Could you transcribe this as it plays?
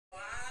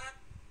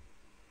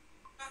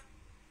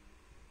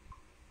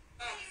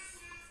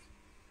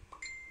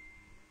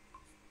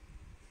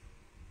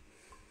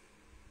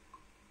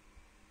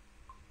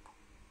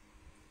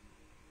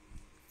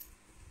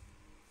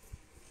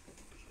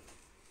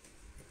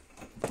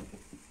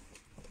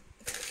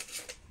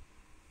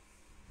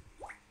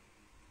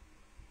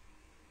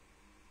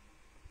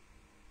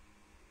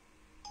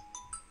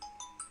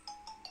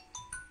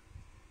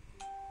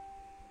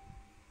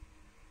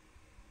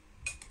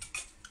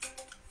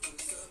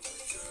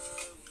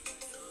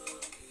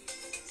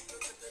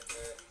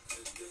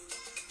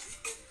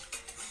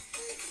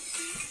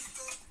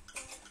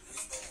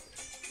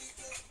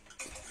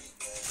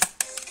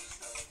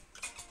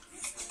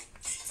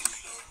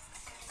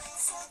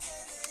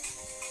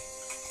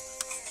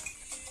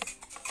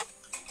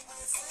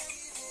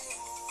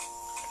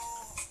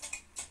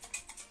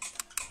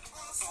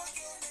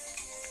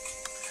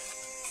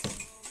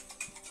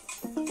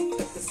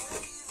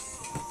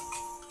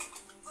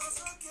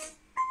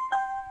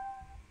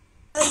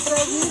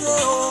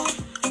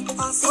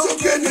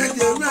Asokene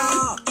jema,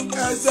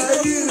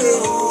 ezegire o.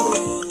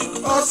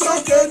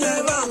 Asokene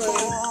lama,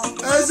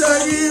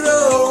 ezegire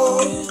o.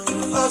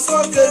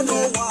 Asokene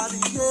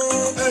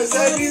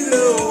ezegire o.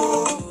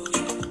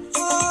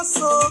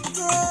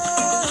 Asoke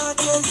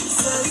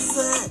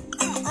akeyisese,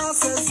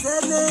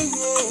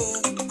 aseseleye,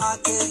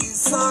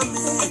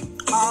 akeyisame,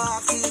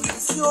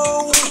 akirisio,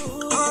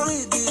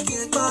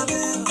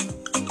 aridigibane,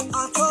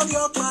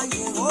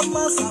 atoriopaye,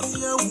 oma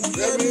safie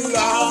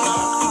wukemila.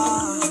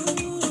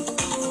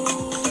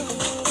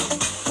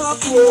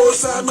 Tapo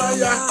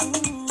samaya,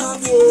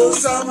 tapo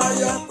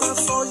samaya,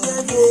 tasoye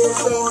tapo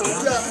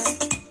samaya.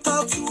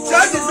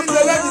 Just if you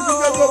let it go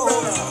better.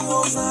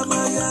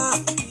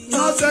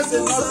 Nonsense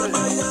is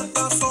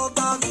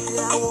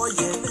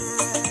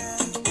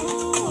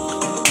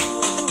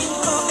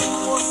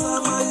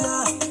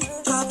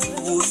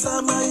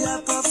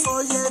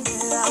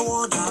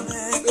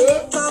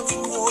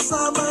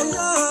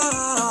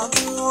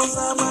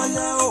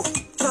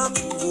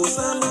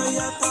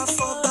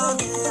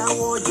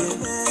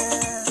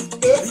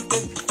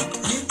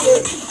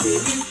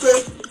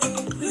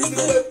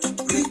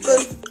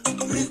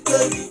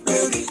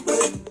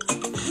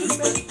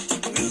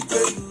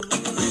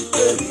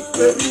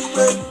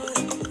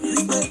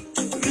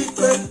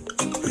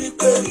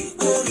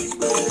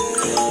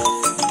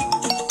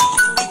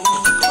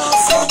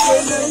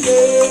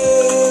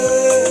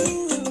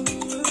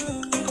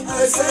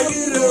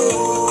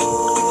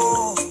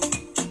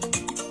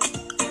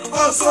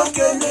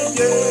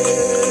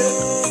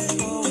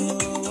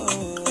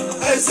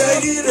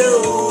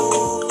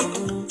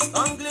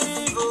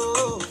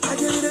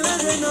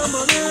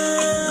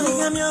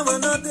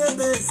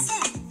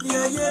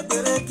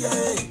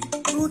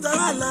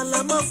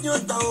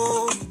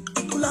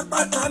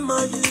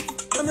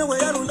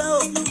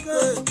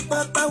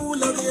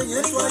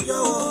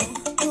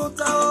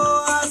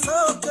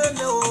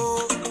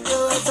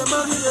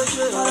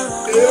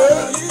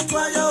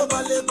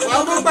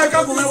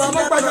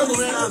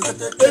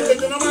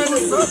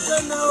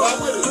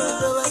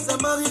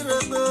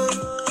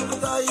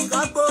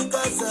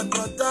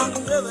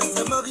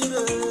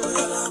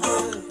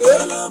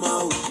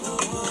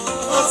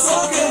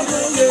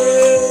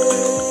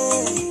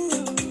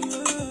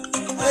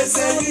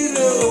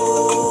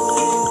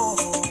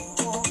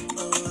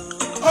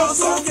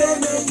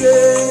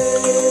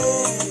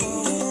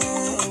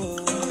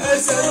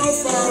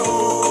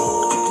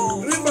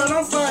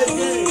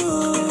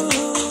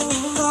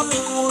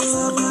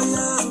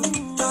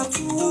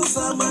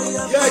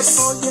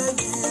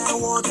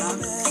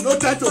no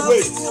time to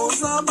waste. No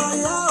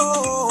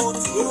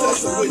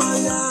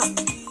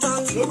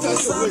time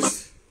to waste.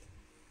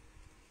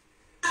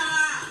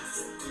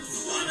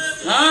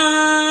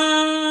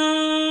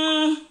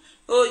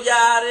 Oh,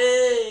 yare.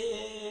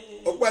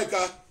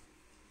 Okpaika,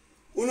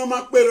 uno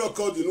ma pe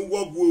record ni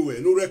wo gwe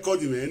no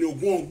record me ni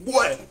ogun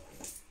ogbo e.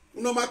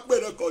 Uno ma pe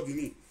record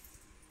ni.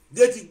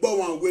 They ti gbo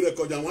one way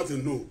record. I want to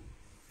know.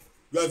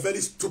 You are a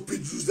very stupid,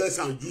 useless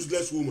and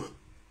useless woman.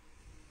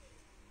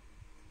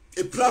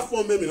 A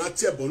platform me na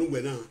tie bonu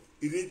we na.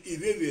 He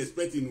really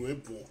respect you no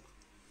poor.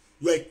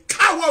 You are a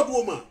coward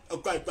woman.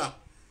 Okpaika.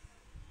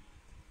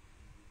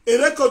 A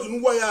record no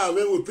wa ya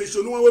we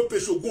patient no we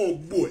patient go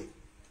ogbo e.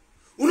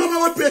 Uno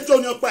ma we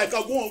patient ni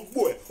Okpaika go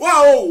ogbo e.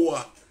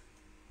 Wa.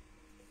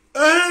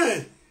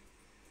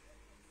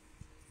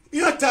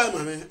 Your time,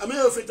 man. I mean,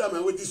 every time I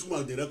wait this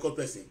woman, the record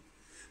person.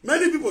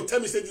 Many people tell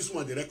me, say this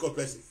woman, the record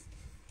person.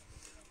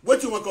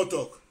 What you want to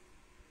talk?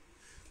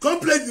 Come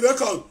play the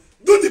record.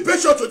 Do the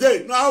picture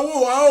today. No,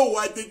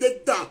 I did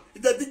that down.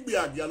 It did be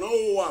again.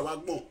 No, I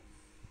want.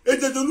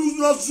 It did lose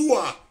no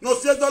zua. No,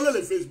 say dollar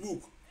on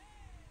Facebook.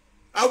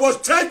 I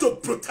was trying to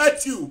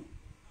protect you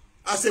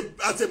as a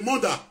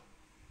mother.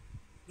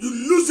 You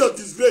lose your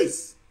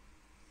disgrace.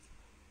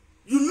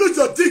 You lose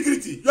your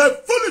dignity. You are a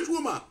foolish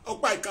woman.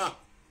 Okpaika.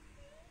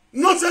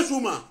 Nonsense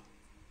woman.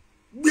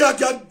 Be a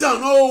get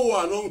down.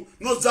 No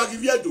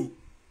Zagiviedo.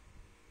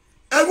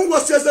 Everyone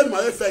was saying in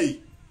my FA.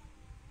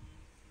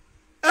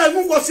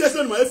 Everyone was saying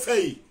in my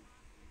FA.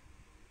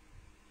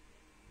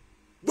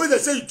 When they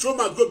say you throw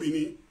my go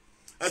Bini,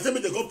 I say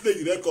make they go play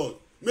the record.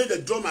 Make the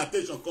draw my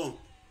attention come.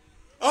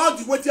 All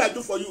the waiting I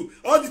do for you,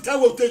 all the time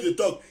we'll take the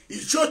talk.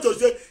 It's sure to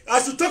say,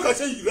 as you talk, I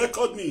say you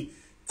record me.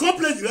 Come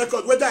play the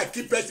record, whether I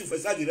keep person for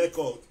inside the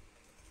record.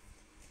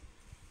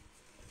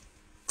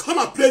 Come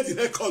and play the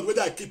record,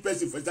 whether I keep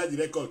person for inside the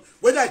record.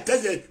 Whether I tell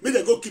you, may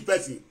they go keep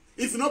person.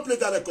 If you don't play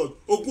that record,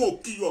 Ogun will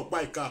kill you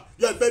by car.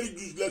 You are a very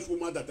useless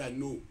woman that I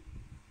know.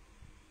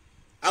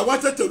 I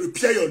wanted to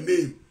repair your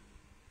name.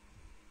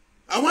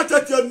 I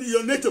wanted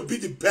your name to be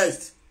the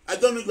best. I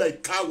don't know you are a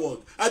coward.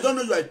 I don't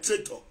know you are a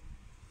traitor.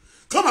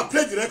 Come and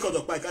play the record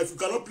of Okpaika. If you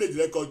cannot play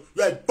the record,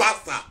 you are a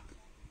bastard.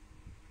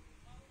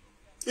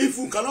 If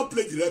you cannot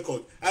play the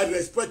record, I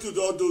respect you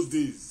all those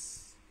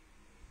days.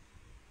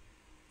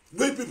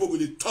 When people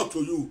will talk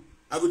to you,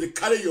 I go to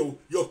carry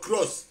your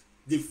cross,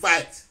 the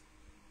fight.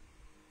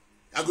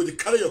 I go to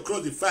carry your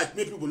cross, the fight.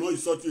 Make people not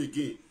insult you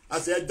again.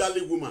 As an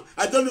elderly woman.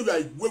 I don't know you are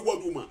a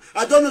wayward woman.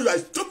 I don't know you are a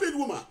stupid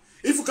woman.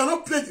 If you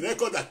cannot play the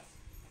record that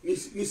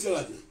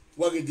Niselad,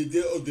 wage the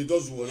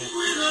does one,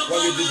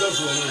 wage the does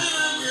one,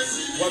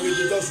 wage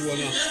the does one.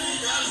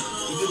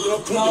 It did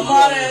not come.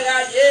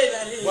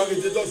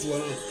 Wage the does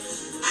one.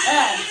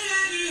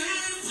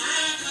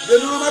 The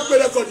normal play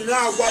record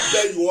now what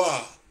there you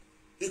are.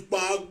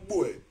 Ikpa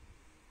boy.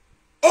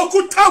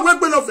 Okuta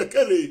wegbe of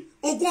Ekele.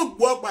 Ogun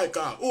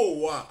Okpaika. Oh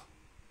wow.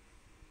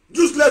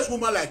 Useless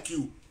woman like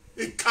you.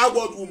 A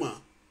coward woman.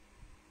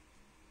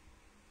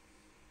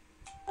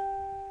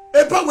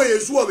 A power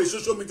is of a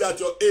social media at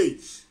your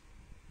age.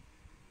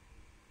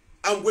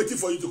 I'm waiting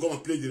for you to come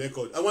and play the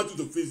record. I want you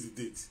to face the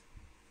date.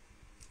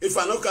 If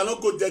I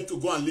cannot go there to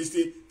go and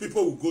listen,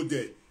 people will go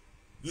there.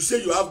 You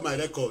say you have my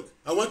record.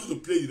 I want you to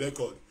play the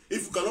record.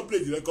 If you cannot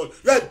play the record,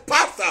 you're a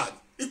bastard.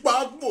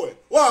 Boy.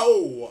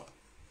 Wow.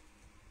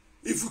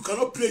 If you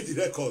cannot play the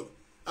record,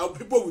 our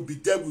people will be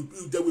there.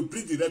 They will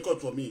bring the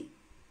record for me.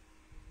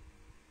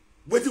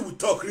 Waiting we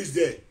talk, reach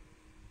there.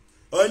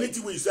 Or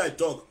anything when you say I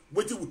talk,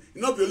 waiting we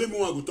not be only me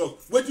one go talk.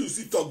 Waiting you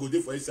see talk go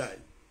there for inside.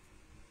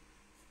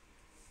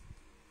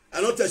 I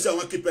not tell you I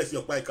want to keep pressing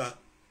your Okpaika.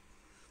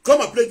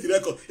 Come and play the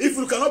record. If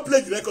you cannot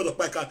play the record of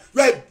Okpaika,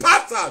 you are a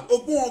bastard.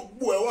 Ogun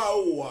boy,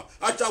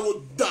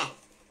 achawo down.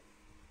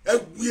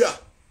 Eguya.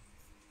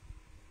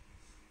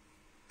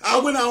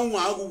 Awen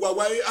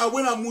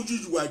na muji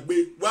juwa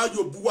gbe, wa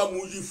yo buwa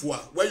muji fua,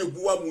 wa yo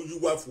buwa muji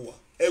wa fua.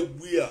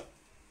 Eguya.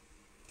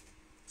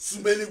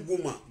 Smelly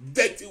woman,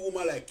 dirty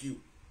woman like you.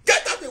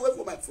 Get out away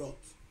from my front.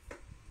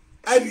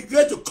 I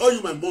regret to call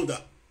you my mother.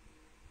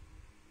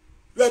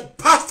 You are a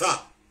bastard.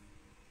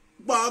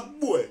 Bad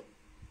boy.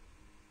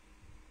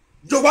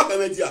 Come and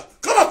play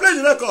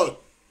the record.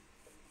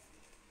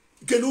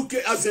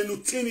 Kenuke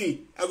azenutini.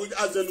 I go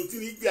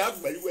azenutini ge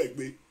agba iwe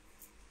egbe.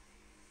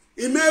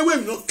 Imewe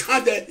mi no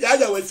can there.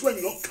 Yaja we swear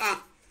mi no can.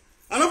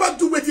 I never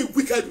do wetin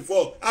wicked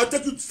before. I'll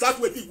take you to start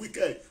wetin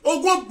wicked.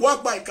 Oh go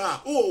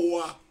Okpaika. Oh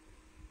wow.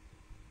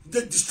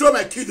 They destroy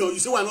my kingdom. You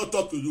say why not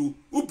talk to you?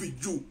 Who be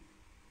you?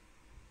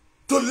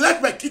 To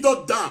let my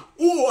kingdom down.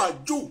 Who are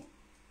you?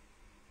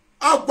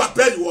 How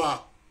bad you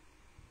are?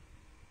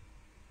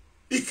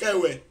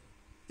 Ikewe.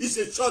 It's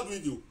a short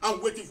video.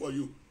 I'm waiting for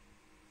you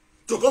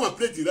to come and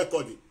play the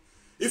recording.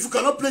 If you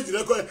cannot play the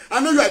recording, I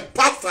know you are a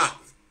bastard.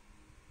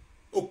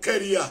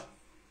 Okeria,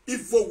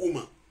 evil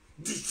woman,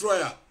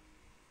 destroyer,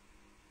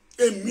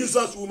 a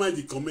nuisance woman in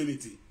the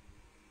community.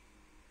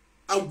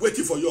 I'm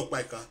waiting for you,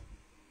 Okpaika.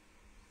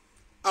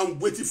 I'm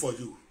waiting for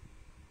you.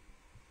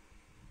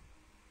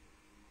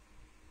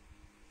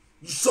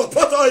 You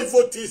support all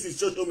evil things in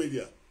social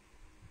media.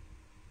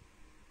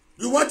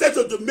 You wanted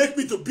to make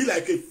me to be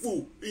like a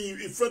fool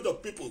in front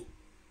of people.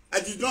 I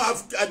did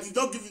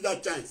not give you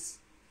that chance.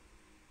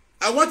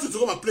 I want you to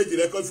come and play the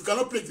record. If you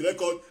cannot play the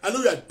record, I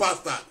know you are a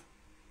bastard.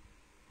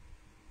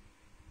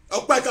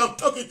 Okpaika, I'm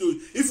talking to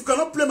you. If you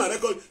cannot play my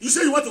record, you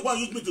say you want to go and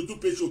use me to do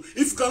pay show.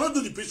 If you cannot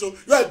do the pay show,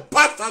 you are a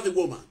bastard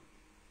woman.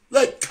 You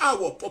are a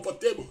coward,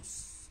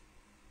 hippopotamus.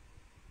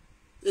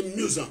 A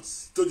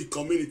nuisance to the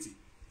community.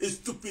 A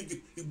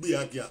stupid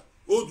Igbiagia.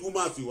 Old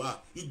woman as you are,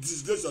 you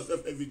disgrace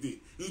yourself every day.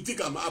 You think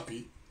I'm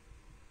happy?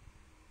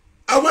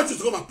 I want you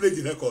to come and play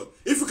the record.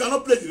 If you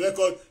cannot play the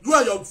record, you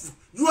are your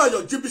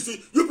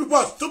GBC. You people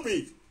are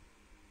stupid.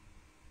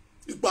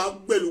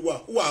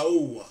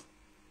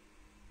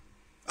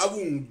 I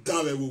won't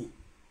damn it.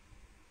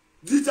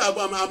 These are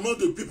among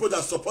the people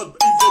that support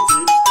evil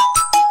things.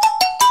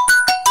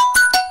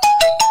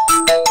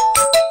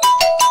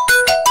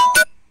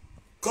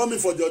 Call me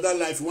for the other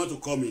life you want to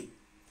call me.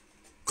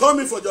 Call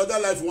me for the other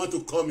life you want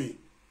to call me.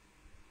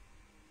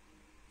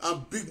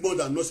 I'm big more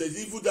than nonsense.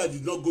 Even that I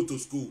did not go to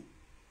school.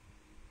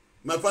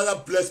 My father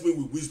blessed me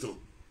with wisdom.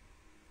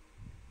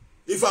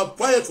 If I'm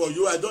quiet for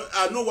you,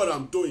 I know what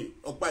I'm doing,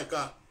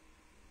 Okpaika.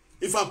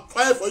 If I'm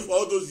quiet for you for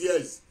all those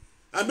years,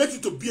 I want you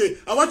to be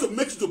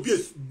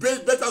a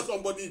better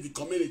somebody in the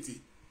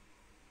community.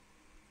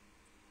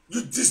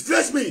 You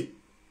disgrace me.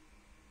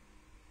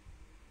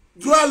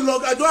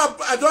 I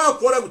don't have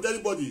quarrel with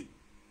anybody.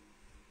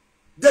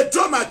 They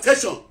draw my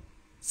attention.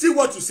 See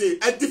what you say.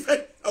 I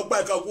defend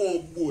Okpaika.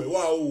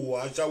 Wow,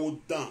 I shall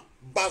down.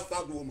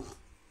 Bastard woman.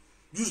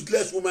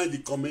 Useless woman in the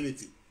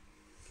community.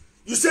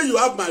 You say you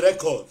have my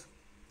record.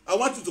 I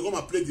want you to come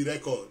and play the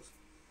record.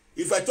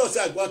 If I thought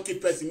say I want to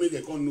keep person, maybe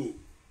they can't know.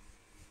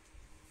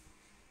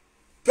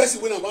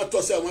 Person when I want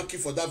to say I want to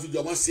keep for that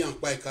video, I want to see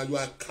Okpaika. You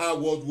are a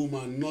coward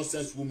woman,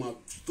 nonsense woman,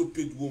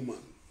 stupid woman.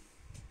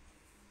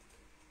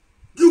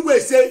 You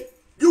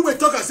will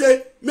talk and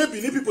say, maybe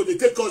the people they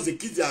take cause they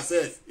kill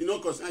themselves. You know,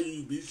 cause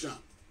you be shan.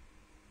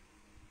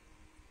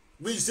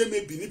 When you say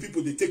maybe the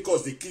people they take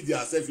cause they kill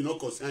themselves, you know,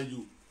 cause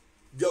you.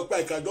 The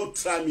Okpaika, don't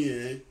try me,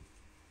 eh?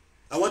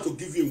 I want to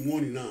give you a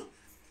warning now.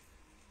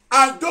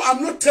 I'm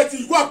not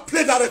taking you. Go and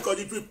play that record.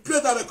 If you play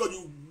that record,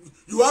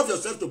 you have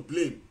yourself to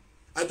blame.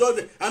 I don't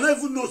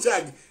even know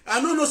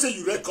say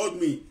you record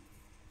me.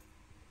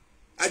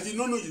 I did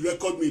not know you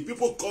record me.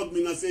 People called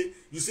me and say,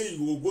 you say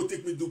you will go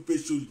take me to pay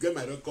show, you get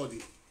my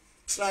recording.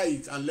 Try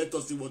it and let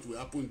us see what will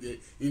happen there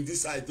in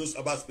this side, those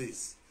cyber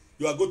space.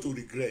 You are going to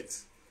regret.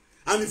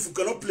 And if you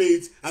cannot play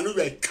it, I know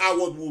you're a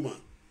coward woman,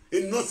 a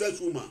nonsense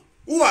woman.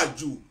 Who are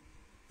you?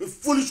 A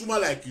foolish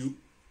woman like you?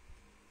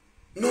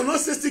 No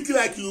nonsensical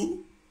like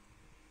you?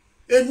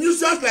 A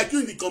nuisance like you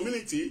in the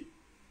community?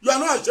 You are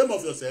not ashamed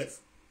of yourself?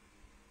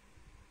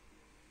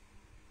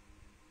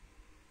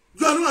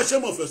 You are not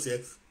ashamed of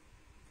yourself?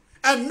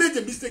 I made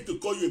a mistake to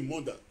call you a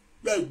mother.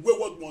 You are a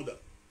wayward mother.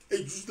 A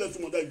useless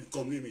mother in the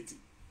community.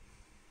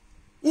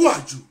 Who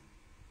are you?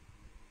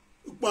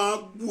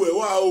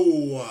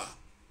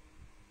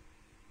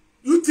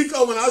 You think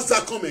I will ask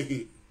that come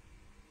again?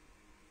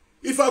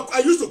 If I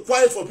used to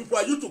quiet for people,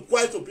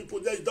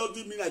 that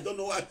doesn't mean I don't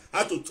know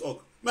how to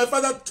talk. My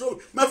father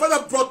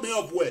brought me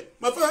up well.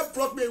 My father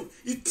brought me,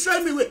 he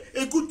trained me with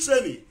a good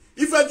training.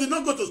 If I did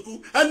not go to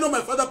school, I know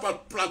my father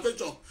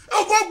plantation.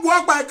 I'll go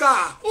walk by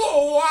car.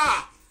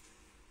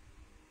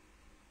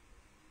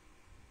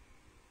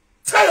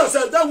 Tell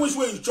yourself that which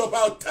way you chop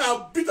out,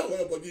 I'll beat up on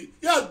your body.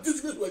 Yeah,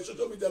 this is where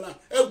social media now.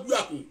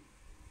 Exactly.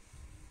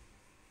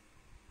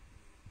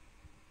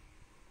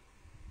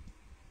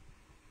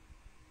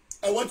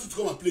 I want you to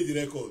come and play the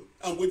record.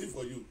 I'm waiting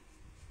for you.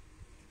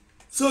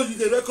 So you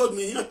the record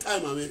me in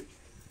time, I mean.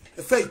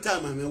 A fake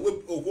time, I mean.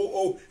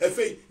 A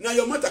fake. Now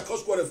your mother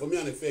cost quarter for me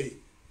and a fake.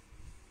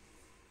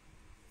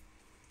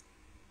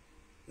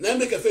 Now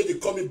make a fake they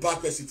call me bad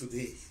person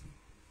today.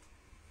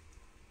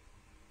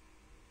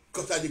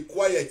 Because I the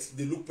quiet,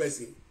 they look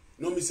person.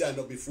 No me say I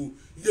not be fool.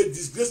 You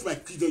disgrace my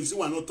kid, you say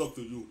I not talk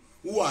to you.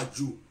 Who are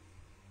you?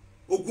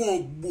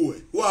 Ogun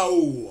boy.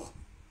 Wow.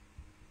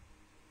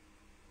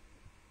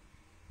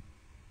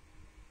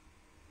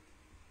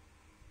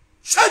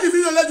 Share the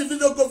video, let the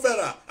video go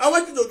further. I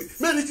want you to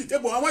manage the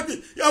table. I want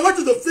you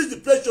to fix the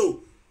pressure.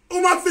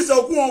 Uma fix a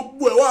go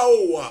boy.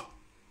 Wow.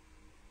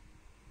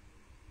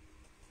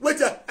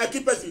 Wait, I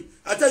keep person.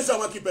 I tell you so I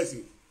want keep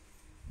person.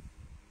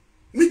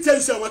 Me tell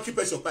you so I want keep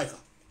person Okpaika.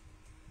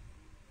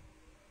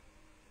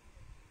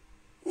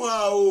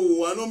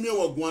 Wow, I know me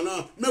what go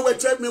on. Me we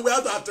check me we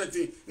out at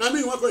 30. Now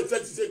me want go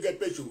 30 say get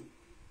pressure.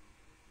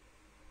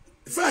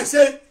 If I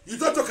say you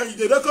don't talk and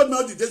you record me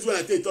all the days when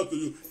I talk to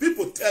you,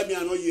 people tell me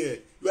I know here.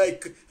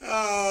 Like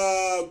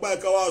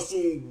Okpaika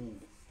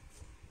soon.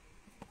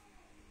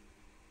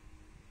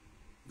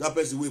 That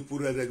person will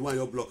put red one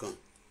your blocker.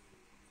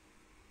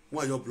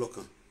 One your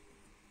blocker.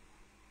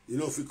 You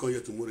know if we come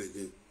here tomorrow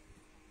again.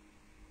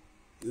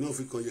 You know if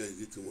we come here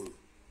again tomorrow.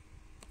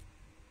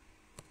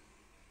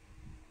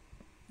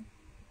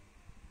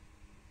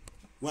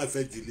 Why if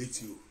I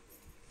delete you?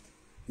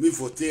 Me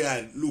for tell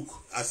I look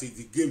as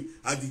the game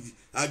at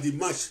the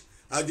match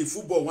at the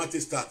football want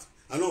to start.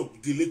 I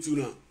don't delete you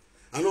now.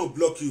 I don't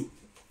block you.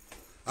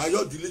 I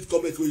just delete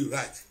comment where you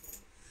write.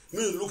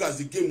 Me look as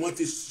the game want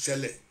to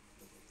sell it.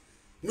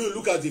 Me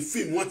look at the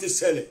film want to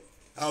sell it.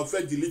 I'll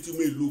first delete you.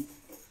 Me look.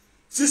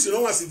 Since you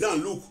don't want to sit down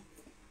and look,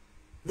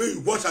 when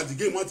you watch at the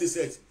game want to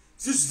set.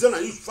 Since you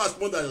don't use fast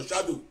more than your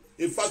shadow.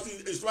 In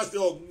fasting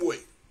oh boy.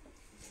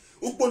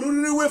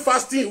 Uponuri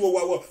fasting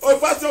wo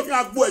fasting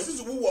can boy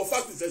since we were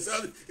fasting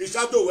a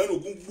shadow when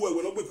ogun boy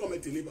when no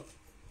comment neighbor.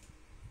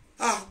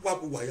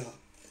 Wapu waya.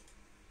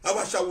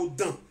 Aba shawo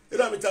down.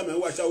 Ira me time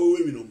wa shawo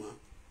we mi no ma.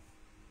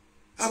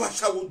 Aba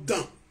shawo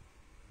down.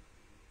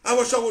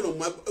 Aba shawo no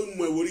ma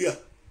woriya.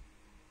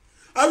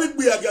 Abi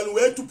gbe agalu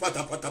we tu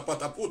pata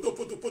poto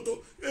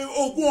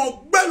ogun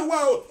ogbelu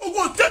wa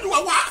ogun tedu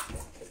wa.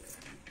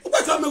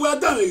 Okpaika me wa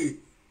down e.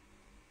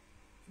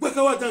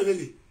 Okpaika wa down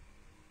e.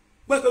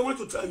 But I want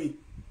to tell me.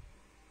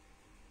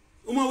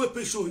 Uma we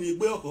pesho ni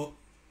gbe oko.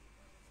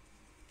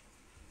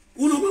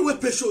 Una we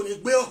pesho ni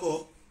gbe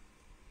oko.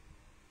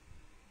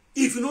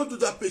 If you not do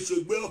that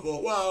pesho gbe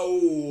oko,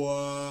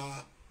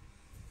 wow.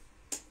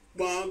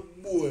 Man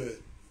boy.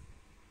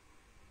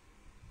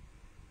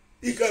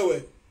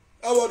 Ikawe.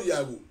 Awori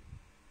yago.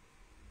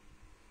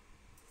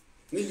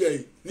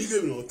 Nige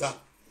mi ota.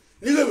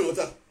 Nige mi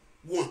ota.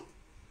 Gwan.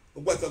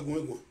 Okpaika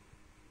gwan.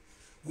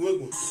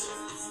 Gwan.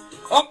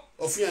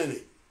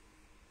 Ofiane.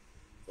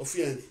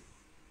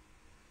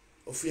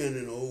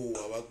 Ofiane no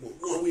awagbo.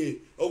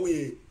 Owe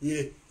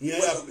ye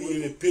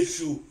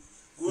pesho.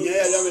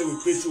 Ya me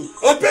pesho.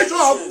 O pesho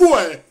agbo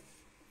e.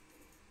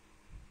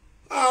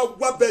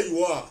 What be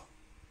you are.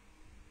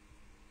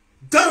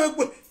 Damn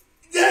it.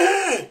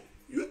 Yeah.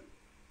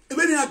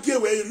 Even in a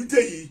where you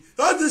tell you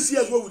all this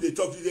years what would they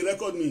talk to they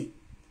record me.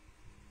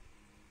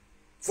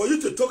 For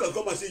you to talk and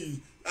come and say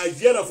I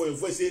hear that for your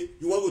voice say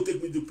you want to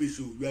take me to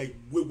pesho. You are a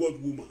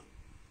wayward woman.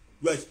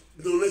 You are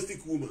a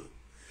domestic woman.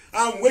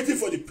 I'm waiting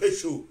for the pay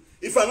show.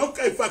 If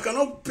I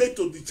cannot pay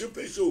to the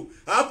pay show,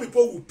 I have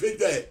people who pay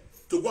there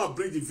to go and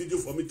bring the video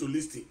for me to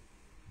listen.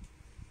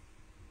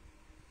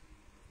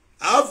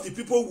 I have the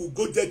people who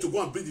go there to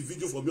go and bring the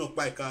video for me on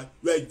Okpaika.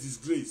 You are a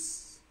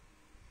disgrace.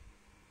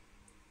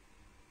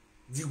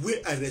 The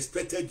way I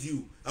respected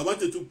you, I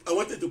wanted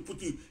to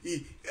put you.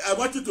 I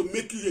wanted to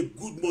make you a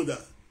good mother.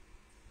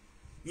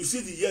 You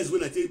see the years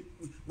when I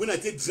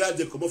take drive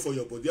they come up for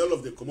your body, all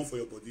of them come up for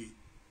your body.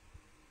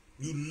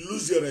 You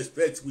lose your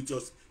respect with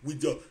your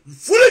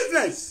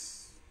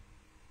foolishness.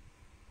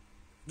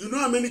 You know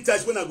how many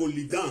times when I go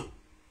lay down,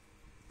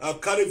 I'll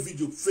carry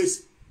video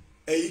face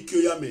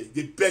Ikioyame.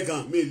 They beg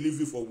her, may leave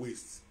you for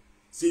waste.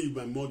 Say you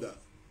my mother.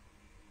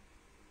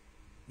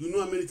 You know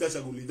how many times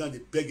I go lay down, they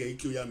beg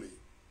Ikioyame.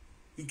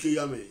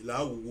 Ikioyame,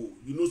 la wo.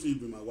 You know say you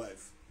be my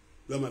wife.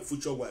 You are my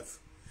future wife.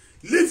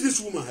 Leave this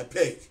woman, I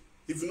beg.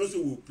 If you know say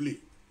we'll play.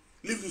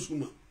 Leave this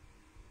woman.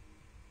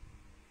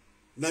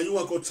 Now you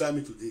want to try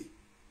me today.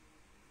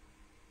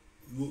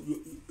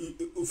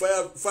 You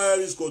fire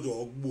this squad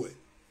or boy.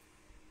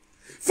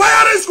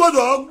 Fire this squad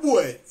or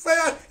boy.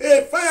 Fire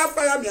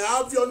me. I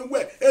have you on the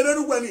way. And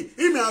then when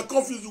he may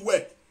confuse the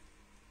way.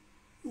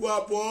 You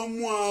are born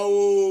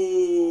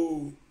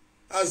moi.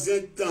 As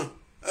it done.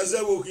 As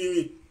I walk in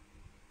me.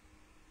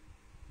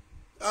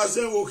 As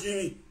I walk in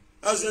me.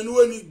 As I know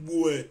any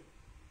boy.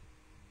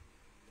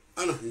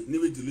 Anna,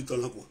 never delete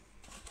on aqua.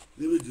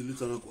 Never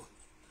delete on aqua.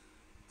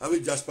 Have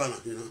it just pana,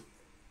 you know.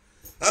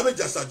 Have it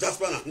just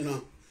pana, you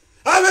know.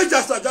 Have it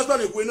just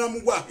pana, when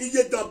I'm wa,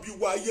 ye damn you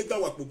wa, ye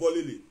damn wako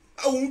bolili.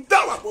 I won't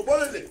down wako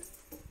bolili.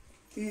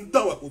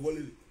 Down wako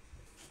bolili.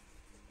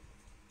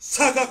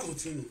 Saga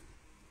continue.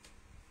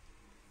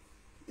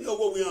 You know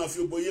what we have,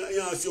 your boy,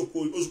 you have your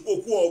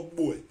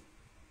boy.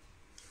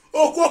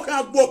 Oh,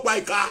 can't go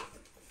by car.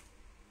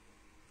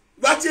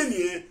 That's in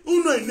here.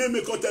 Who know a name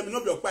me call me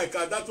not your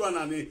Okpaika. That one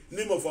and the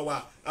name of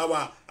our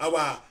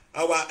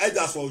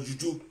elders or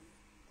juju.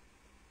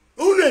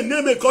 Who know a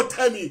name me call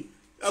me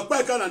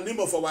Okpaika and name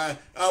of our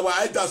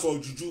elders or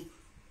juju.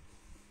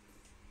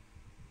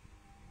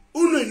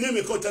 Who know a name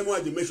me call me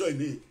what they measure in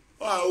name.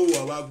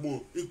 Oh, our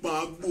bon, it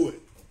my boy.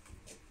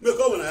 Me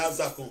come when I have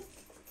that con.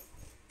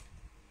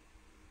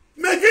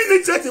 Me give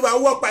me check if I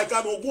walk by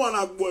car no go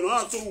and boy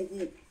no so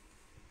who.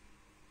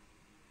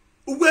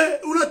 Where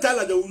you not tell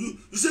her that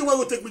you say why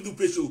go take me to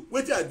pay show.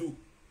 What I do?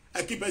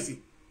 I keep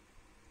passing.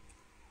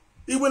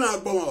 Even I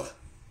bomb.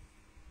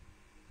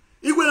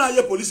 Even I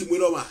hear police mu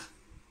yoma.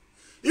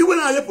 Even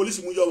I hear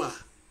police mu yoma.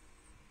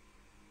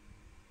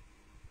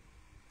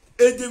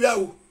 Ejebia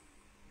wo.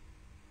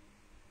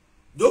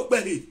 Donc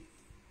beli.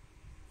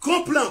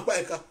 Complan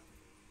Okpaika.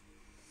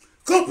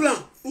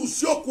 Complan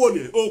usi okwo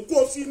ne.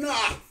 Okwo si na.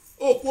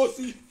 Okwo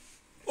si.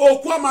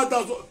 Okwo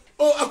madazo.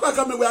 O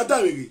Okpaika me we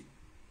adan.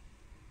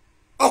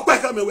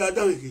 Okpaika me we are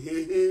done.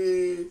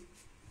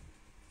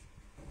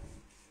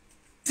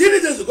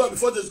 3 days ago,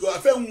 before this go, I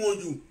felt warn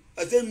you.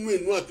 I said, no,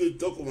 no, to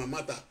talk on my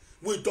matter.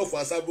 We talk for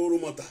Asaboro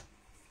matter.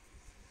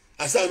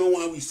 I said, I don't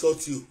want we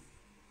sort you.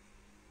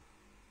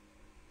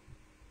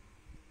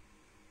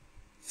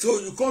 So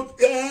you can't,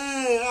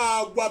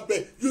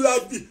 you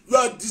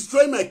are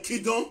destroying my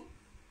kingdom.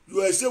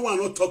 You are saying, I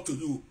not talk to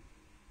you.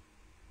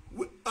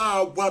 You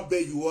are.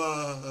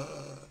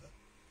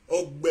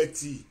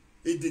 Ogbeti.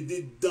 It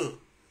did done.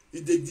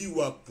 Idedi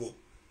wapo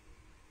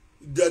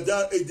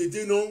dada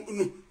edede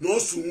no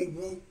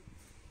sungu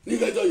ni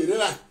gajo yire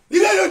la ni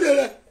gajo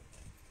dere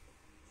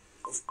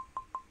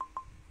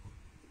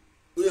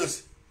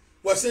yes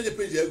what say the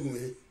page egun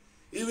eh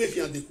iwe ki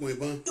an de kun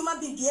ebon human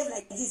being behave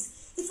like this.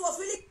 It was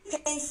really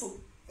painful.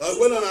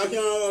 Agbona na ki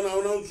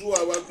ona ju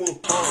awa gbon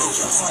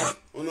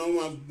ona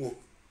ma gbon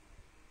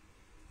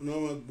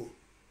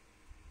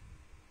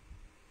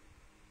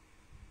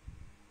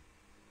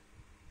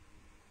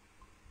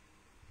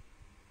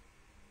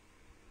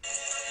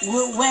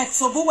We work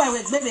so but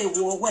we baby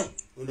we work.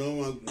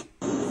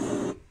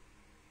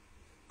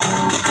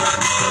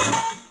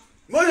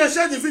 Mo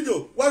share the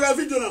video. Waga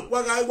video na.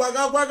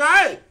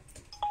 Waga.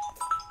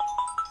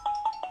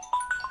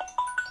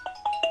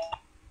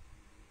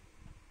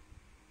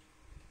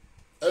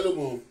 Hello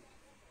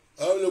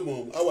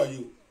mom. How are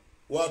you?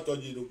 What are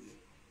you doing?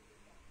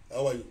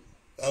 How are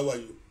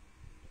you?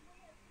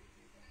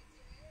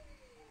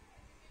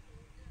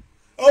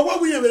 Oh,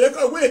 what we have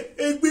away,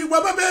 and we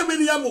were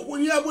very yamu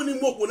ni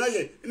moko na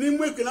ye, ni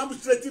mweke na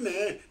straight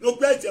no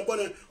plate upon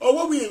it. Oh,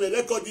 what we have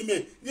recording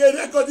me, ye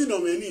recording no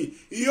many.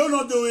 You're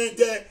not doing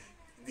there.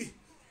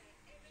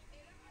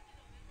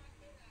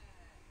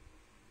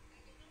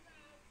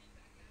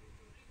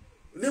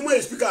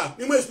 Nimo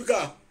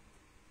speaker.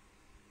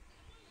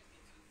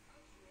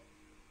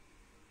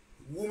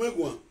 Woman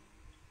go.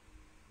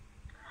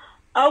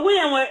 Are we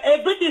a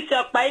British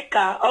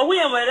Okpaika? Are we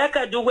a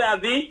record do we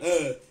have?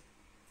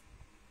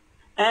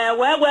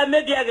 Where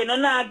maybe I can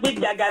not big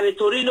Dagare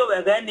Torino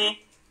again.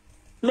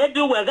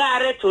 Maybe we're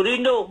going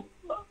Torino.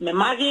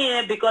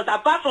 Because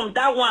apart from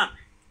that one,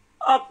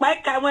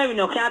 Okpaika when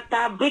you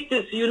can't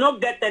British, you don't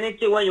get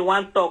anything when you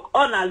want to talk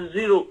on a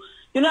zero.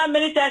 You know how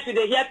many times you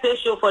hear pay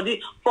show for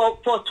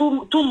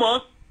two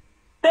months?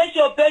 Pay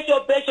show.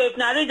 If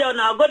not read out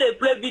now, go to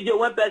play video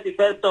when person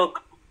first talk.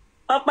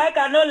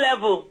 Okpaika no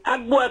level.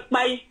 Agbo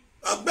Okpai.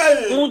 Upon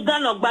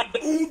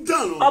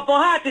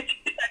her to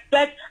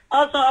respect,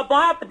 also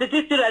upon her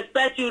to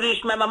respect you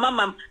reach my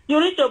mama. You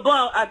reach your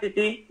born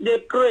attitude, the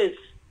praise.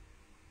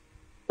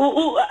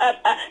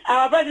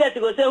 Our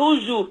president will say, who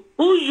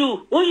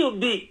you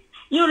be?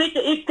 You reach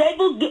if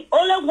table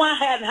only one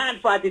hand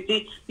for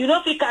attitude, you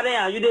don't feel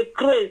career, you the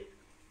praise.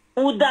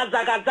 Uda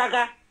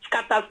zaga,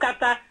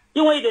 scatter.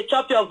 You want to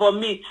chop your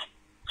vomit.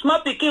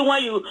 Small pikin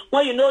when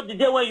you know the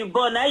day when you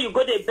born, now you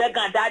go to beg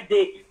on that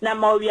day. Now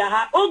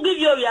Mauriaha, who give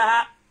you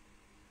Yaha?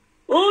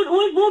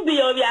 Who be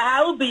your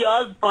Yaha? Who be your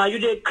husband? You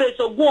the crazy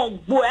so go on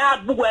boy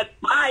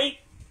pie.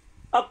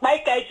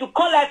 Okpaika, if you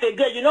call life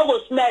again, you know go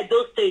smell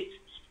those states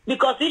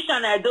because it's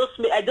an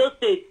those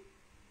states.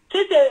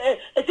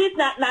 Since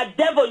na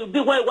devil you be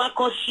when you want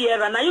to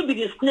share, and now you be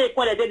the snake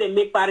when they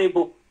make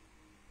parable.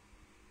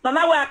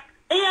 Now we are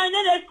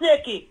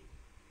snake.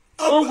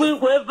 We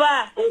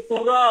quiver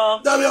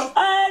esuro.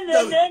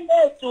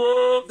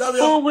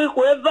 We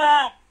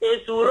quiver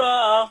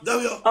esuro.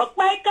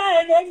 Okpaika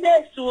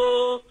enesu.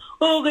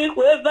 We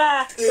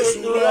quiver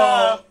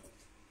esuro.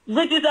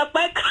 Which is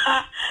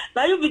Okpaika.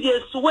 Now you be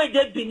the sway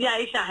they be near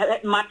Isha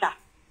matter.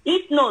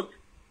 If not,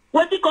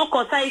 what you can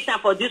concern Isha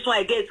for this one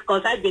against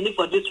concern Benin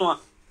for this one.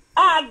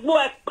 Ah,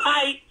 boy,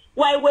 pie.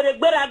 Why would a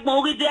better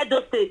movie there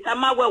those states?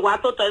 I'm aware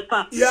what to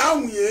tell. Yeah,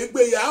 you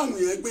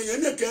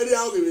carry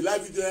out with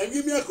life and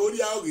give me a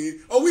code out.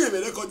 Oh, we have a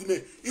record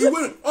me. You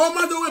will all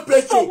my way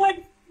petrol.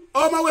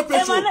 All my way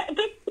petrol.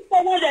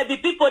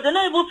 People don't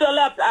even feel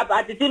up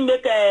at the team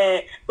make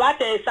a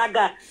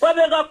saga. What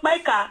we got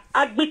Micah,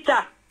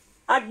 Agbita,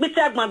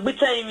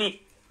 Magbita in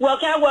me.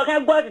 Work out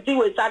go to see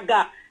with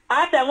saga.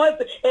 I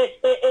want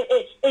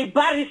a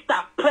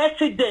barrister,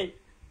 president.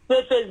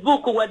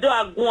 Facebook where they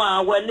are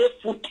going when they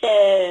put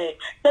they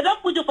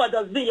don't put you for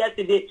dustbin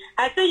yesterday.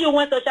 I say you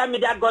went social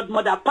media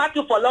godmother pack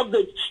you for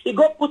luggage. He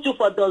go put you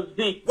for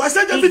dustbin. Why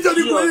say the video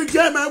you going to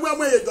get my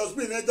way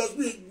dustbin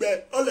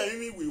bed all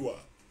the we were.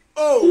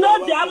 Oh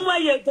no, the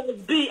amwe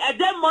dustbin. And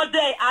then more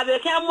day I will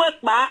come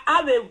work ma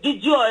I will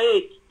video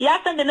ya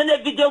send another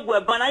video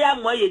go banaya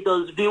amwe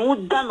dustbin. Who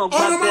done no bad.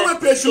 Oh no, my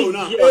patient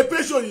now. A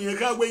patient in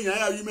your way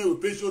you may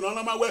with patient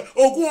on my way.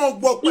 Ogun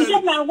ogbo pe. It's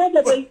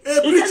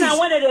not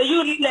one that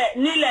you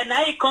Nile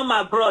now he come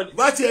abroad.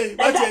 That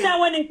time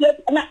when it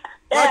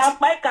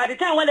Okpaika, the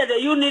time when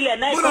you Nile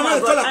now he come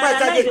abroad.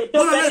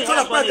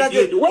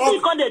 What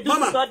you gonna do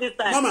all this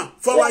time? Mama,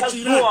 for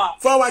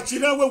our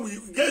children when we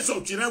get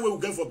some children we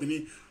get for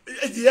Benin.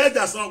 The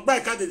elders on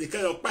Okpaika they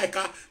care of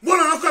Okpaika.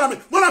 Mona call me.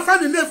 Mona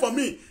find the name for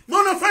me.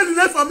 Mona find the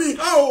name for me.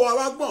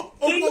 Oh,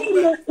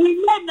 we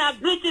made na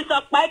British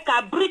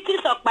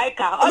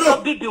Okpaika.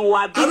 Also big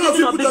war. I know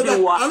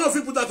if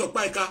you put that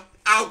Okpaika.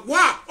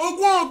 Agwa,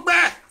 Ogun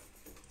Ogbe.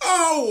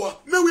 Oh,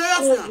 me we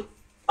have.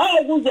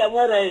 Oh, who's the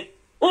one?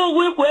 Oh,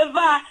 we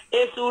quiver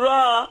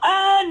esuro.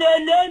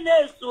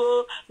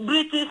 Nesu.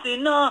 British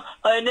no.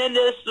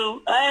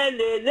 Nesu.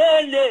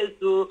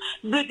 Nesu.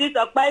 British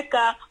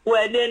Okpaika.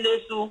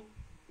 Nesu.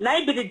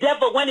 Now be the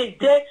devil when it's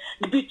there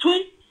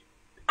between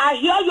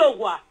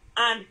Ahioyowa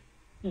and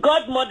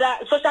godmother,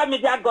 social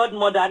media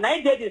godmother.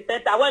 Now they the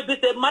center when we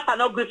say matter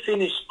not good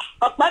finish.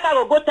 Okpaika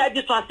will go tell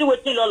this one, see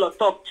what Lolo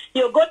talk.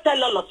 He'll go tell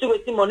Lolo, see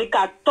what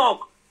Monica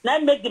talk. Now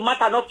make the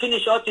matter not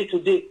finish all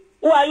today.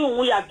 Who are you?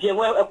 We are bien.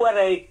 Where?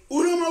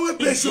 Uroma we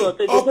patient.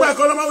 Okpaika,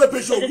 Uroma we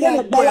patient.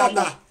 One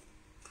boyada.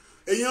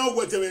 Eyan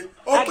weteme.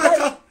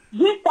 Okpaika.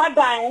 This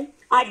guy,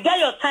 I get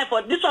your time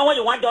for this one. When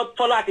you want to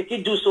follow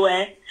Atiti do so,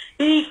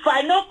 If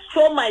I not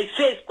show my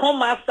face,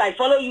 come outside,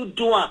 follow you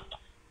do one.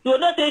 You will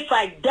not say if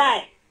I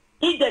die.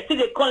 If they see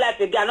they come life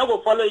again, I not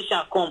go follow you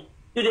shall come.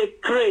 You the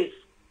craze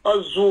or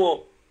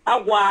zuo.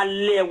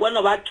 Agwa one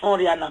of our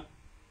Toriana.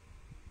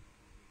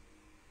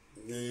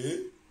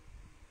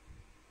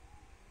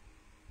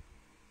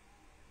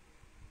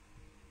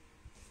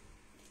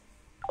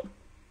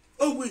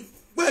 Oh,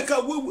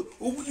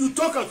 you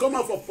talk and come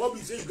out for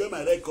public, say you get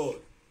my record.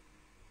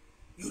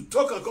 You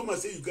talk and come and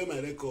say you get my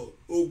record.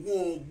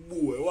 Ogun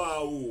Ogbo,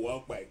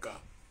 wow, Okpaika.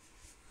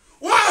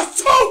 Wow,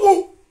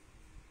 so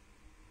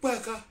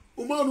Okpaika,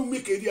 Umanu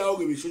make a deal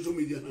with social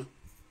media.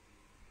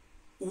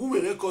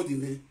 Women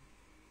recording it.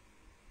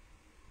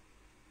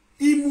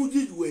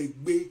 Imuji ju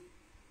egbe.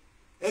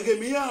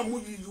 Egemi ya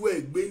muji ju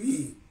egbe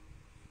ni.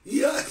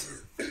 Yes.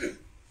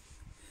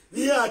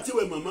 Yeah, I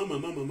tell you,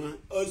 mama.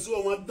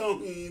 Also, I want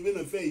down even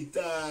a fate.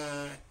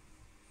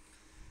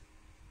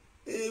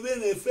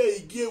 Even a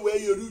fate give where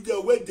you do the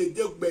way the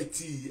dog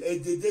Betty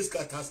and the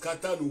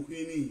discata no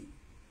queenie.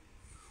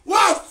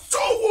 What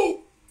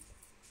so?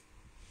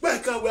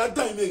 Back we are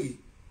dying.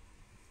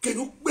 Can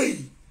you pay?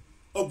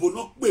 Or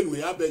not when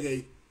we are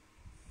begging?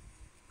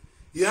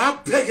 Ya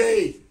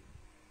begging.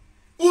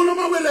 Oh, no,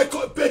 my way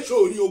like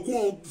petrol, you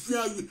go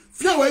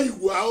fear where you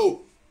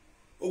go.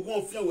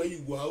 Ogun ofia where you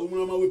go,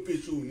 Unama we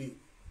petrol ni.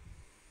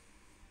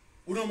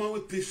 Unama we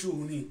petrol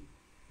ni.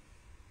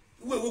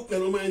 We work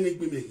on my neck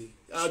me.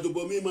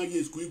 Adobo me ma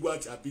yes ku igwa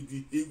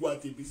chapidi, igwa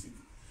TBC.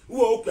 We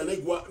work on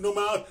egwa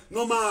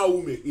no ma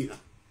ume here.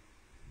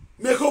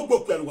 Me go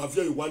book plan wa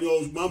fia you wani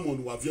o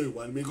mamon wa fia you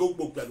wani. Me go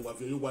book plan wa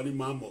fia you wani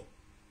mamo.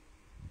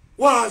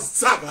 Wa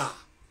saga.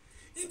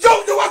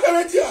 Don't do what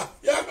I here.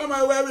 Ya come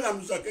my way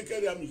am so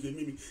kekere am se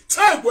mimi.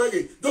 Try go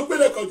again. Don't pay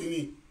record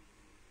ni.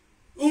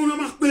 Una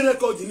ma pe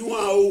record ni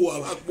wa o wa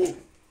agbo.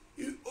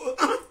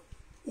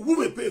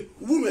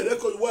 Women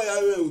record why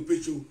I we pay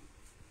you.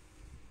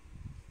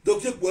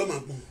 Doctor go ma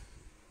gbon.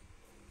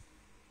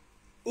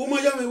 O ma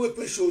ya me we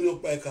pay show ni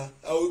Okpaika.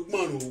 A o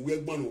gbon o we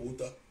gbon o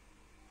wuta.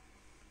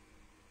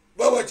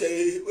 Baba che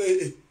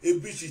e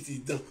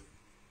bichiti dan.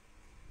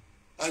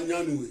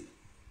 Anyanuwe.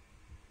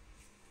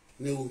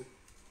 No.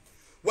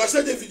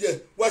 Wase de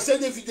video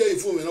e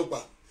phone no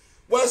pa.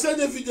 Wase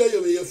de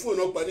video e phone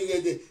no pa ni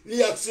gede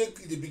ni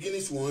accept the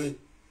beginnings one.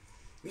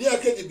 Ni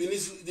ake the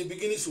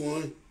beginnings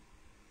one.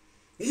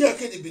 Ni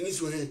ake the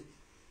beginnings one.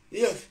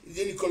 Ni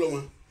the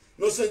coloma.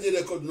 No send the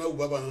record na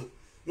baba na.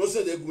 No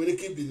send the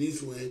communicate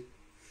beginnings one.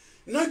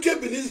 Na ke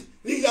beginnings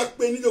ni yak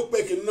pe ni do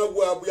pe ke na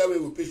wo abuya we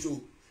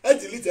pesho. E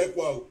delete e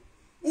kwa o.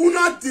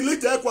 Una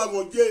delete e kwa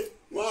mo je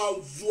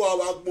wa zu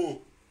awa gbon.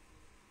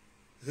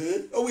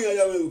 O wi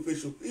ya we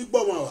pesho.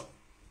 Igbo ma wa.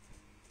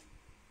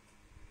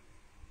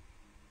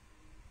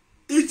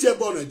 Iche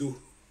bonedo.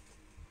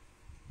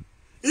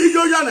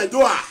 Ijo ya na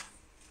do a.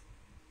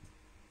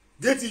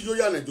 Get ijo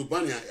ya na do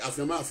bani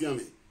afia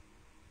me.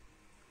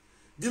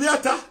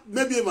 Dibiata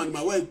maybe man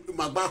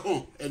my back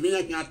home e me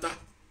yan ata.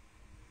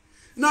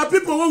 Now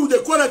people who they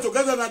quarrel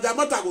together na their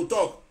matter go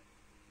talk.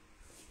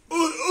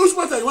 Who's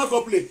matter you want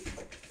complain?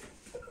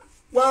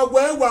 Wa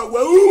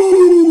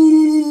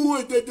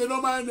it dey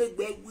no man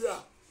gbegbu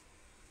a.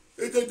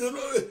 It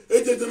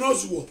dey no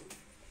zuwo.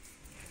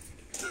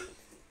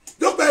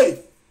 Don't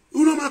pay.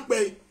 You no ma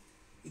pay.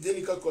 It dey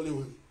nika calling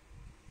one.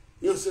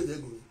 You say dey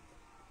go.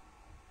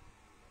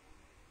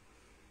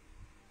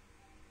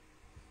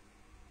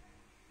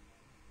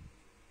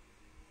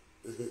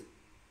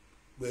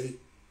 Gbé.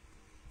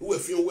 Who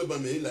fi on we ba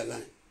me la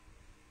line.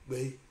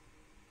 Gbé.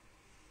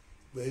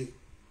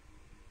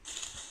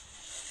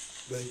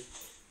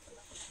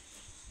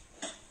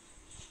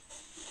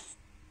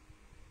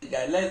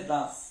 Guy, let's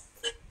dance.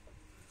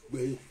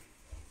 Gbé.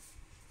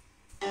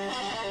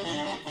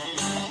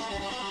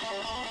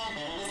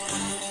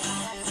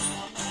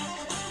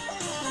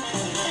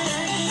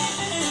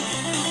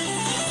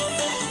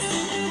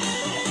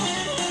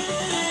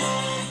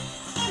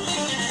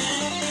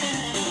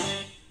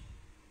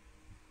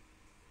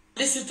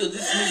 Listen to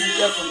this music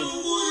carefully.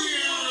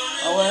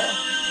 Our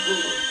go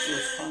to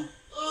your phone.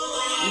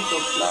 Use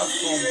your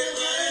platform.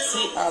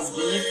 See as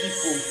many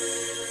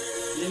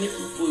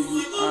people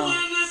you are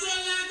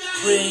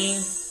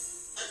playing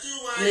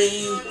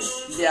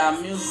their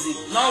music.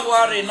 No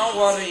worry.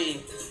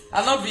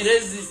 I not be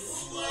racist.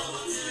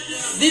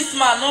 This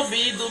man not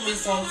be do me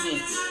something.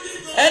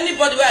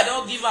 Anybody where I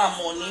don't give her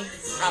money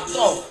at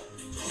all,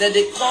 that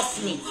they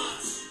cost me.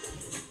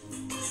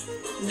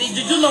 The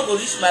juju not go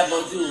reach my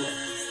body.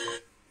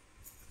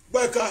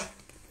 Baka,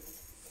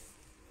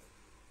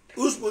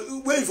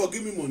 where you for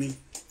give me money?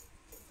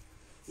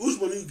 Whose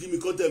money you give me?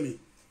 Come tell me.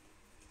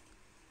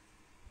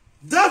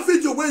 That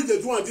video where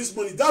they do this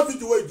money, that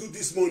video where you do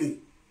this money.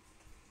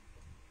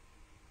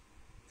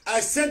 I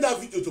send that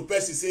video to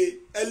person say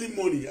early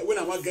morning when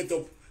I want get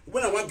up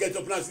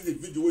now see the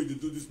video where you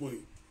do this money.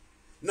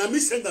 Now me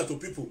send that to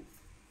people.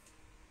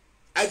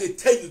 I dey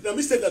tell you, now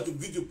me send that to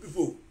video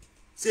people.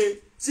 Say,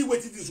 see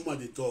what this woman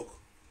they talk.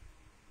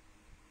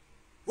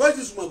 Why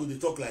this woman go dey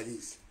talk like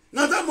this?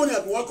 Now that money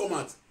I been wan come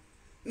out.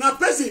 Now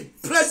person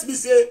press me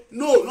say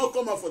no, not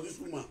come out for this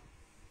woman.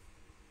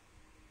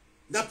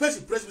 That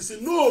person press me say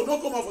no,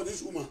 not come out for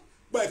this woman.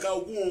 But I can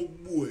go on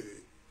boy.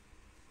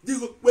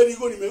 When you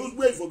go to me,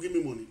 where you for give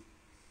me money?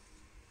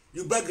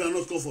 You buy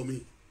groundnut come for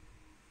me.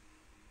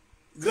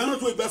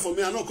 Groundnut wey buy for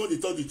me, I not come to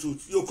tell the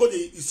truth. You come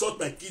to insult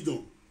my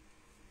kingdom.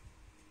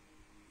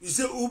 You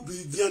say who be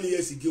Diani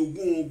yes go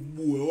on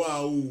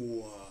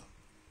boy.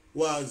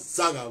 Wa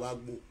zaga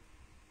bagbo.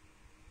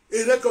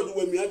 A record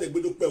when me had the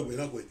gbedo pe we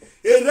na kwe.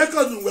 A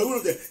record when we no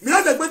there. Me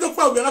had the gbedo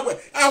pe we na kwe.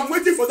 I'm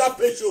waiting for that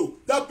pay show.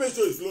 That pay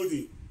show is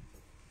loading.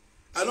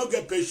 I don't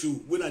get pay show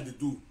when I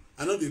do.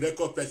 I know the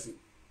record person.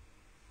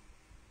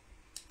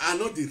 I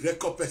know the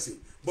record person.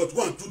 But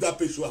go and do that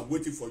pay show. I'm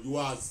waiting for you.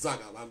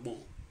 Zaga bagbo.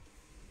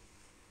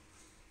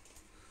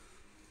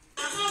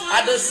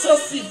 I don't so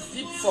see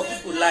people for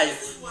people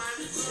life.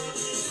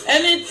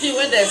 Anything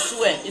when they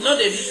swear, you know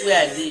they reach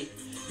where I did.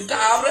 Because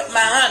I read my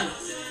hand,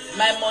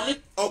 my money.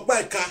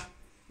 Okpaika,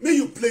 may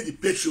you play the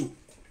pay show.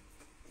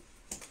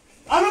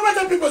 I know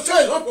better people show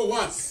example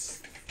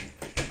once.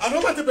 I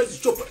know better people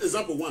show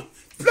example one.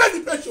 Play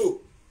the pay show.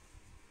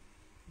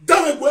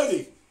 Damn it,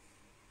 boy.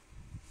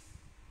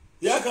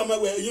 Yeah, come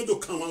where you do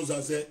come out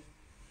and say,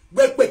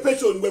 where pay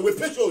show, where we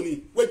pay show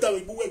ni, where damn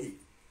it,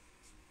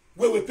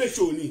 where we pay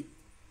show ni.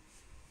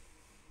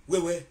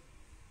 Where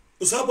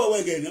Osaba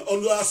again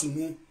on your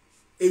assume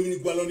even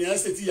Gualoni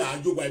Aseti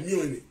Ajo by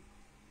Muni.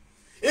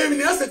 Even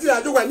Aseti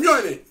Ajo by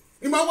Muni.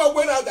 You might well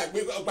wait out that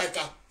big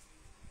Okpaika.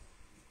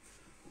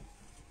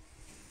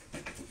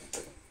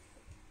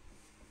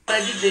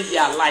 Already did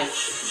their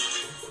life.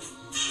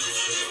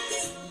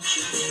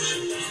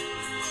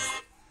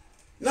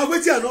 Now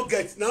wait till I not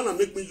get now I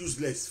make me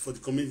useless for the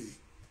community.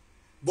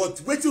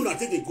 But wait till I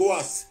take the go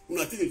as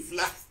I take the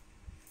fly.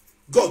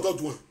 God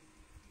don't want.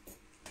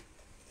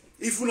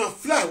 If you not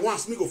fly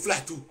once, me go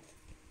fly too.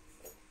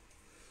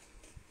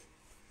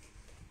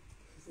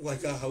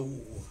 Watch out how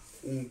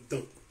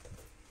done.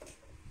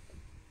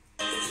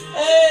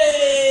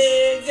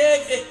 Hey,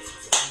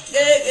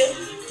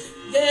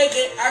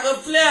 I go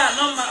play.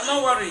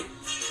 No worry.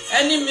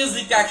 Any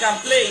music I can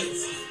play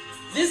it.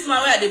 This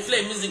man where they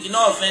play music, you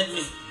not offend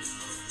me.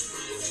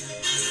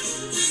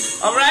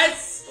 Alright?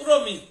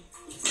 Uromi.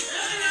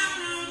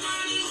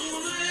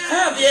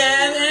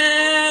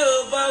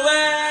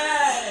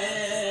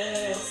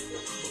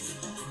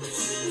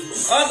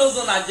 All those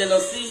on are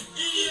jealousy.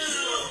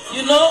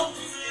 You know,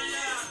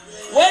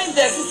 when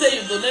they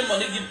say you donate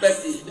money, give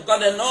person because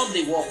they know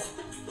they work.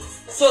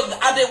 So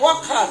they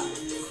work hard.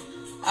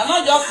 I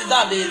not just sit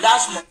down, they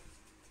dash money.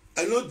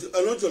 I not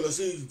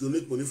jealousy you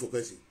donate money for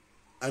person.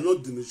 I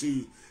not donate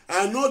you.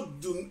 I not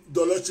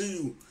jealousy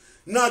you.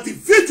 Now the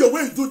video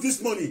where you do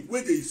this money,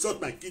 where they insult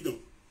my kingdom,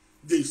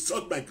 they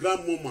insult my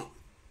grandmama.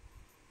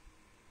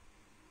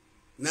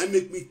 Now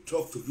make me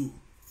talk to you.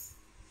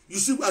 You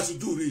see what you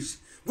do, Rich.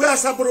 Where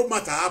Sabro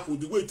matter happen,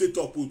 the way they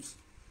talk put.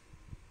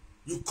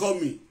 You call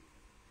me.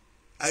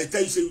 I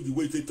tell you say the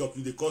way they talk,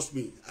 you they cost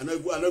me.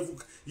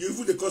 You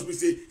even they cost me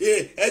say,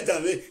 hey, I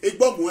don't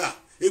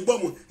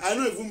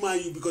even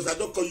mind you because I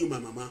don't call you my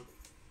mama.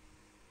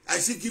 I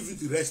still give you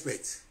the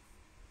respect.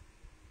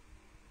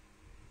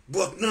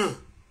 But now,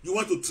 you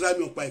want to try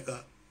me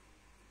Okpaika.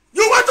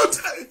 You want to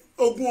try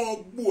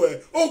Ogun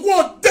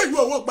take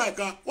your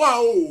Okpaika.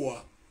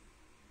 Wow.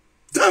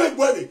 Tell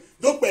everybody,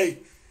 don't pay.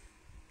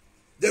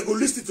 They go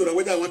listen to the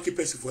whether I want to keep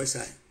person for a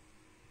side.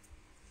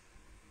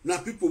 Now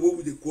people go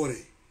with the quarrel.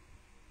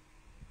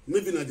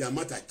 Maybe not their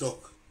matter I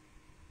talk.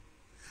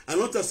 I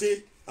want to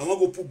say I want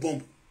to go put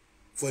bomb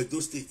for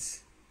those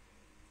states.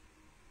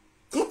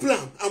 Come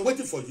plan. I'm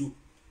waiting for you.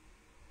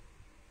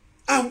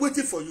 I'm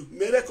waiting for you.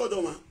 My record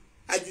on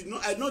I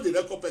know the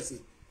record person.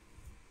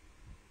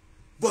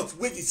 But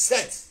when it's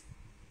set,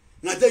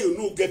 now then you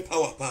know get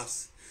power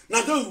pass.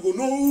 Now then you go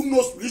know who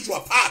knows spiritual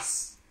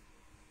pass.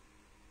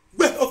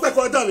 But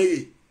Okpaika done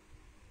again.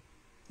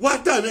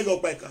 What done again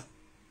Okpaika?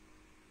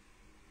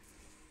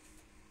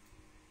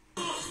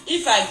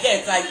 If I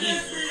get, I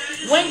give.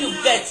 When you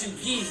get, you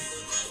give.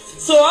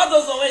 So all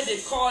those when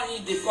they call me,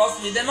 they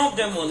cost me, they don't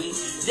get money.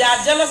 They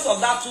are jealous of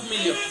that 2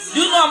 million.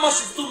 Do you know how much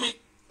is 2 million?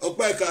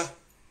 Okpaika,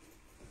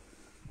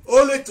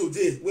 only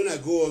today when I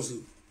go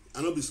hustle,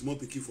 I not be small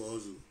picky for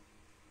hustle.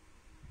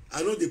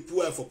 I know the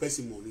poor for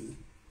person money.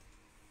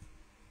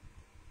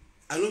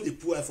 I know the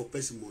poor for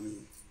person money.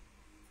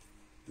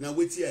 Now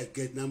wait till I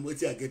get, now I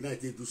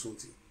take do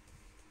something.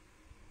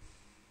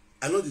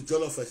 I know the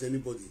dollar for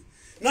anybody.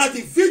 Now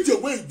the video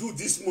where you do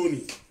this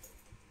money,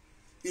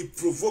 it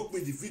provoked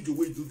me. The video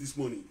where you do this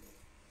money,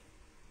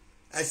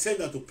 I send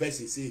that to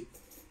person. Say,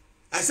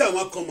 I said I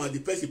want to come out. The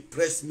person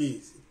pressed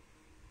me.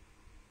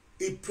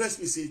 He pressed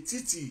me. Say,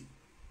 Titi,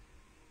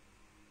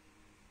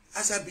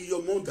 I shall be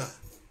your mother.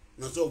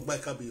 Now so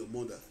Okpaika be your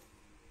mother.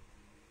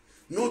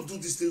 Not do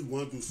this thing you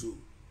want to do so.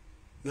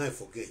 Now I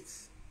forget.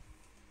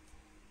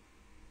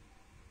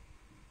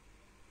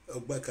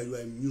 Okpaika, you are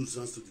a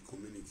nuisance to the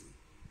community.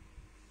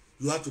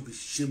 You have to be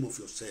ashamed of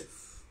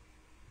yourself.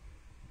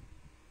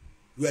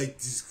 You are a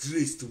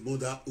disgrace to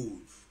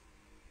motherhood.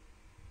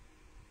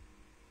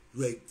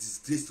 You are a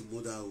disgrace to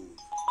motherhood.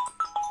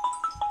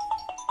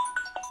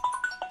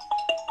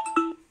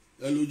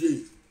 Hello,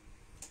 Jay.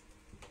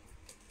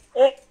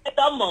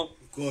 Tomo.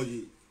 Call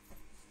you.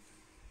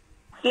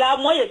 La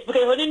moi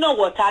explique honey no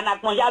water na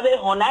kon yave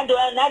honado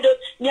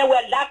near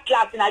where that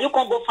class now you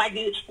can go find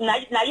it now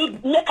you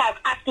make us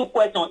ask you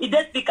question. Is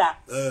the speaker?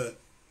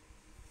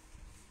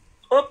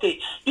 Okay.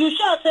 You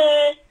sure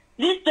say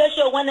this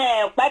special when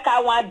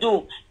Okpaika want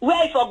do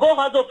where if you go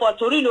hustle for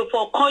Torino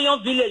for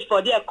Koyon village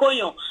for there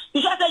Koyon.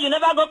 You sure say you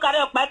never go carry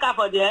Okpaika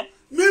for there?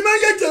 Me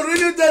get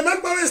Torino there,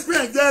 make my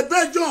experience there,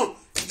 Belgium,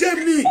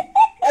 Germany,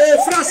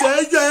 France,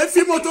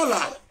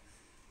 Fimotola,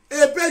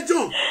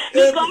 Belgium.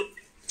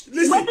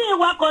 Listen. What do you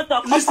want to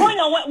talk?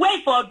 Koyon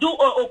wait for do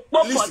or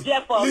for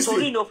there for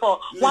Torino for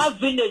one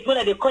village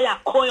when they call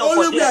Koyon.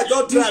 Only way I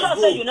don't drive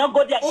go. You not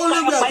go there.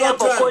 Only way I don't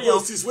drive go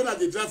is when I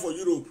drive for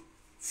Europe,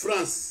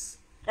 France,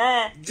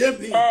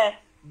 Germany,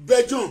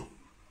 Belgium.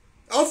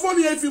 How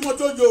funny if you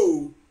motor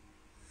yo?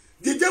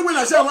 The day when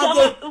I say I want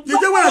go, the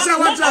day when I say I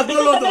want drive go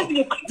London,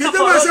 the day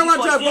when I say I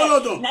want drive go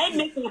London,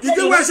 the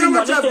day when I say I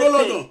want drive go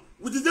London,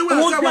 the day when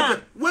I say I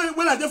want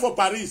when I dey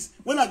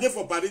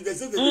for Paris, they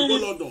say they go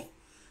London.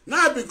 Now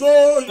I be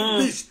go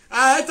beach.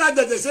 I enter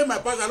there, they say my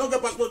passport, I don't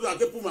get passport, I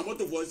put my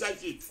motor for inside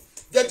shit.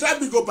 They try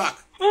me go back.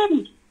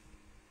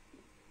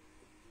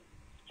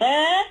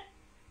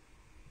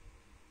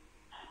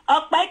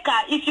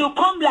 Okpaika, if you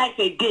come like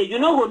a gay, you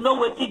know who know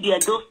what the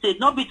Edo State,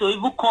 not be to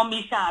even come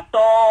in at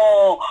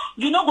all.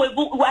 You know if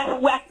you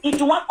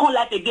want to come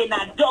like a gay,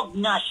 now dog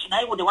nash,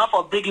 now you the one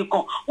for bring you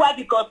come. Why?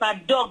 Because now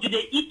dog,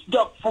 they eat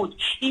dog food.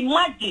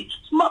 Imagine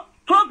small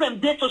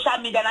problem there social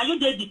media, now you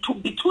did the two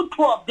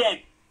of them.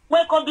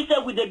 When come be say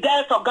with the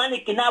girls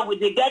organic now with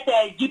the get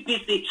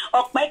GPC,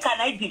 Okpaika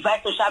now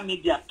divide social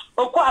media.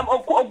 Ogu am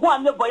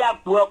no boy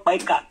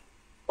Okpaika.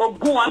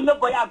 Ogu am no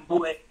boy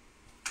boy.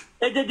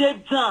 They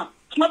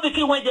small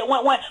pikin when they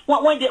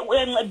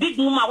big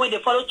woman when they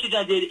follow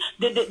children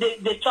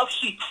they chop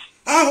shit.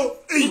 How?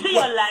 You see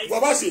your life.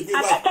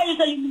 I tell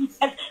you,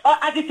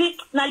 Atiti,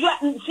 now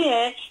you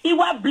see, he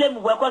will blame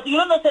because you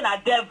don't know say na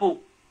devil.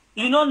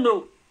 You don't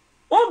know.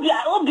 Obi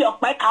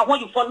Okpaika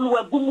when you follow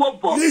a gumo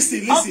boy.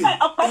 Listen.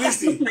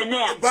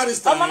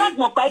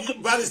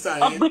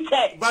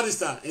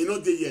 Barrister, you know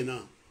the year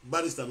now.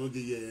 Barrister, no the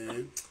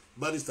year.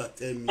 Barrister,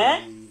 tell me.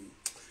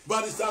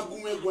 Barrister,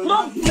 gume gwe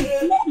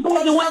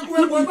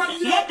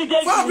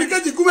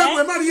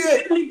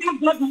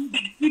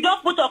you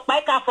don't put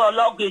Okpaika for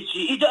luggage.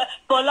 You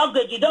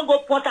don't go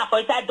put her for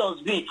inside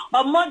dustbin.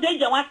 On Monday,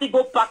 you want to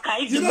go pack her.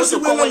 You know she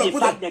will not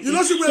put her. You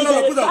know she will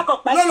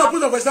not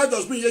put her for inside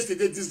dustbin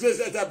yesterday. Disgrace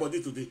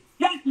everybody today.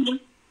 Yes.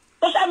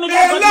 Social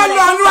media.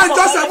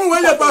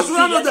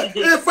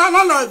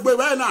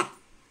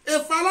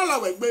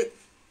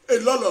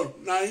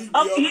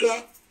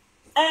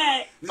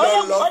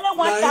 Only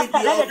one chapter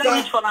let the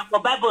reach for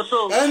Bible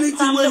so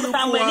anything where you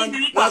put one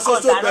na so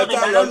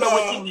better lolo.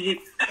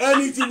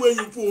 Anything where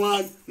you put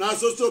one na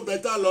so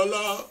better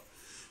lolo.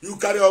 You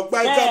carry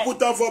Okpaika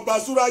put her for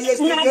basura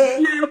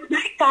yesterday.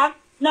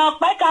 Now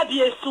Okpaika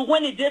be a su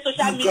when it dey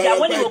social media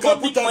when you go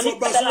put money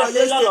for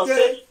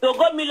yesterday. You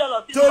go million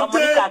of people for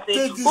money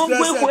say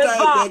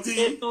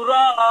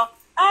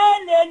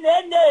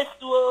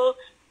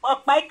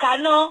Okpaika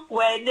no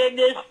when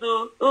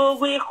nenesu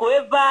uwi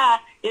kweba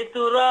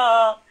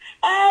ituro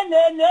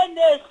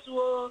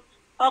nenesu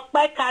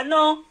Okpaika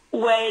no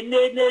when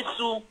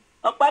nenesu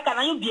Okpaika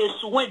na you be a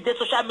su when the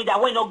social media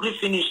when no gree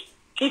finish.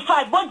 In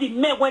fact, both the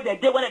men when they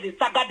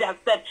stagger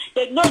themselves,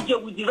 they know they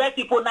with the right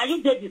people. Now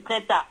you did the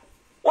center.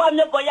 One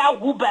boy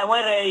who by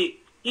when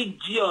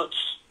idiot.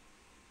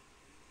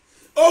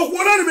 Oh,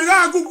 what are the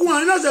mega good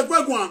one? Not a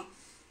quick one.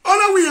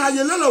 All we are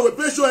yellow with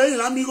pressure in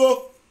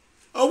amigo.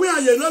 Oh, we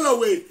are yellow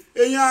way.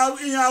 In your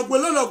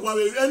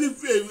any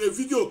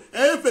video,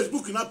 any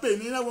Facebook in a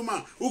pen in a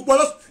woman who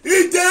follows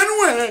it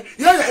anywhere.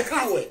 Yeah, I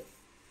can't wait.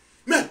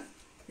 Man,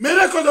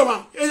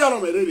 Merekodoma,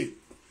 Eyarom Eredi.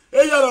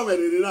 Eyarom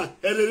Eredi,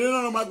 Eredi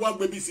no Magua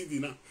baby city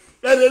now.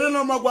 Eredi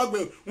no Magua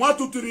 1,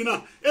 2, 3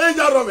 now.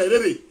 Eyarom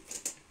Eredi.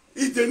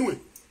 It anyway.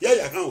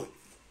 Yeah, I can't wait.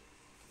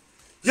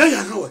 Yeah,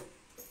 I can't wait.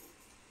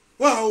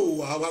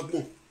 Wow, I want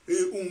more.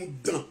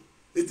 Done.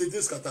 It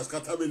is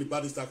scatter many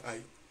bodies that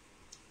high.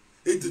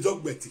 It's the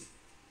dog Betty.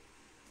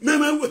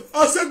 Meme,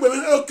 I said,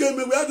 okay,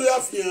 me where do you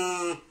have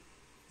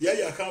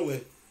yeah, I can't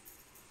wait.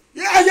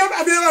 Yeah,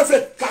 I never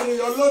said, carry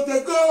your load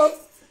to go.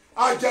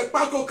 I just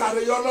Paco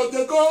carry your load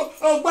to go.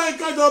 Oh, buy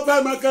car, don't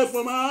buy market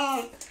for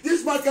me.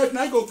 This market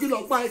now go kill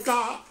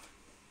Okpaika.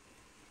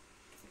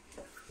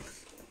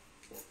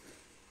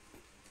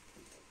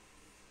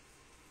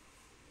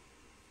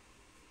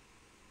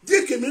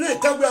 Dick, me na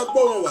tagwe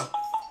agbo wa.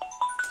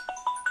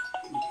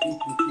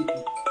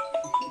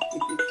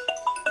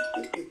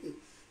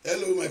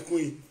 Hello, my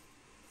queen.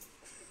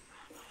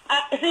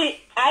 See,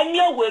 I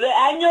know we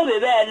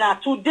now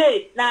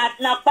today. Now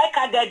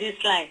Okpaika get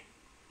this line.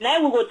 Now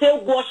we go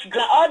take wash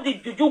ground. All the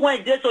juju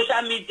when they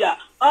social media,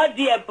 all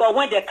the about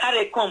when they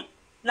carry come.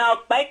 Now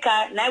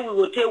Okpaika, now we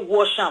go take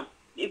wash them.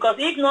 Because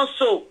if not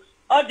so,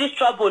 all this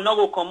trouble not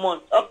go come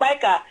on.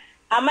 Okpaika,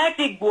 I might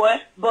take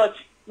boy, but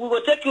we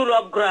will take you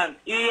up ground.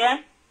 You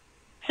hear?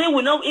 See,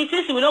 we know if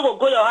we not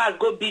go your house,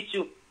 go beat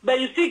you. But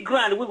you see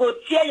ground, we go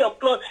tear your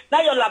clothes.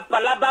 Now your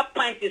laba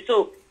pint is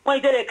so.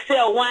 When they say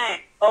a wine.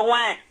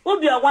 Who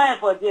be a wine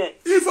for there?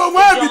 If a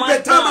wine be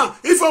better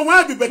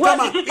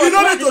man, you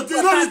don't need to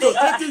the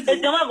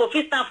man go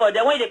fit stand for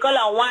them when they call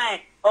a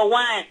wine or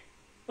wine.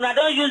 Una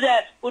don't use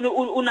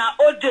una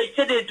old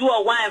say they do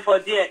a wine for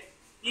there.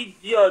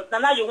 Idiot.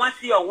 Now you want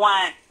to see your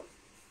wine.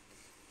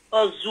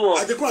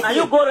 Now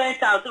you go rent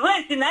house.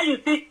 Now you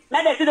see,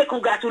 now they say they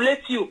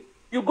congratulate you.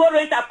 You go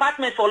rent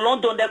apartment for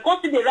London, they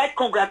come to the right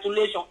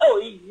congratulations. Oh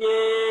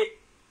yeah.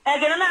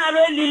 And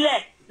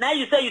now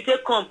you say you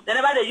take come. They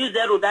never they use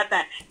zero that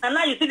time. And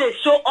now you see they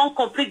show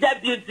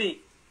uncompleted building.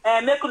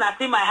 Make una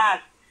see my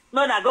house.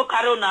 No, na go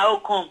carry na o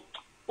come.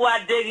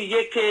 What dey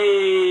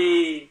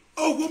yeke?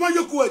 Oh, woman,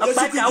 you go just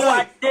sit down.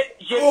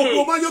 Oh,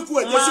 woman, you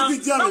go just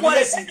sit down.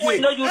 Yes, you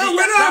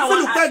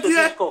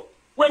do.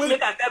 When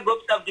make a go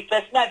stop the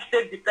person, I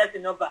save the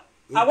person number.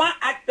 I want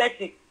ask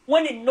person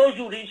when he knows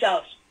you reach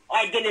out.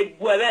 I get a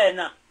boy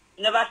now.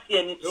 Never see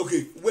anything.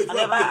 Okay, wait. I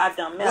never had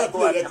them.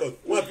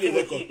 One play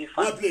record.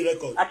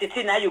 At the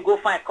thing now you go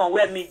find come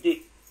where me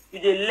day. You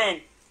dey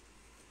learn.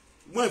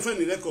 One find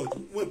the record.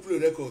 One play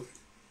record.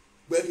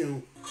 Where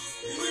you?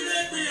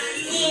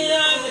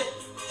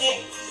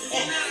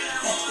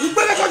 You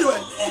better call you.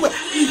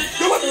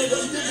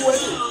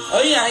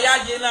 Oh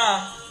yeah, Jena.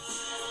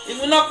 If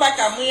you not back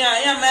at me, I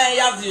am a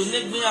yazu,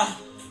 need me. Now.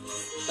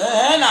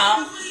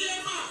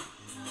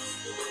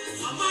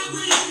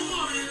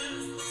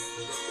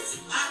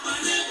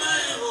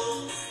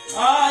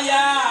 Oh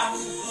yeah,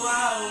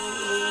 wow.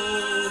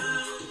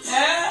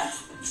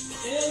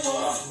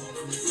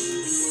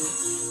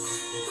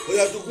 Oh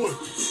yeah, to go.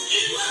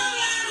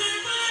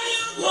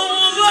 Oh,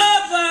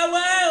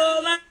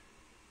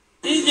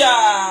 Ija,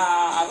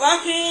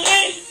 Rocky.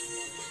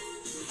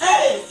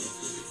 Hey.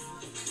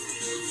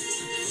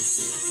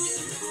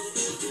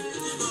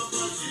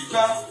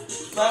 Bien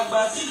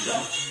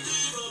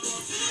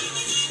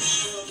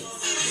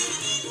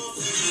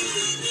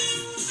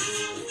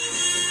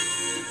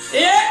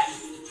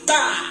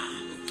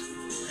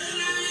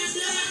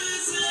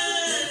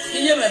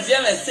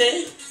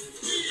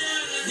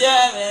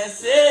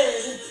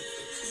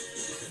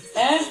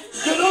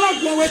Je donne la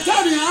gloire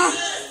hein.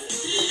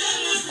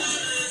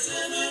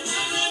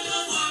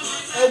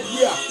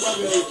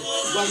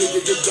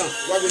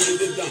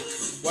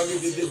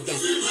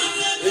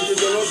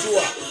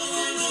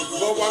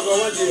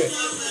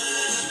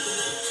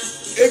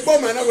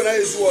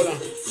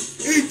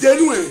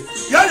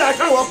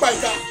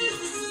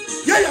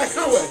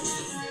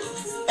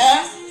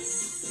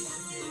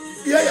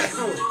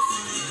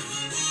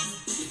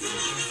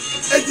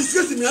 Et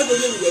discuss me à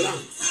donner le là.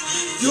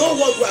 Tu vois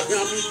quoi à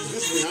faire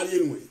discuss me à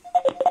rien ouais.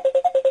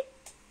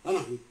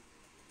 Ana.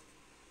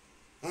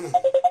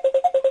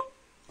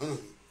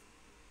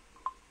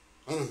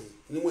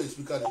 Ni mo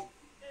explicar.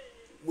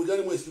 Mo já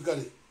ni mo explicar.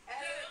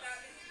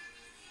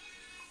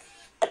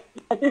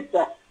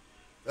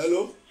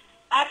 Hello.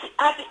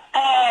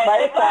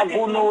 Baita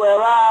gunu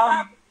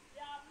era.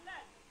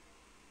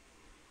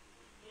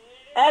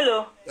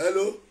 Hello.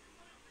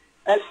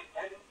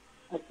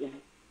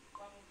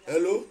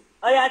 Hello.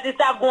 Oya ti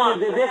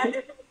sagun.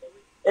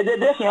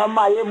 Edede fi on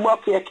ma ye gbo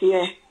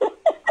keke.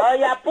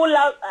 Oya pull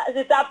out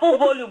sister pull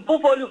volume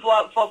for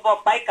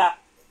Okpaika.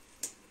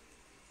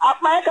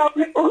 Okpaika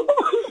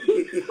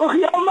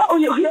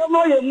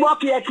Oyomo ye mo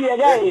keke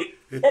gai.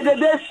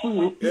 Edede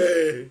su.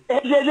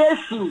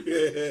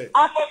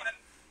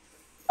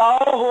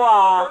 Oh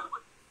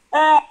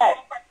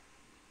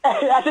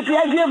Atiti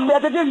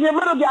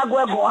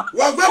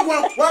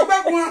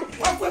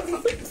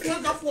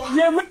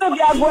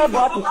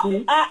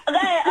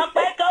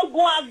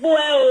Disguagua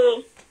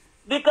Beatrice.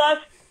 Because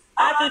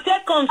as you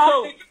take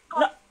control,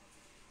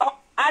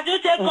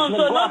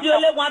 not the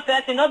only one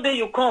person, not be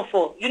you come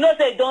for. You know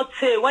they don't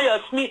say when you're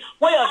shit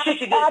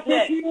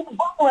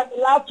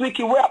last week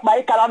you were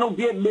my no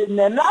be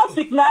business. Last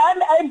week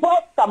I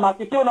bought some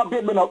Atiti no be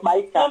of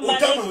my car.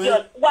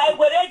 Why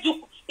would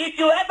you? If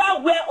you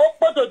ever wear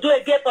Okpo to do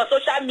again for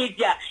social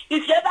media,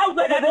 if you ever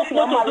wear Okpo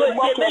to do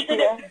again, make sure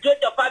you join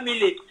your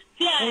family.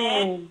 See,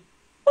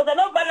 because I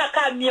don't wanna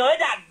come here.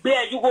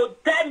 You go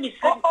tell me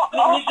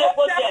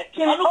miserable death. I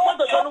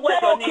don't wear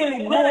your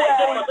name. When I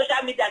go for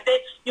social media, say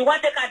you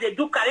want to they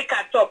do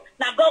caricature.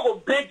 Now God will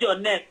bend your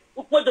name.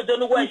 Okpo to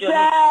don't wear your name.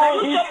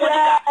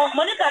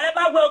 Monica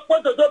never wear Okpo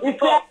to do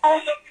before.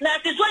 Now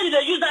this one you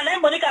use and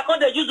then Monica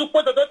can't use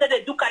Okpo to do say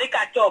they do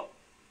caricature.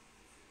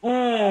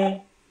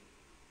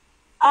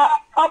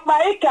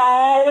 Okpaika,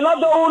 you know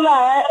the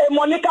ula,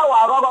 Monica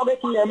wa rogo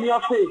get me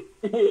your face.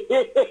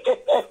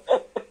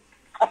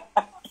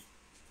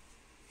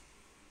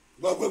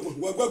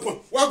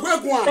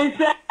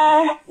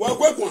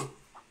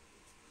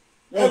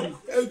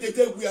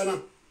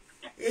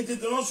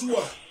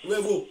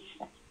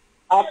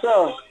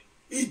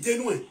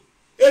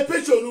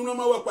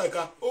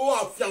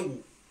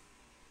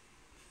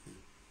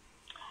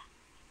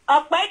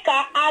 Okpaika,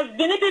 as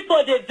many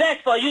people they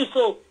vex for you,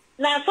 so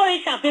now so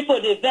Asian people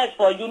they vex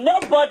for you.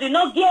 Nobody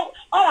no give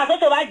all I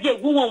thought about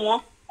Jegun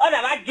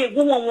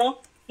one.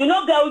 You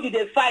know girl you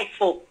they fight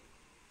for.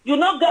 You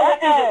know girl what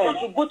they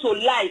contribute to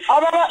life.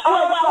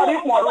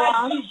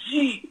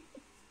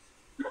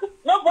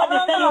 Nobody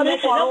tell you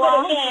nothing.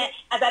 Nobody care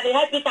as they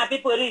help Asian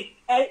people reach.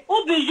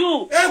 Who be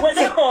you? When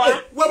they call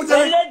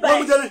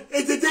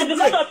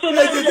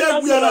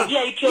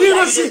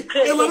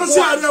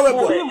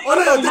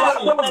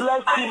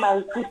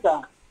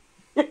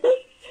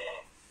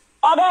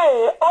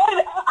Okay,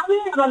 I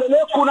mean, on the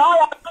kuna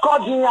ya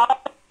kodi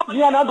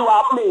ya na do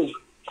play.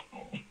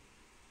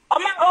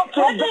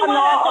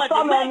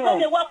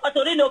 They work for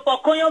Torino for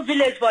Koyon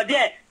village for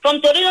there.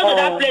 From Torino to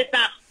that place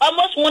now,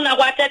 almost 1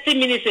 hour 30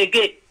 minutes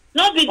again.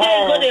 No be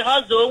there go the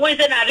hustle when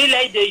say na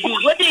relay they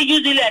use. What they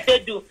use relay they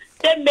do?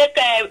 They make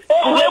a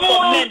way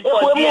for men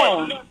for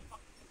there.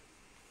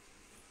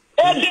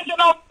 Hey, you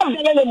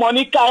know,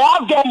 Monica, I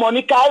have get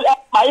Monica,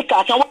 I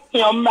can't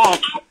your man.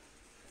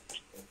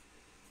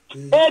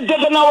 Hey, they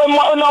don't know I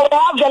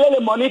have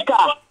get Monica.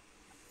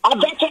 I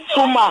bet you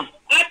Suma.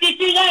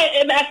 Atiti,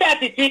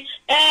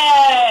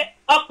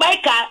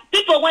 Okpaika,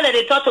 people when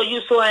they talk to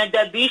you so and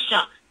the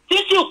vision.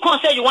 Since you come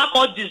say you want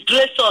to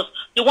disgrace us,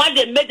 you want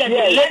to make them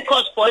delay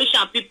cause for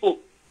Asian people.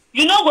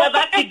 You know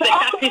whoever keep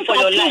better thing for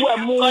your life.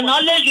 Can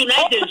always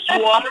unite the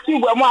sword.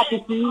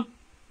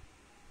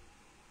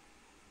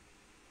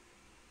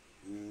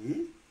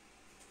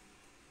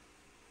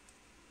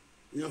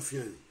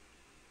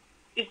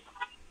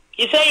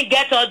 You say you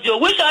get audio.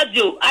 Which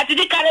audio? I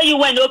did carry you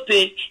when no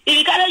pay. If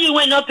you carry you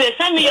when no pay,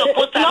 send me your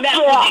poster. Not be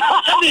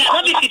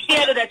 50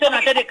 euro that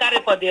I said they carry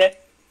for there.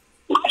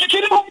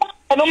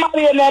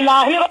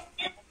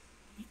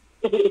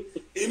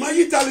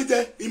 Imagine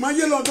Italy,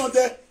 imagine London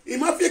there,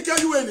 imagine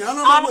you any.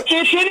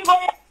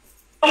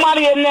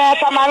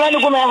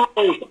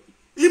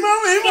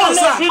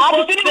 Imosa.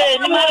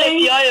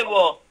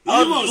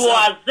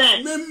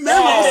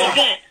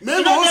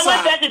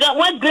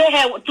 When gray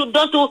hair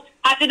to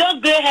as you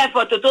don't gray hair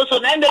for Toto, so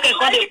now make a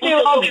call the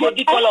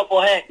body color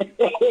for her.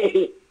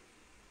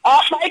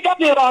 I can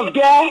be wrong,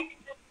 girl.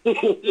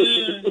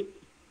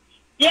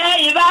 Yeah,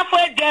 you va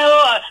for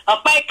deo,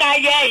 Okpaika,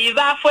 yeah, you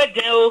va for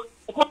deo.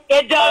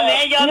 You don't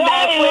make your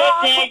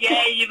man,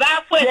 yeah, you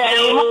va for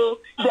deo.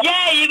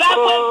 Yeah, you va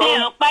for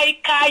deo,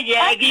 Okpaika,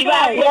 yeah, you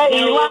va for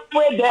deo.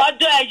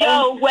 Other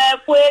yo,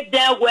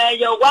 where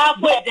you walk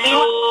with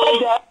deo.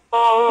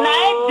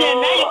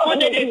 Now you put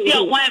the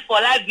deal wine for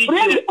that video.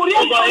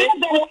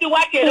 You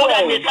watch it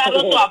over the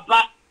shadow to a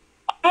back.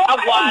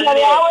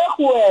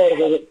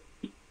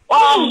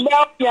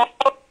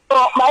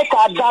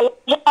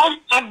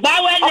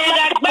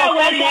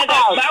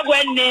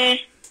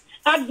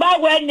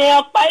 Agbawene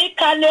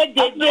Okpaika le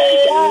dede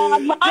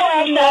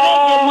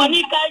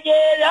Monica je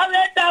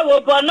laweta wo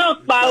bono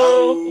pa o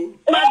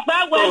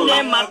Magbawene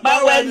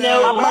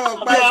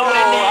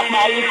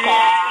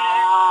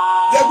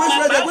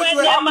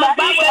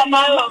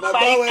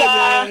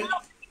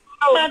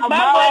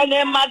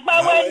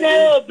Magbawene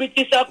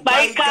Beatrice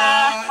Okpaika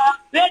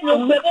lenu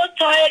gbe wo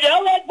to ere o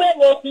gbe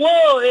wo kun o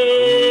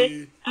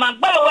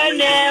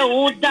Magbawene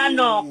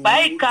udana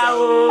Okpaika o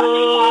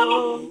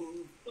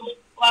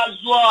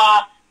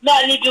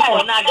not leaving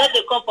for now, just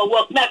to come for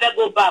work, never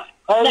go back.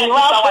 You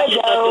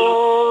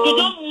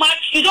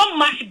don't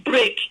match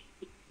break.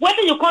 What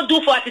do you can't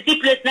do for Atiti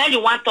place now you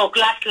want to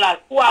class?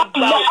 Who are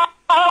about?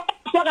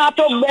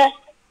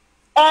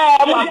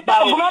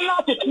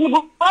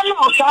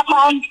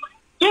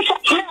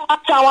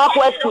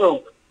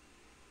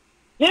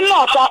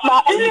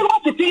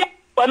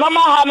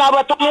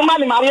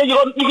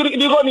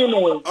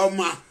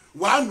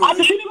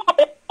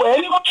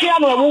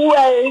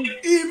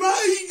 Ima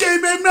ije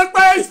me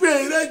mepa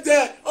experience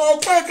de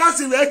Okpaika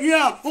si we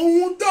here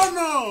ohun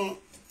dona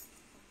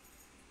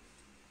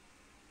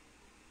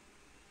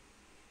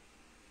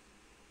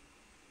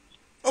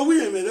owi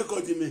yen me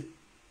record me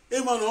e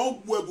ma na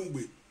ogbu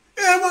ebungbe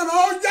e ma na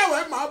o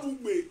jawe ma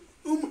bungbe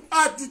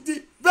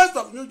Atiti best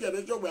of new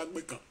generation we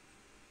agbe kan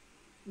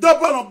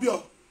double on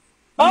bio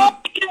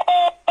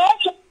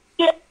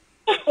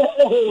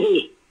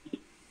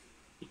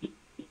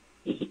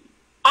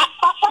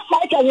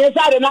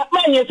Okay.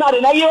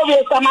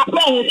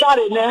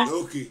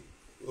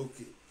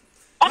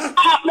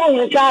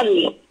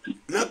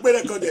 Na pe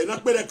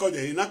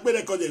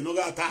record no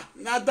gata.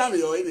 Na dame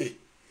yo ene.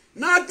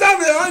 Na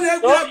dame yo ene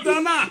gbe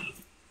dana.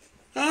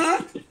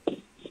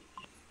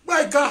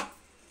 Baika.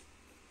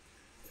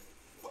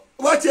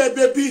 What your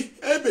baby?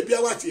 Baby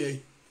what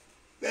ye?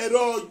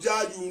 Ero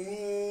jaju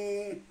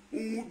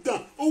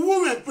dan. Owo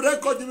me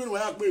record mi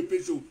wa gbe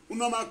peso.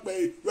 Uno ma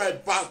pe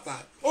right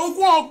bastard.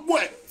 Ogun ogbo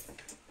e.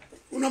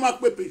 Uno ma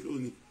pe peso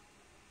ni.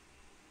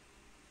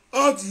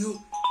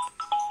 Audio.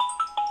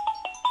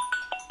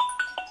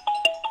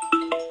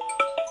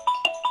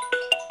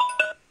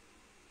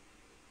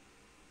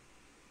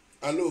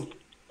 Hello.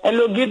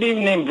 Hello, good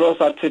evening, bros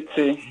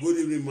Atiti. Good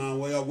evening, man.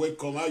 Well, you're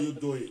welcome. How you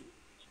doing?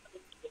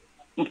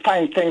 I'm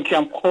fine, thank you.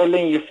 I'm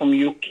calling you from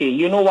UK.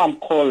 You know why I'm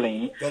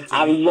calling?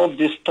 I love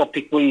this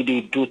topic what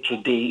they do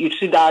today. You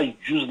see that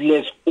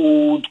useless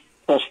old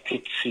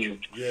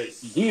prostitute.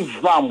 Yes.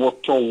 Give them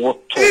water.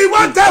 He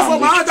want that for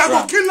my hand. I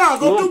go kill her.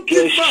 Go to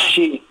give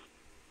her.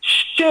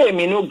 Shame,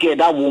 you know, get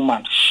that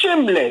woman.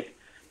 Shameless.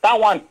 That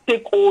one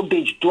take old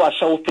age, do a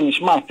show finish,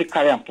 man, take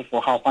carry and put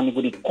for house, and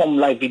they come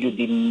live video,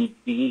 they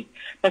misbehave.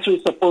 That's what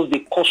we suppose they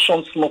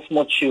caution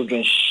small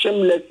children.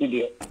 Shameless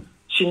video.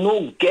 She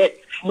no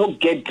get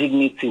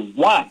dignity.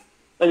 One,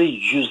 very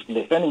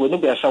useless. Anyway,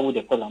 nobody a show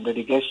they call them,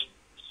 they guess.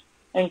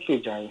 Thank you,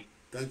 Jerry.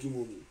 Thank you,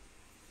 mommy.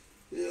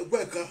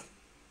 Okpaika.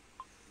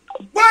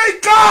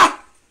 Okpaika!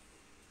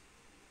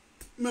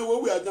 Man,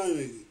 what we are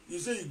done, you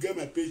say you get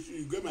my page,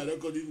 you get my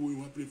recording when you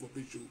want to play for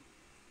page show.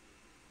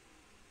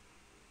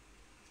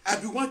 I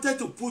be wanted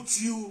to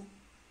put you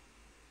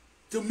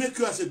to make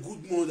you as a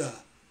good mother.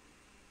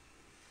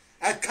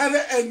 I carry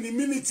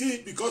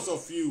anonymity because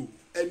of you.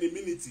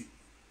 Anonymity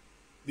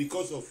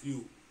because of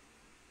you.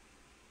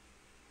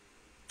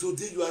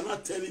 Today you are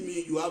not telling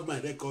me you have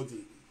my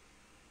recording.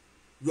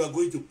 You are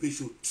going to pay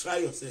show. Try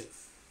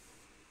yourself.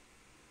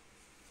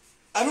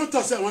 I don't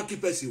talk say I want to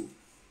keep you.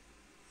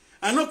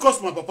 I don't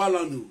cost my papa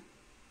land.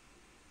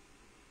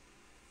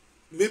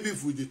 Maybe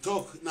if we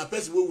talk, now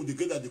person will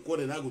get at the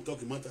quarter and I go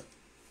talk matter.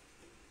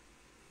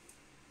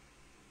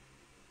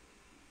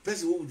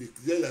 Person who would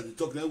declare that the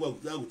talk now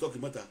will talk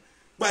matter.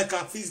 But I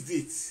can fix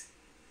date.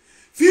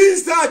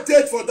 Fix that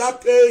date for that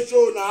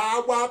patient.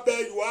 Now what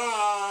pay you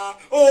are?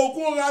 Oh,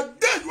 go on,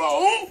 dead you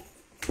are.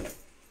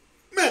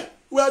 Man,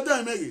 we are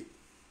done, Maggie.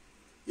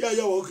 Yeah,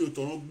 you're working to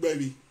turn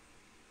belly.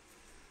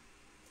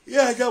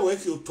 Yeah, you're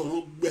working to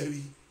turn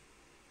belly.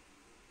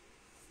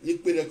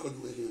 Nick be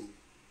record with him.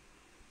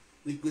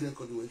 Nick be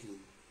record with him.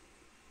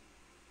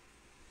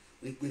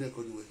 Nick be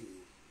record with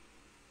him.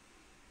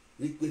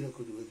 Nick be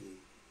record with him.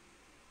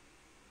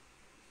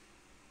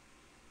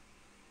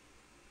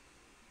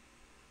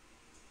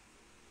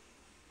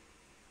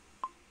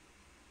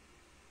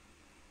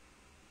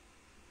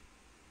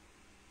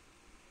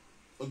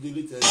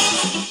 delete it.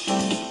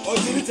 Oh,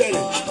 delete it.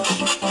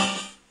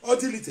 Oh,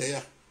 delete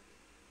it.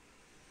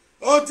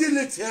 Oh,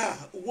 delete it.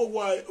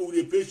 Why would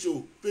a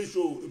patient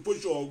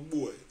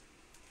boy?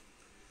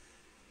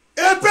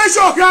 A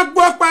patient can't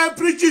work by a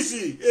preacher.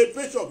 A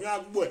patient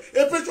can't work.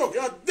 A patient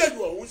can't dead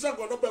one. We shall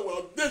go up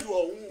and dead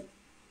one.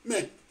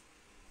 Man,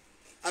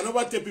 I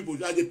never tell people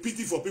that the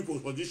pity for people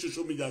for this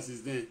social media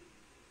is there.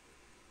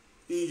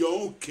 In your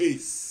own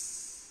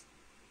case,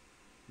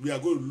 we are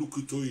going to look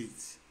into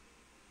it.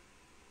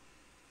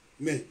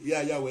 Man,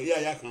 yeah,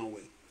 can't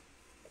wait.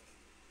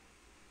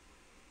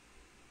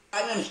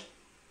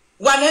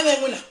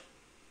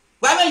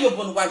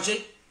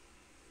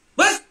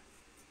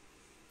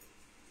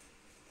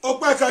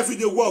 Okpaika, if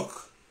you work,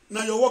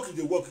 now your work is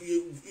the work.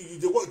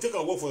 You work, take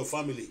a work for your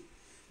family.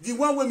 The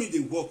one way me they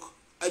work,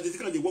 I take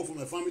they work for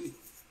my family.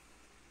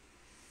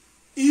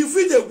 If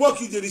you they work,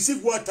 you they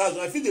receive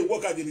 1,000. If you they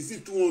work, I they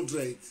receive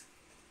 200.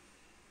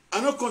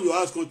 I not come your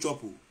house, come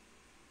chop.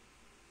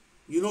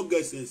 You not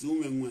get sense. Who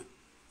working?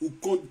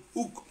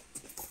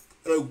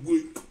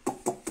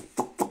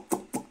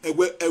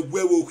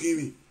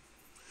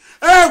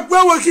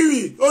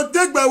 Oh,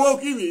 take by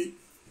working.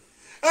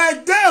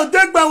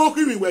 Take by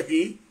working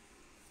working.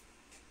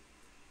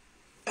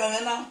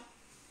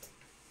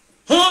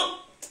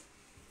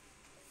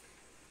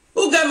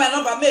 Who got my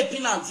number? Make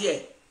peanuts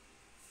here.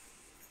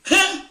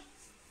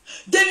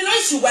 Then you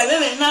know she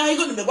will now.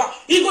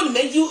 He going to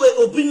make you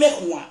open me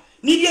one.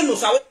 Need you no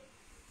sawe.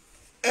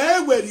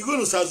 Where you going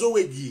to sazo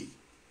wegi?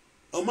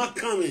 O ma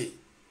kame.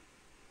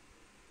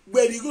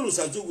 Where you going to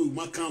sazo wegi?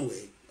 Ma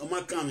kame. O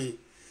ma kame.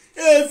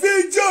 If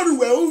you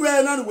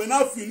we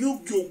not feel no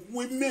go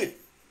women.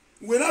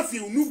 We not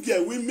feel no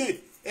get women.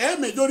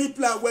 Me don't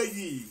reply where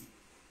ye.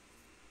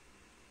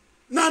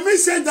 Now me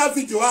send that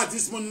video out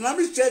this morning. Now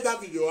me share that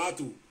video out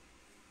too.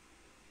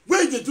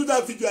 When they do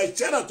that video, I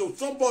share that to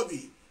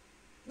somebody.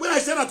 When I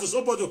share that to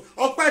somebody,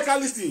 Okpaika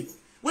listening.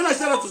 When I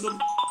share that to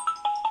somebody.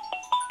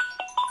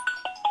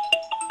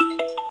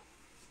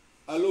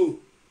 Hello.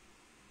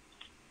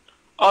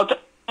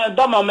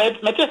 Dama,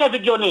 me take a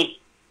video ni.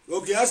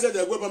 Okay, I said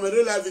the web on my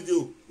real live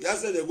video. I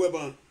said the web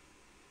on.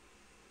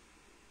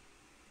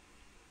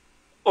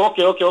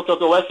 Okay. What's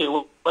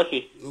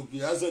it?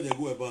 Okay, I said the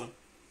web on.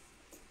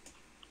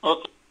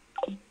 Okay.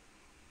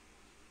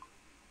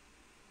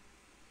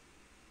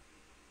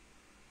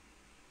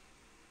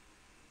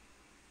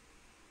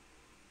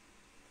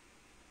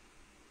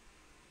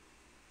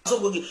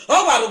 What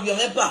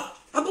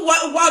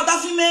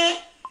does he mean?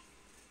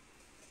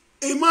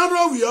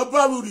 Imaro we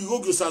oba we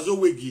go sazo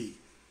wegi.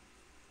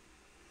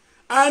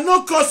 I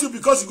no curse you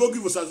because you go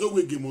give sazo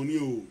wegi money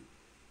o.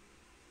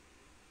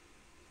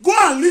 Go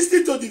and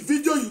listen to the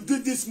video you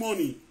did this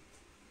morning.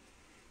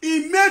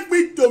 It made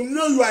me to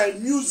know you are a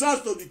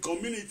nuisance to the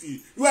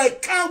community. You are a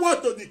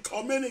coward to the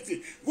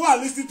community. Go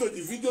and listen to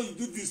the video you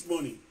did this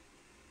morning.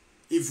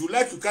 If you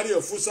like to carry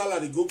your full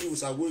salary, go give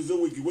sazo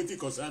wegi. What it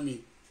concern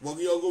me?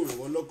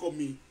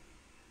 Me.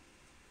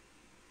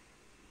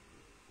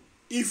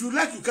 If you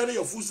like to carry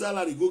your full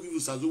salary, go give you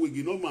sazo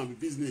wegi. No man be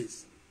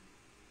business.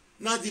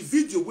 Now the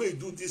video where you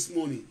do this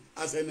morning,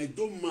 as an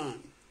adult man,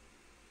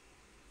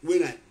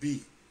 when I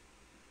be,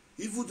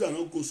 even though I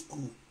don't go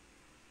school,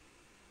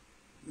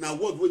 now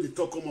what will they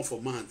talk come off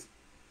for man?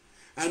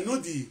 I know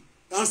the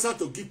answer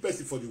to give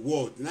person for the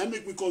world, and I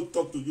make me come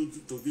talk to you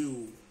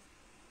today.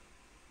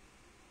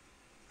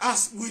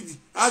 As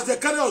the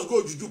carry us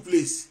go to do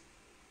place.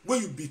 When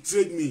you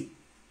betrayed me,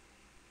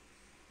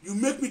 you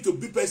make me to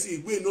be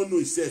person where no know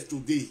himself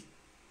today.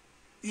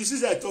 You see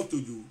that I talk to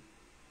you.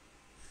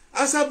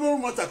 As I borrow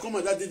matter come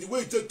and that day, the way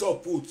you take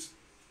talk put,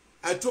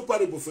 I talk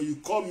parable for you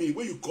call me.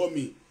 When you call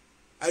me,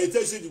 I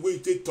tell you say the way you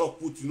take talk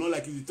put, you know,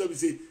 like you tell me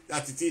say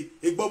Atiti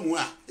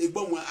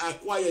I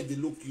acquire the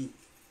look you.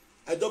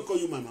 I don't call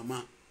you my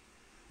mama.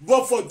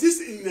 But for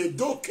this in a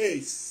door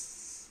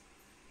case,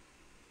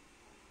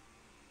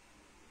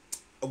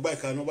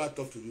 Okpaika I never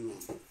talk to you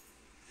now.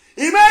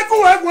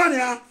 Imeku wegwan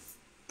ya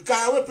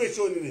ka we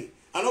patient ni.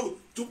 I know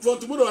from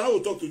tomorrow I will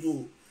talk to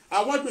you.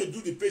 I want me to do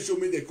the patient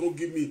me they can't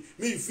give me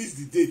fix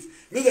the date.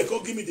 Me they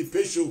can't give me the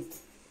patient.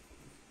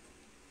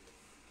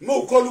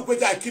 No call look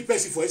whether I keep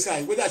person for his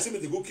side, whether I say me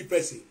they go keep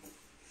person.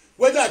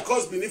 Whether I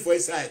cause me for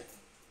his side.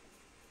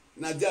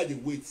 Now there they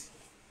wait.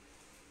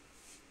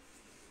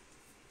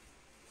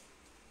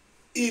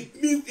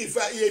 If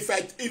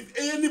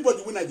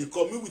anybody when I they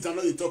call me with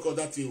another talk of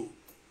that thing.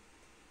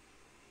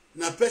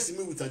 Now person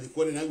me with the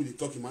quarrel and I will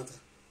talk matter.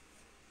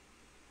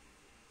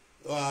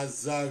 Oh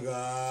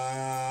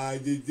Azaga,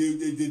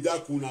 they da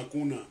kuna.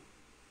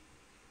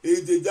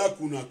 They da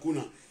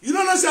kuna. You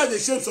don't know say the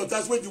shame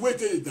sometimes when the way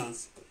they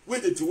dance,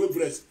 when they to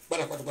breast.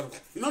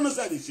 You don't know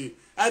say the shame.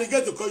 I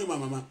regret to call you my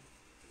mama.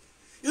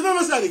 You don't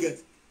know say I regret.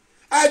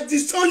 I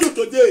disown you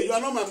today. You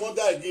are not my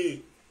mother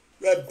again.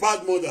 You are a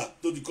bad mother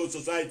to the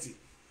society.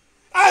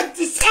 I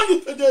disown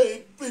you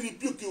today.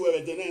 Rebuke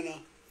you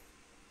now.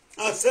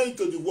 I send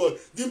to the world.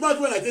 The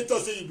man when I did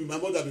talk say you be my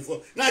mother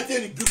before. Now I tell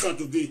you rebuke her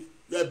today.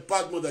 You are a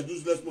bad mother,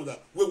 useless mother,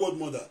 wayward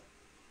mother.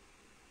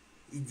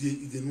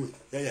 If they know,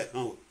 yeah,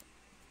 can't.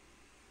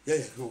 Yeah,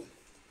 go.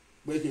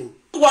 Wait you.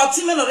 What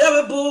team no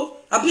re bo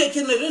abi eke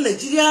no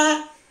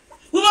Nigeria.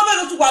 We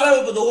ma be to kwara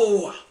we bo do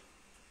wo.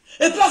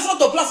 E platform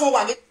to platform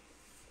wa.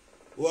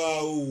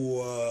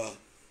 Wow.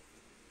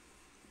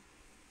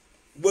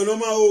 Bueno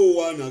ma o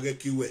wa na get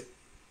kiwe.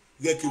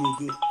 Get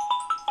kiwe.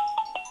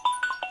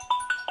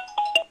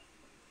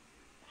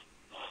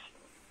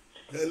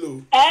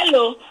 Hello.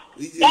 Hello.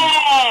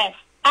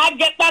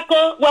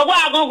 Ajepako, we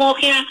wa gongon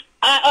kian.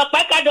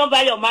 Okpaika don't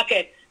buy your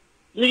market.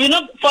 You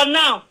know, for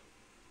now,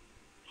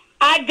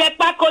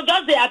 Ajepako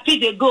just the happy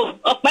they go.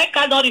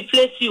 Okpaika don't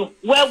replace you.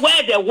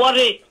 Where they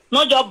worry,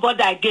 not your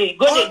bother again.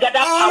 Go they gather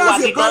power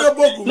because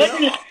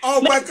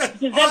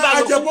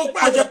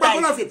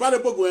Ajepako na fi pare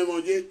bogu e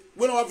monje.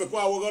 We no wa fe ko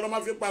awo, no ma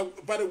fi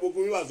pare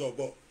bogu mi wa so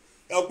bo.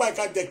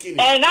 Okpaika dekini.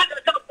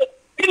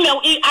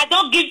 I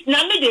don't give.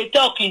 Now me they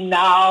talking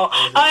now.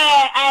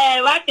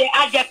 What the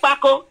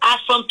Ajepako as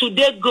from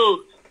today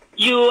go.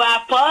 You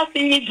are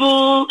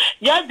possible.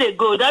 Just they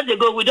go.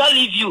 We don't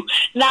leave you.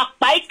 Now,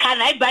 why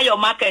can I buy your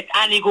market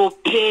and he go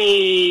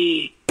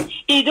pay?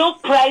 He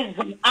don't price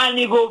and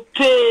he go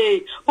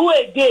pay. Who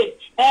again?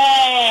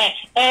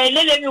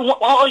 Let me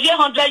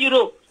 100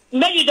 euro.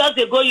 Maybe you just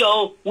they go your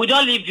own. We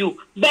don't leave you.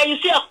 But you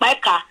see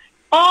Okpaika,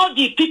 all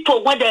the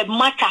people when they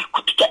matter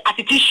at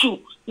the issue.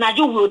 Now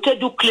you will take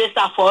do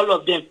closer for all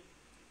of them.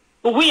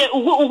 We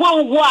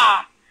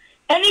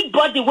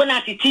anybody when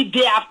at the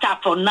day after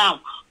for now,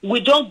 we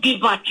don't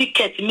give my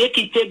ticket, make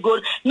it take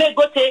good. May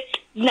go to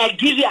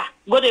Nigeria,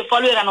 go they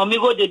follow it and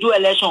Omigo they do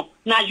election.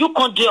 Now you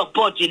can't do your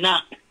body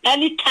now.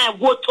 Anytime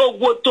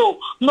woto,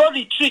 no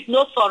retreat,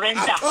 no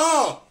surrender.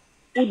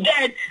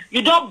 Then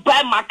you don't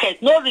buy market,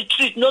 no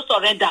retreat, no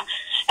surrender.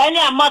 Any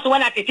amount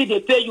when at the they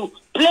pay you,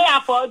 play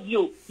for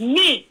you.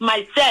 Me,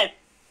 myself.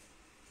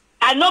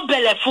 I know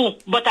belly full,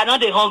 but I know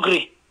they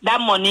hungry. That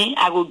money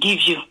I will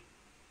give you.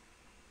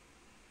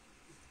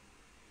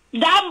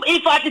 That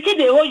if I think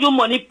they owe you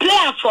money,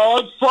 play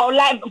for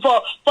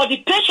the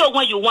patient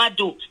when you want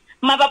to.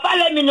 My papa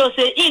let me know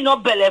say he no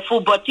belly full,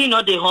 but he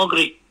know they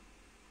hungry.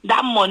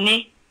 That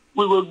money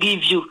we will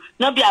give you.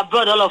 Not be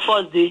abroad all of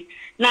us day.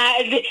 Now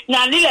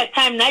little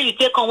time now you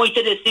take on when you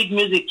say the sick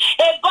music.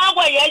 Hey, go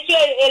where you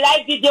a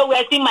live video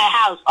where see my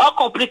house, all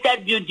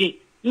completed building.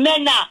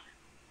 Men now.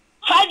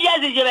 5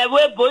 years is your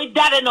way, boy,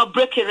 that ain't no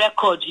break a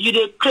record. You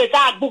the create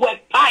a Google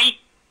pie.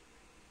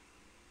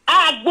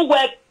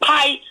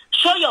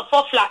 Show your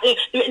four flat.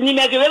 Ni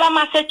me give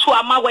ma say to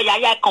ama where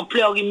ya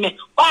complain or me.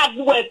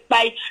 Google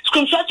pie.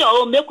 Screenshot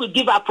your own, make we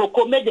give a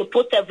proco, make they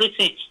post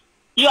everything.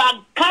 You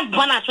are can't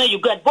balance when you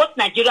get both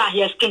Nigeria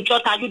here,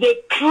 screenshot and you they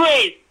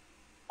crazy.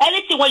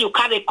 Anything when you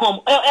carry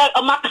come,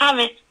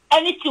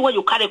 anything when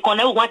you carry come,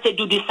 I want to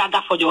do this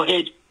saga for your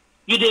head.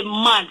 You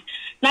demand.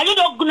 Now you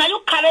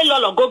carry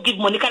lolo go give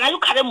Monica. Now you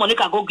carry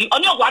Monica go give.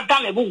 On your what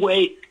damn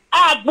way.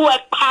 Boy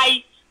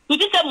pie. You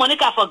just say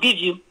Monica forgive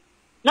you.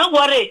 No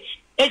worry.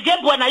 A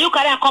boy now you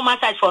carry and come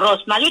outside for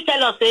us. Now you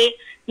tell us say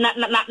now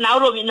man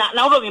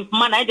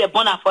I the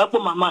born for Epo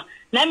mama.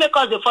 Now make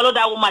us they follow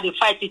that woman they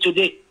fight it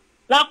today.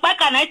 Now why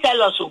can I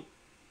tell us so?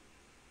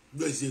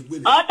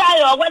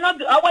 I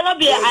will not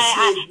be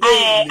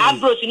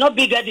Ambrose, no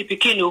bigger the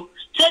Pekino.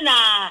 Say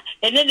na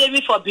and then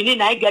they for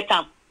Benin I get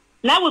them.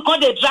 Now we call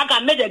the drag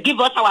and made them give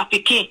us our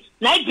Pekin.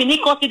 Now if Benin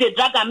come to the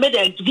drag and made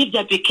them give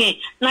them Pekin.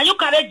 Now you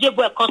carry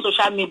J-boy on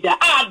social media.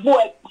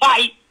 Boy,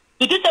 why?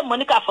 Did you say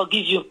Monica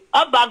forgive you?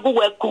 Abagu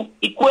weku,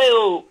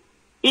 ikweo.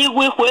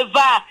 Iwi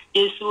whoever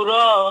is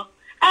uro.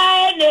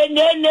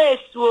 Ne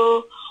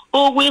so.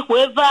 Uwi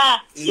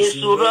whoever is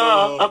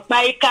uro.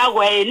 Okpaika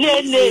we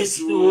ne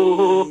so.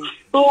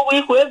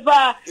 Uwi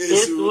whoever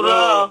is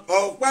uro.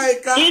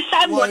 Okpaika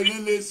we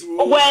ne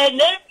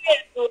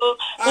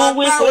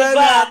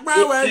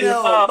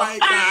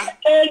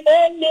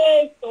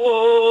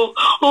so.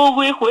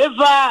 Uwi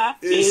whoever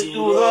is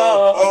uro.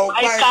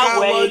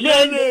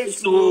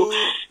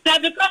 Now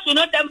because you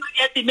know them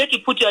yes, make you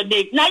put your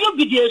name. Now you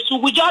be the issue,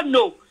 we just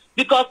know.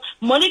 Because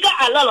Monica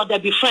Alalo they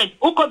be friends.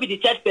 Who could be the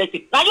third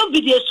person? Now you be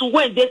the issue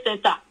when they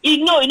center.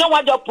 You know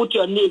what you put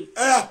your name.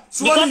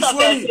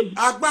 Swani.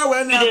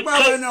 Agbawene,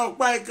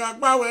 Okpaika,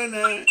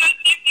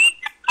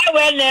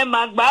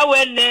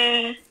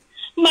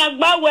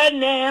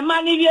 Magbawene,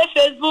 manivie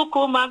Facebook,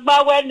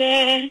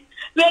 Magbawene.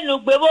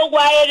 Venugbewo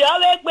waere,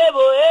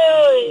 owegbebo,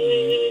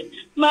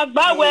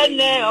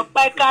 Magbawene,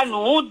 Okpaika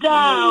nuda,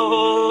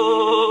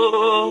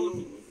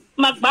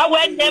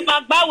 Magbawene,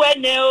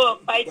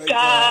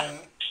 Okpaika.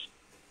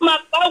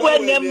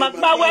 Magbawene,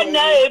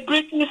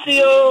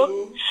 Beatrice,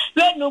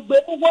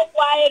 Venugbewo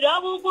waere,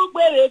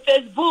 owegbebo,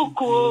 Facebook,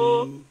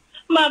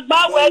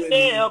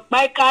 Magbawene,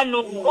 Okpaika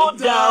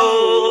nuda.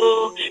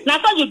 Now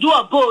so you do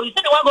a bow, you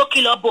say they want to go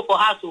kill a bow for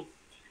house.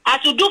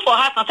 As you do for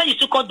house, and say you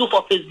still can't do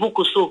for Facebook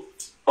or so.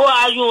 Oh,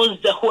 I use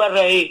the whoever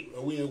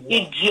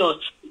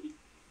idiot.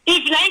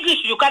 If in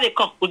English you can't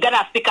come, we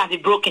gotta speak and the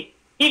broken.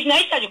 If in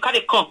English you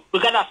can't come, we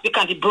gotta speak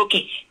and the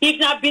broken. If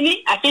na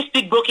Benin, I can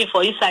speak broken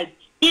for inside.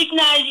 If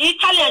na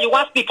Italian you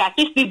want to speak, I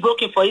can speak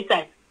broken for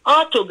inside.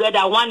 All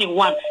together, one in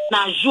one.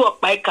 Now you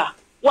Okpaika.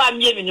 Why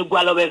me in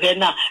Gualo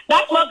now?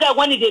 That one guy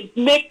when they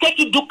take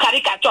you do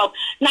caricature.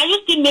 Now you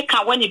still make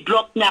her when he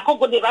block me. I can't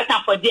go the right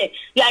now for there.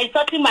 You are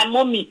insulting my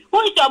mommy. Who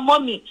is your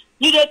mommy?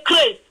 You the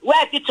craze.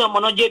 Where is it your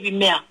mono JB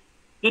mayor?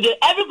 You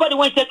the everybody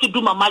when you take you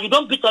do mama, you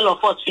don't beat all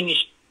of us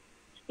finish.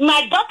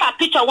 My daughter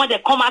picture when they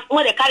come out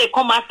when they carry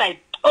come outside.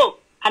 Oh,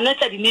 and I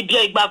said in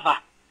Libya Igbava.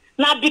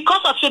 Now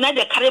because of you now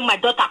they carry my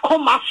daughter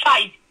come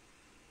outside.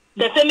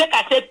 They say make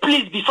I say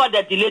please before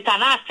they delete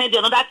and I send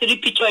another 3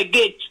 picture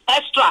again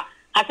extra.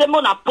 I said,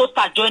 Mona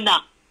poster join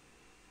now.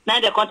 Now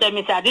they contact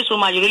me say, this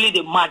woman, you really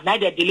the mad. Now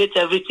they delete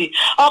everything.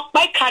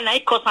 Okpaika na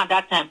cause at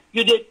that time.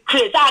 You the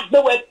crazy. I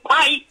go with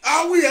pie.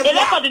 A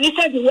record in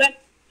inside the way.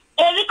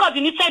 A record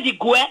in inside the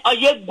go or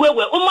ye go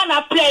where. Woman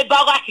a play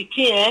about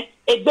city eh.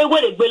 A be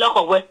where the be lock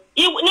away.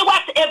 He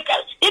what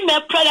if me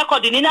play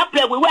record in a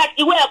play we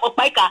where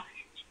Okpaika.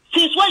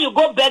 Since when you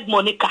go beg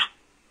Monica,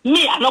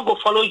 me I not go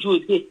follow you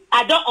again.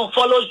 I don't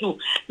unfollow you.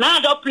 Now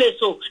I don't play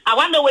so. I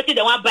wonder what they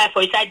want buy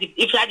for inside the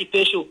if the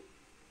pay show.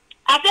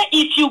 I said,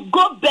 if you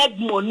go beg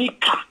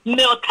Monica, me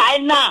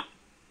otaina,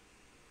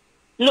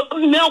 no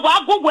me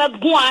go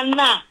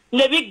guana,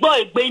 ne big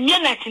boy, be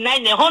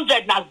 99,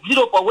 100 na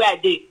 0 for where I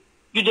did.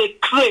 You dey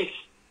craze.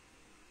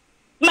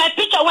 My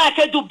picture when I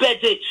say do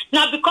birthday,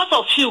 now because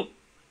of you,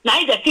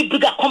 now they see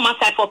bigger come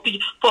outside for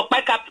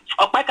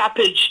Okpaika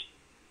page.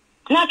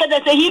 Now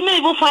they say he may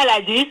even find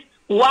like this.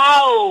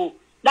 Wow,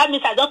 that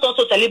means I don't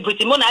also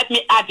celebrity. Mona help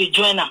me add the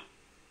joiner.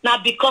 Now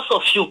because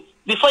of you.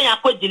 Before you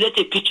quit delete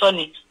a picture,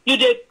 you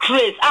the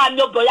craze.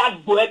 No boy,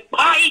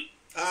 pie.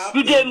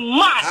 You the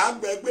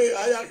mad.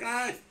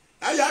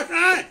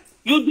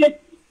 You the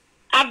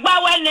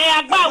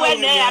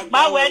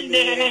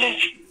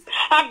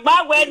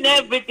Agba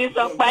everything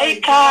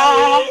Okpaika.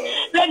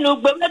 Then you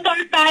go to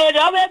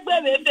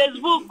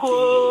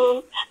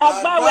Facebook.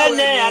 Agba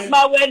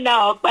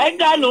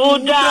Okpaika no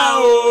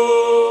down.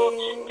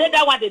 Say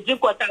that one they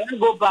drink water, I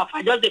go bath.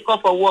 I just they come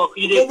for work.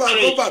 You the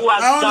craze.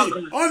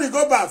 Only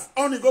go bath.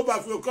 Only go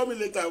bath. We'll come in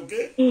later,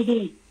 okay?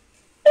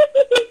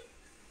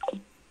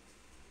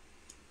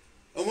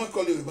 I'm not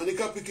calling you, but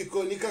Nika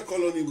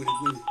call on you with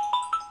the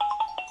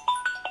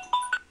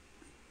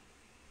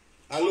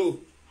hello.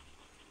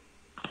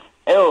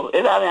 Oh,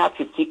 is that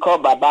Atiti call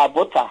Baba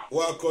Bota?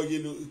 What call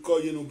you no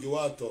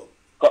Giwato?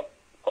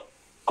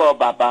 Call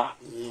Baba.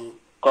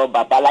 Call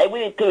Baba. Like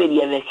we tell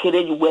you, the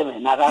hidden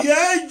women.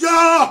 Yeah,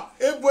 Joe.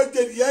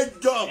 Everybody, yeah,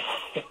 Joe.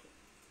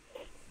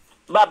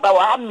 Baba,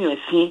 what am you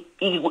see?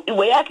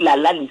 We at La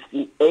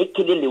Lisi, a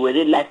killing the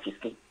way life is.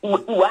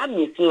 What am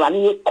you see? I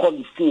need call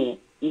the scene.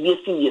 If you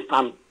see your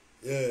son.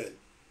 Yeah.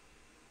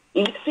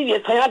 If you see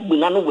your son, we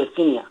know we're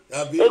senior.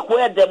 If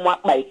we're them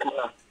what my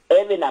car,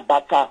 even a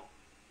butter.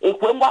 If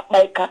we want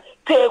Maika,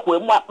 take we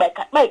want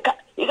Maika.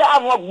 You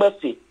got more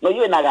mercy. No,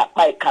 you and I got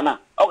Maikana,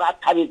 or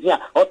got Tarizia,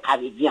 or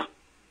Tarizia.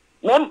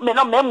 Men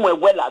no men were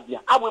well at you.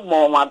 I will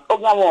more one, or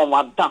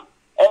one done.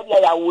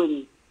 Every I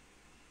win.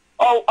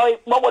 Oh,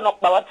 what will not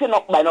by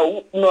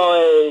no,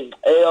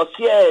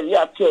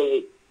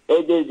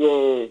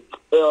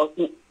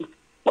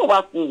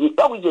 what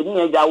was the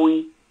near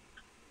Yawi?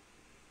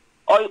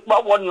 Oh,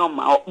 what one your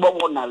mouth, what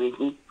one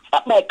narrating?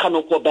 That may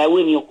cannot go by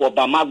winning your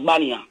by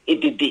Magbania.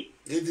 It did.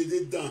 They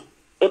did done.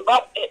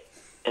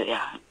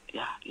 Yeah.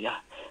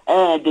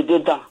 They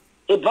did done.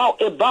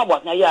 About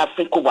what now you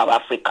Africa of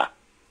Africa.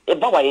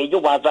 About you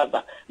was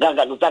Gaga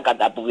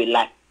that will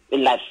life.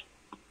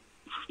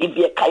 If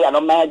you kaya no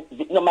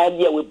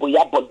idea we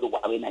boya bodo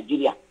in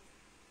Nigeria.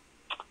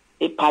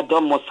 A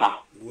pardon mosa.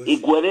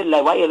 Iguere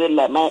like why you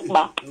like my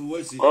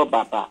oh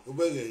Baba.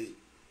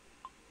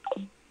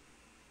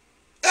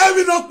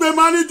 Every not pay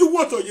money to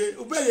water ye.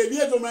 Obey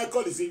ye to my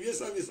policy. Yes,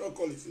 service or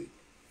policy.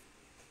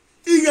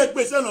 He get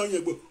person on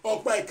your book.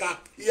 Okpaika,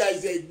 he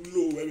has a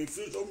glow every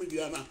social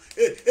media now.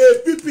 A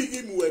PP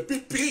give me a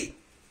PP.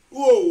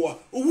 Oh,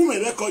 a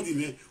woman recording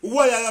me.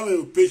 Why I am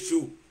a pay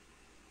show.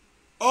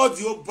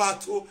 Audio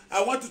battle.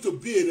 I want you to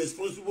be a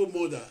responsible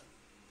mother.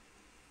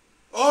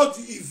 All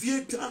the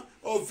evader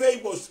of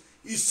was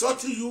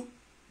insulting you,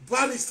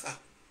 barrister,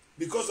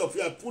 because of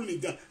your pulling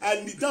down.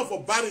 I need down for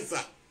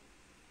barrister.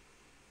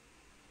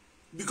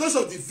 Because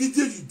of the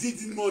video you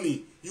did in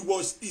morning, you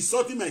was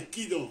insulting my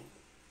kingdom.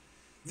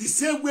 The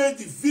same way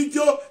the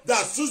video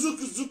that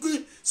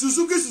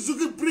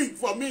Suzuki bring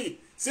for me.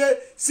 Say,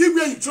 see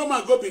where you throw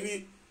my go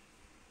beneath.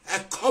 I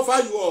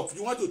cover you up.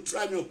 You want to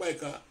try me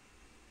Okpaika?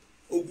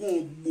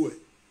 Ogun boy.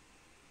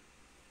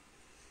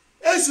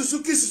 Hey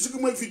Suzuki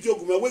my video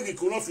go my way you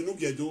cannot finu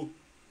gedo.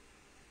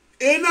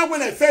 And now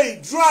when I say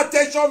draw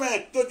attention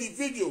man to the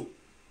video.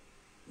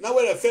 Now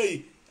when I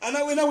say, and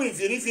now when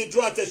if you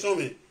draw attention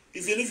man.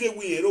 If you leave a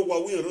win, do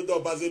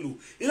Baselu.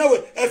 You know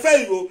what?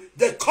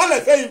 They call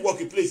a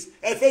working place.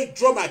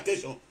 Draw my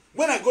attention.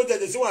 When I go there,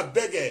 they say, I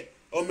beg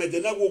or me,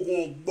 they never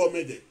go on bomb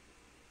me.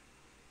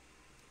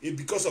 It's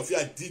because of you,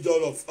 I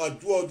do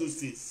all those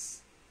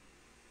things.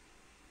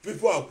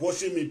 People are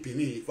watching me,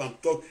 Penny. If I'm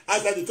talking,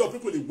 as I talk,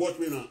 people they watch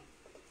me now.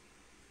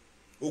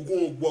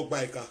 Ogun walk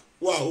by car.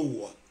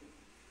 Wow.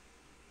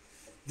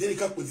 Then you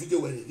can't put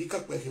video when you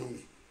can't put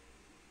me.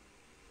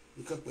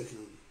 You can't pay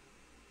him.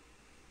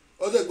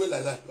 Other way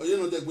like that. Or you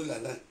know that way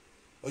like that.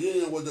 Or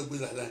you know what the way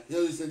like that. You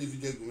understand if you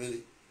take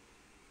money.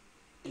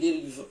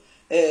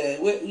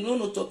 You know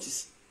no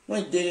tortoise.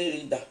 When they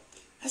read that.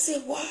 I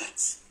said,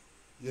 what?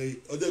 Yeah,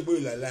 other way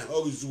like that.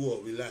 Always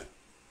war with land.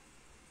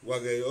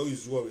 Waga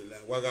always war with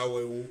land. Waga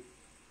way.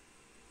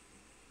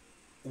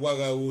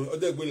 Waga way.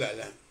 Other way like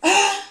that.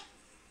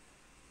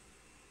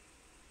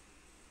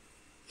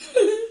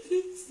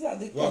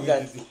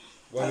 Waga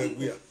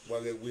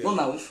we. No,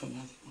 now wait for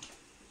me.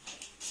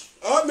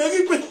 Oh,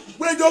 maybe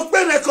when you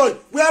pay record,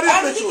 we are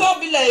I think I'll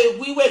be like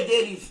we were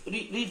there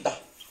read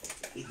that.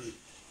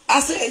 I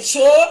said,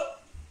 sure.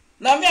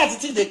 Now me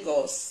Atiti the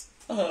course.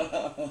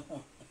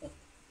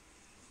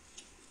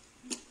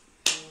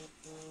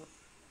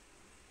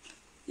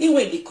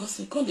 Anyway, the course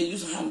we can't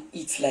use hand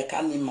eat like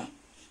animal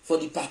for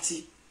the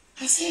party.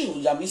 I say, oh,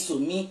 Yami so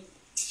me.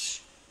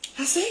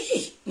 I say,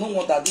 hey, no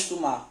wonder this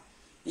woman.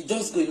 He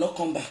just go, not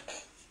come back.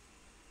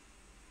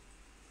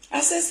 I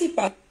say, see,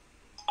 part.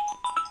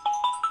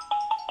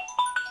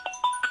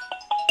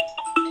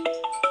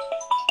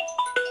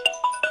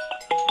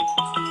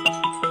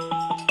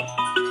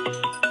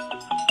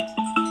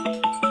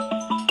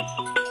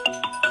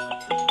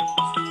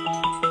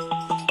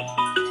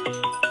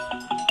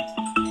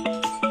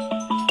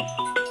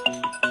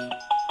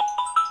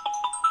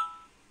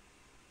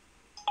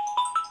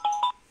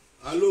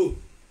 Hello.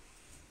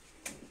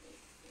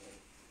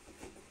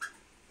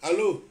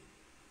 Hello.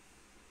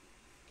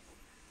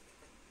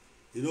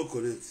 You don't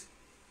connect.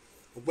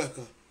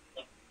 Okpaika.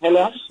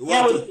 Hello.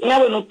 Yeah,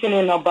 we no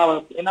pin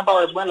about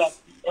well.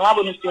 Yeah,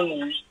 we no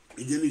pin.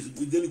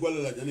 Ijeni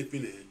kwala la jani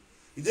pin.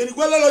 Ijeni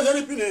kwala la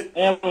jani pin.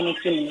 Yeah, we no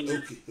pin.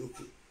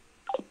 Okay.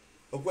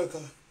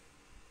 Okpaika.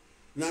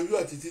 Now you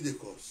are Atiti the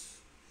cause.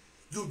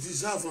 You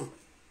deserve him.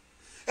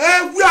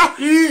 We are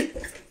here.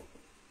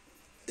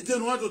 It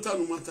don't want to tell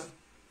no matter.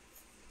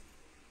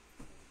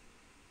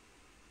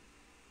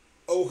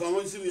 Oh, can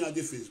you see me on the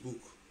Facebook?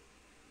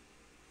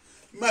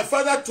 My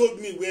father told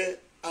me where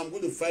I'm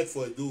going to fight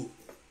for a dough.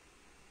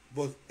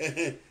 But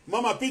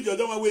Mama Pidgeon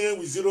don't want to end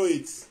with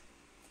 08.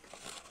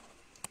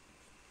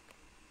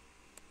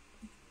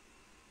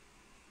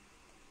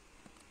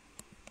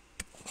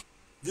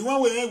 The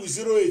one we end with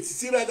 08.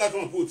 See right that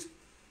one put.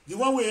 The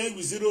one we end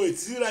with 08.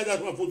 See right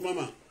that one put,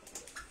 Mama.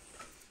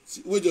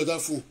 Wait your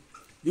that phone.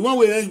 The one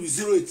we end with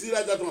 08. See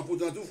right that one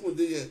put. And two phone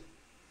there.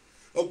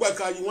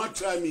 Okpaika, you want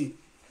to try me?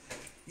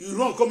 You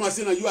don't come and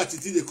say now you are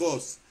Atiti the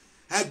cause.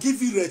 I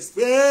give you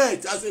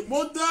respect as a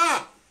mother.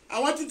 I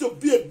want you to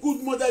be a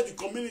good mother in the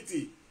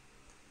community.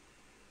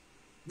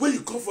 When you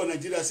come from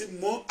Nigeria, I say,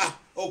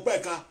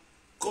 Okpaika,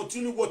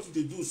 continue what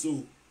you do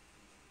so.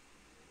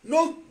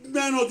 No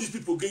man, all these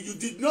people, you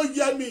did not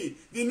hear me.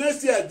 The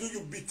next year I do,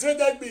 you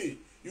betrayed me.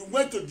 You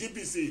went to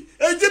GBC.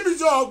 Hey,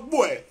 GBC, oh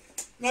boy.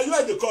 Now you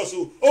are the cause.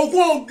 Oh,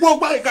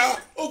 Okpaika.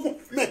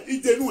 Man,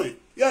 it's the new.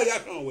 Yeah,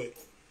 can't wait.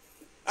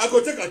 I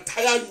go take a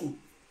tire you.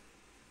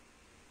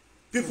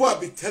 People have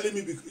been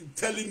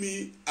telling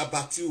me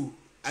about you.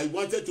 I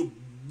wanted to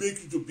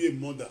make you to be a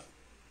mother.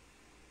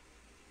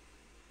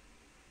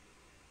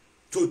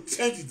 To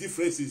change the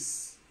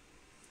differences.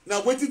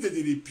 Now waiting till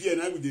they repair,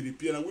 and I will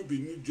repair, and will be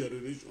new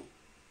generation.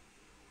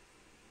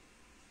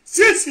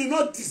 Since you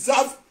not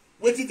deserve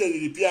waiting till they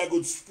repair, I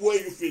go spoil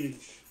you finish.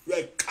 You are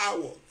a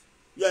coward.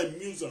 You are a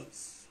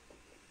nuisance.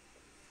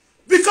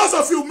 Because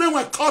of you, men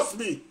will curse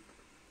me.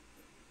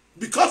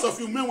 Because of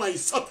you, men will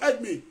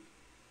insulted me.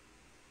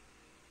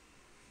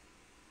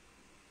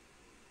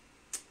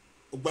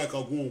 Okpaika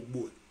ogun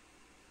ogbo.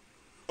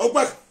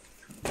 Okpaika.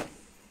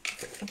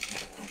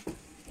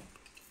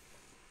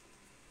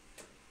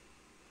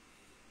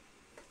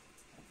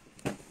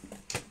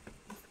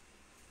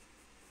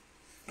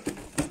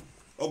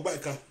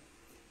 Okpaika.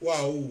 Wa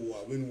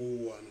when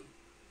wo na.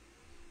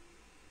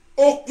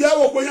 O ya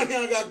wo ko yan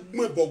ga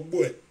gbe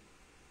bogbo e.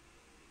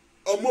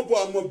 Omo bo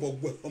amo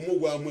bogbo e. Omo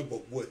wo amo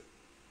bogbo e.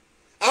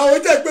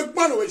 Àwọn je gbe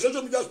pano we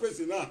social media space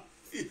na.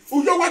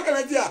 Ujo wa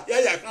kan dia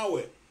ya kan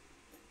we.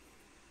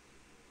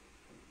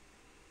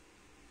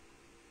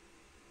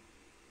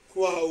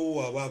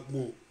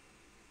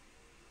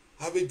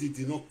 Having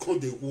did not come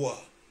the war.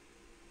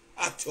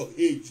 At your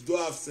age, you don't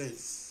have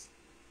sense.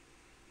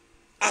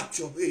 At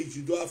your age,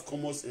 you don't have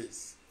common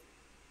sense.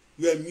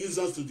 You are a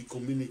nuisance to the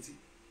community.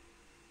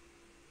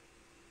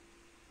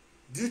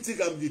 Do you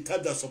think I'm the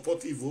type that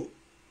support evil?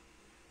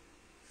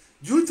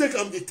 Do you think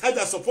I'm the type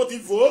that support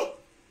evil?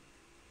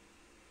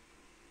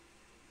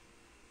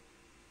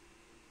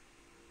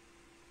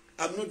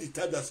 I'm not the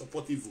type that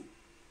support evil.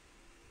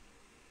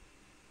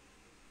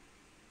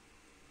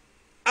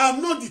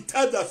 I'm not the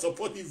type that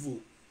support evil.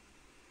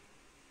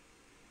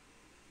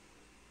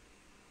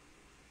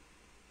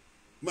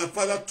 My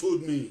father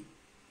told me,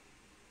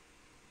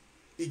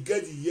 he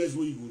get the years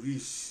where you will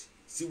reach,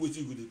 see what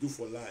you could do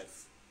for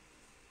life.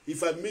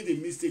 If I made a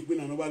mistake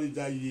when nobody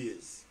died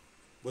years,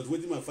 but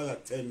what did my father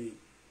tell me?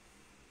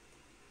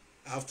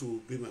 I have to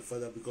obey my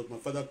father because my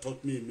father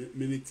taught me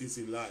many things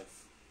in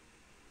life.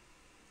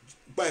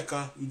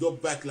 Okpaika, you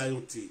don't back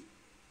lion tail.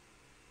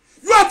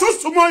 You are too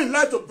small in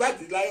life to bite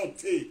the lion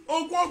tail.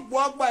 Oh,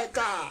 go by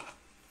car.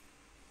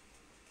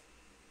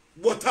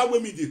 Water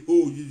when me the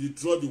hole, you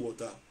draw the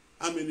water.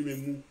 How many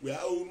men we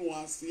are all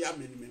one see how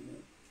many men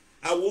move.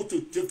 I want to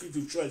take you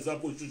to show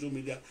example on social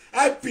media.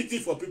 I pity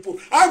for people.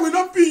 I will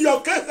not be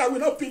your case. I will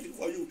not pity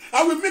for you.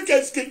 I will make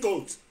a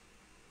scapegoat.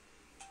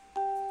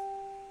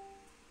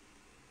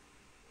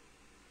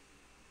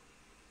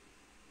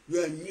 You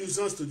are a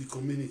nuisance to the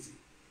community.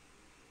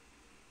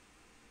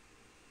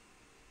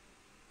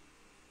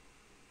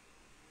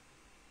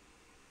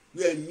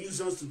 You are a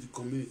nuisance to the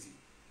community.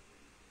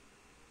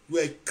 You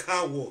are a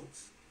coward.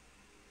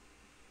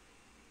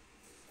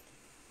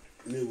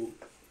 Never.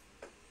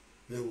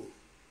 Never.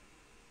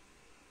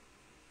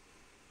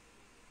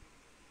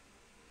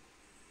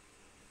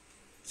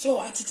 So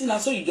Atiti na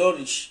so you don't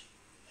reach.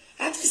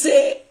 I just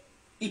say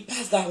he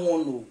passed that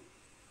one no.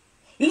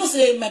 You know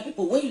say my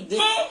people when you dey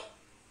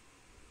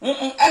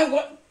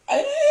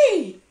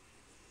hey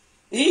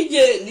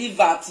EJ leave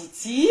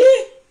Atiti.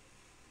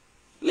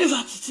 Leave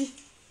Atiti.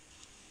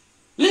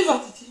 Leave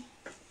Atiti.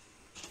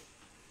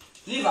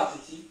 Leave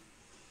Atiti.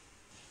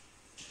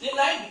 The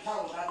line be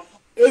power.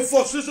 A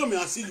frustration me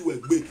I see you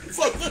egbe.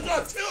 Frustration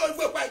tell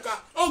egbe Okpaika.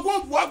 Ogo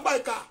bu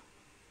Okpaika.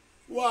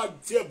 Wa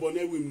tie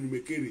bonne we me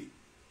kere.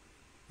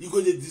 You go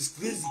to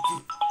disgrace the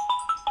kid.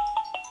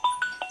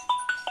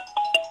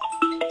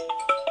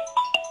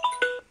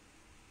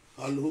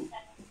 Hello?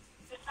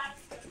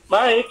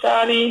 Bye,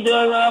 Kari,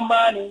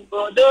 Joramani,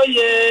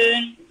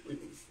 Bodoye.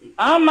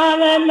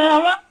 Amarena,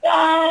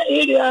 Wata,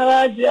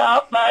 Iriaraja,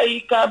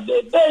 Okpaika,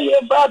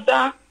 Bebe,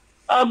 Bada,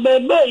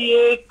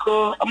 Bebe,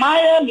 Ko,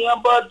 Miami,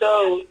 Bodo,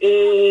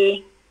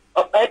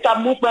 Okpaika,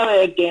 Bupa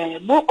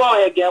again,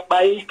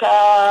 Okpaika,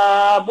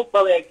 Bupa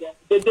again,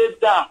 the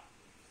Deda.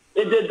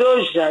 Et de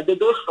doja, de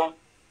deux sons.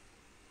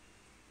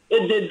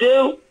 Et de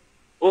deux,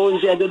 oh,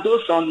 j'ai de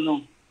deux sons,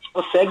 non.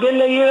 O fait que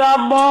les ira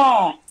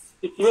bon.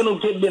 Si tu veux nous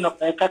dire bien, on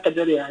peut pas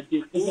dire rien.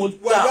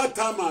 What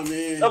time, man?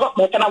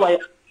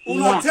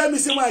 Una tell me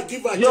say why I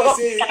give her just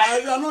say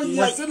I know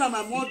you say na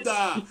my mother.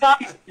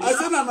 I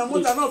say na my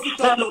mother no fit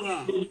talk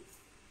now.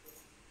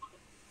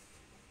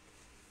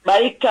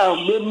 Baika,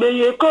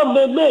 bebe ko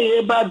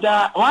bebe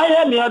bada.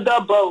 Why me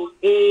other bow?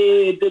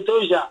 De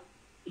doja.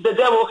 The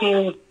devil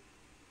him.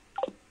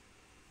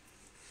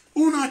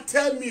 Una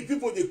tell me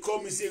people they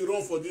call me say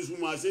run for this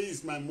woman. I say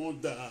it's my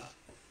mother.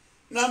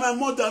 Now my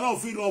mother don't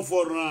feel run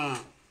for her.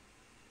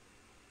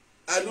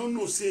 I don't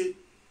know say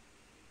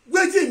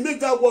where did you make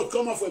that word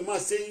come out from my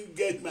saying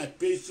get my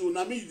patient?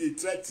 I mean they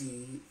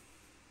threatening.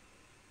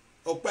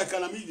 Okpaika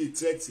na me they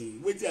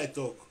threatening. Wait till I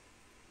talk.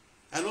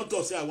 I not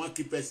talk say I want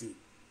keep person.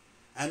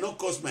 I not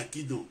cause my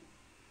kingdom.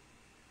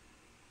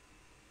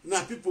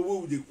 Now people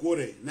who they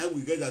quarrel. Now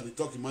we get that we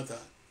talking matter.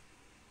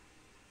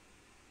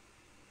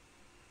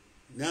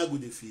 Now go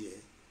the fear.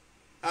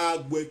 I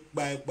work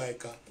by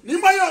Okpaika. Ni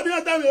ma yo ni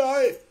ata me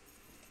o.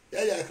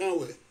 Yeah, can't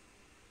wait.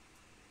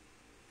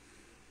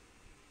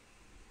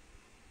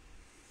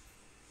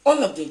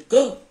 All of them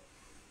go.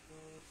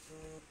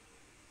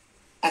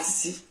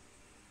 Atiti.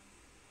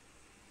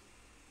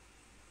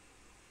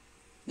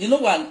 You know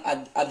what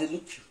I they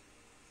look you.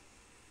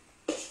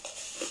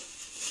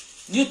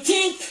 You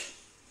think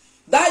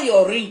that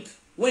your ring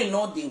when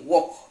not they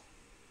work.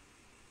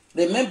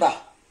 Remember.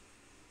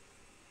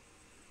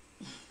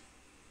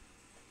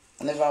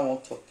 I never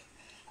want to talk.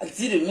 I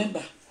still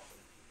remember.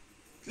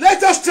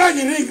 Let us try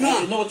the ring now.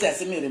 You know what I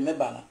say me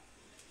remember now?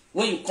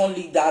 When you can't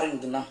leave that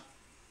ring now.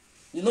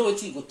 You know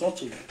what you go talk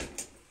to you.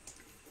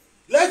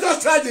 Let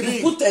us try the ring.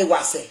 You put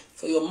Ewase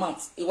for your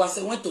mouth.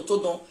 Ewase went to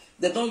Toto,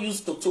 they don't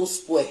use Toto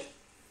spoil.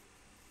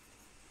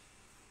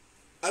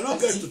 I don't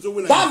get Toto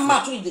when that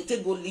match when they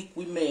take go leak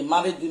women,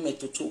 married women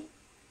Toto.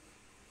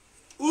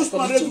 Who's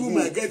married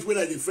woman I get when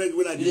I defend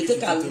when I they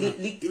take a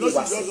leak. You know, she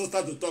also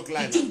start to talk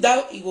like that. You think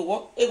that it will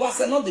work?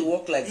 Ewase not they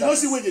work like that. You don't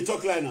see when they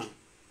talk like now.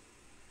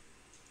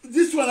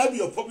 This one I be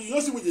your problem. You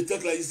don't see when they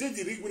talk like you say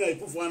the ring when I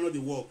put for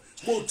another work.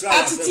 Mo try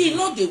Atiti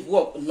not they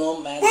work. No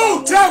man.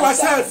 Mo try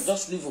ourselves.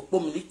 Just leave a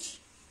poem leak.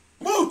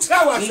 Mo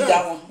try ourselves. Leave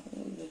that one.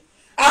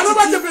 I know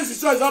about the place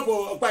is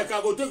example.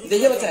 Okpaika go take. They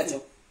hear what I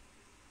tell.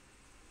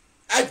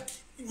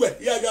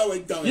 Yeah,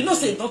 went down. You know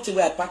say nothing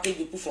where I package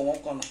you put for one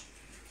corner.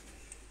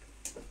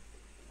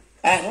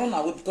 I run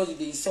away because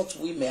they insult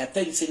women. I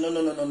tell you say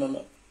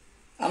no.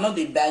 I'm not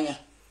the banger.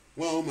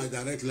 Well, on my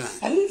direct line.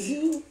 I leave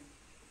you.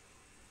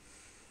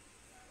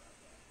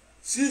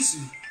 Sisi.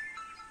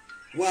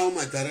 Well, on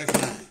my direct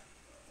line.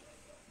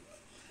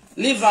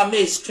 Leave her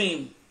may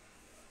scream.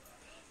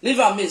 Leave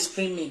her may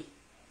screaming.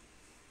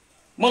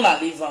 Mona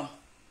leave her.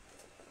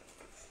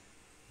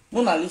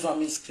 Mona leave her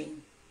may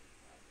scream.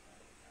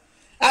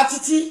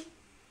 Atiti,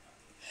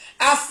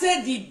 I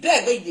said the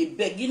beg, they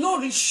beg. You know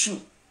reach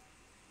shoe.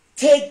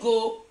 Take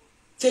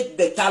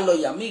better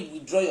lawyer. May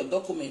withdraw your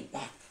document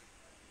back.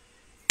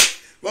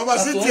 Mama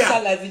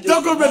Cynthia,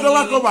 document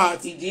never come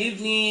out. In the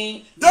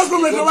evening,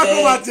 document never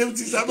come out.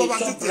 Mama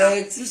Cynthia,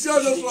 you see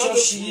all those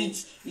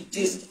ones.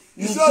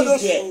 You see all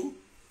those.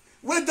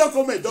 When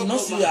document don't come out. You know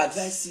see your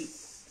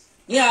advice.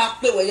 Yeah,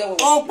 play where you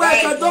oh,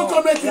 Okpaika, don't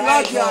come make it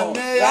like that,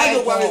 man. I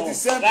don't want it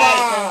December.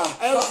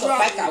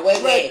 Okpaika,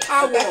 where?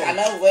 Okpaika,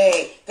 no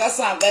way.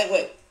 Kasa,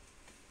 where?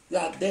 You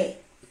are there.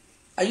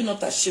 Are you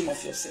not ashamed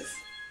of yourself?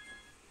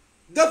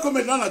 Don't come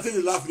make none of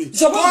things laugh me.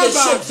 Suppose they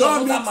shake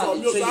some other man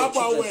to train your children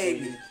for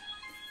you.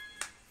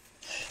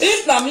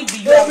 If na me be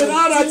you,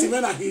 everything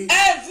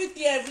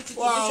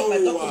wow, my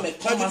document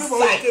come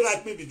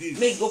aside.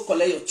 Make go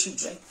collect your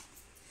children.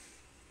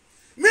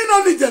 Me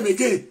no need them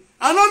again.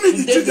 I don't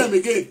need the children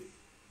again.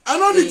 I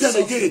don't need them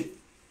again.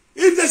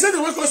 If they say they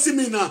will come see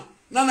me now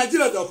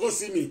Nigeria they'll come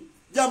see me.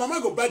 Yeah,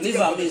 mama go buy ticket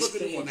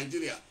for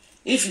Nigeria.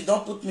 If you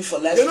don't put me for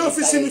life, they don't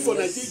see me for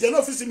Nigeria. They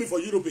don't see me for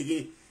Europe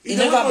again. If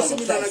they never see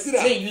me in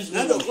Nigeria, they use me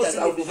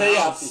I'll be very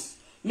happy.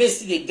 May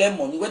see they get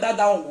money. Whether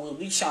that one will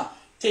reach and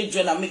take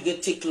join and make they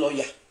take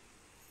lawyer.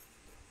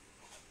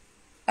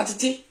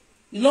 Atiti,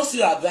 you know see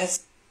your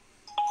advice.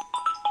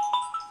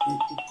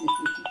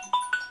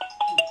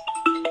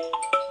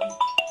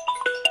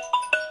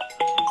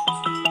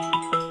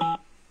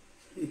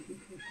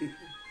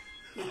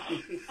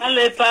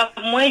 Allez, pas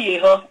moi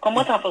hier.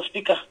 Comment t'as fait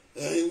speaker?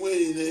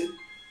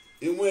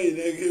 Il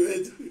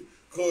est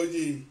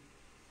Koji.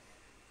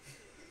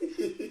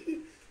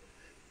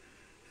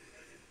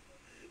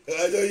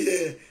 I don't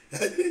hear.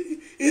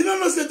 You don't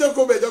know say don't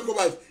come back.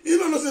 You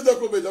don't know say don't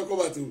come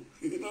back too.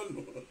 You don't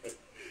know.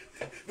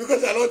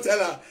 Because I don't tell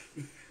her.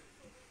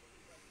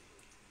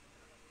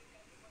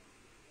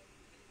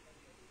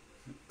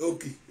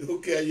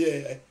 Okay,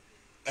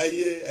 I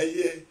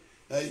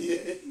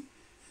hear.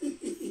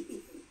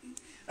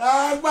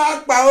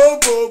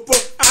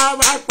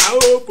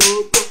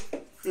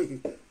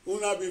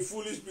 Una be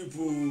foolish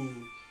people.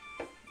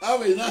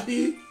 Have a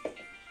night.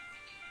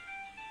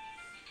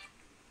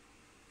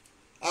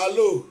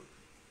 Hello.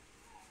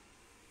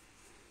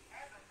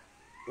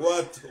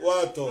 What,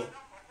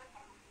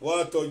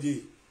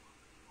 G?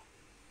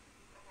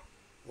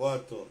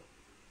 What?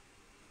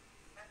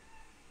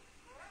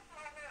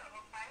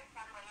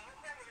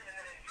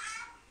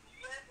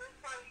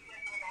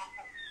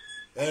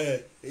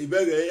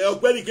 Ìbẹ̀rẹ̀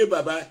ọ̀gbẹ́ni ké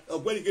bàbá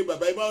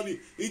ìbá òní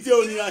ìtí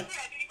òní la.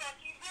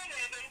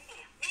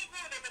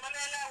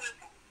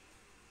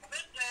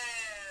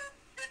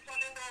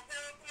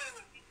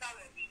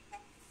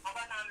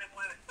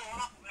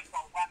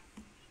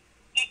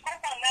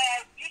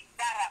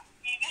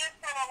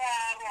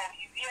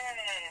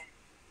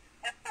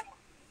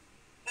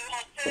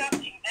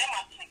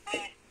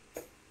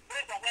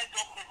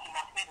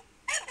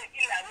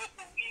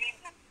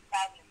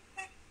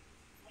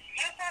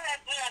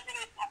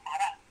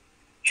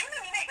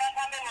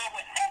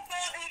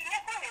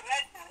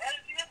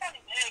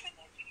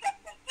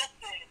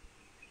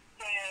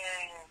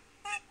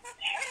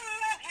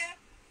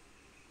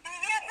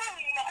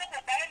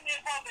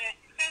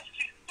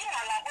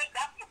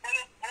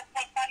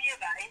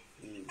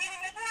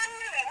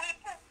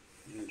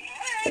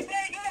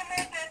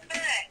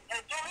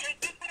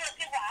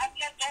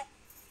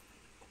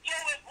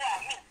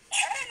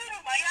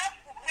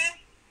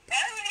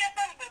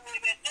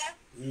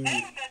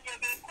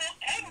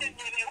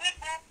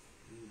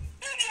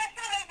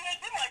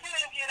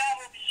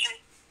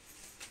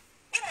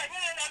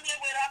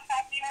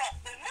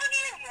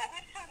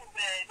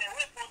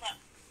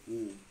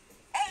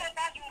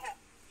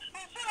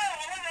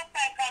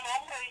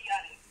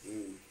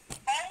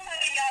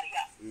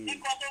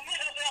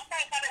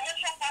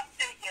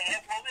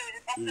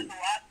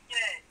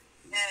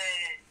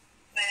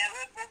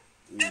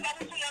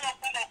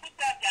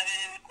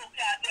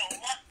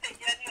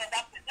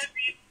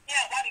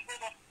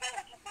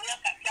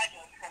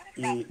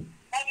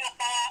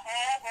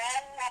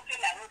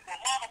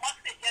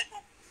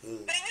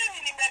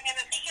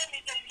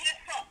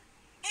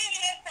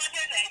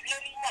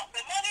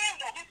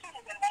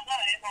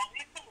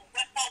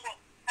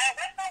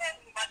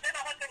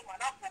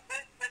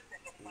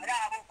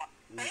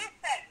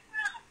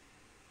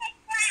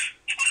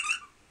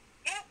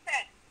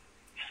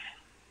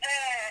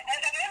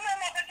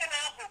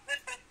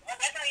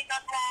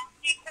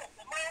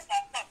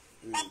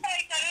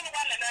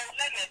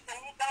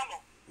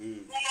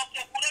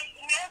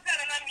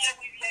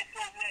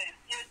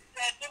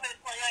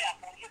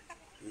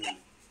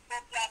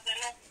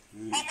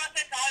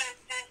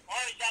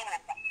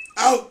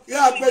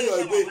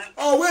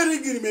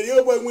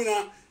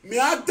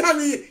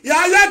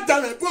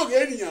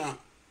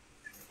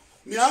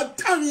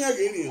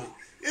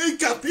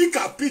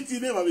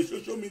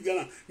 Social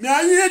media. Me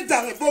I hear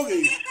that boge.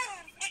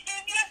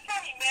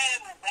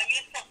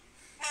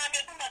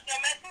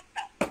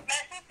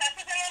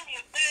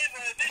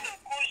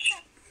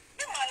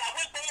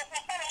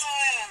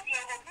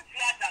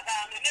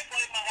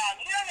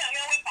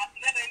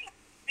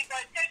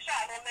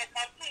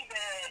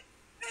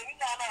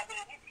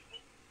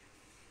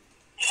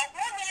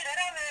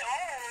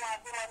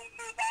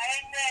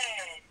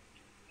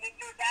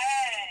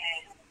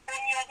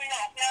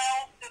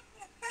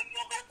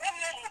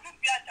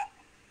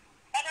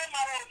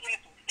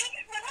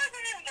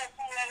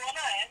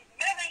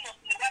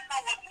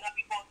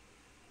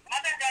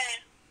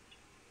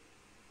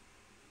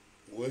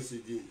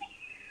 Wesiji.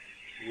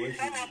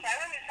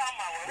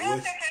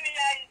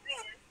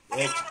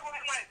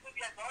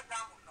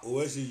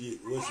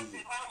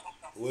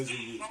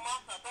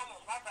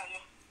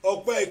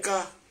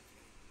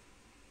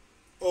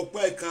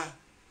 Okpaika.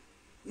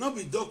 Not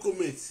be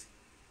documents.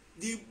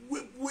 The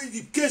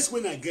case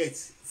when I get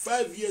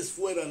 5 years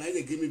forward and I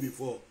they gave me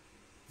before.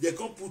 They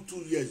can't put 2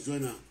 years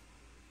join her.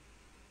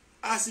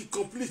 As it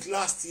complete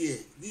last year,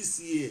 this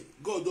year,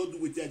 God don't do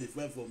what they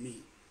find for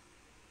me.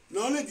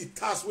 Not only the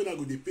tax when I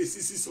go to pay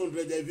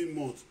 600 every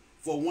month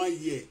for 1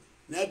 year.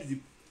 Now be the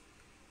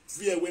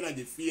fear when I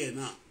the fear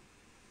now.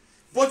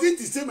 But it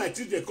is say my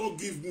children can't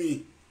give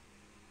me.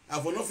 I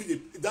for not feel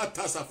that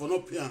tax I for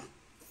not pay.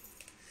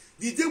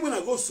 The day when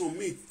I go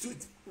submit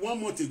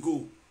 1 month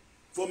ago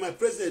for my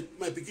president,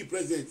 my picky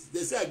president,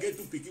 they say I get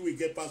 2 picky we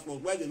get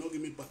passport. Why they not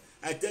give me passport?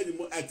 I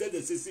tell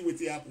them say see what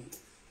happen.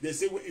 They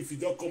say if you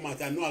don't come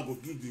out, I know I go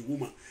do the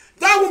woman.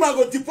 That woman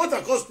go deport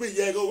her cause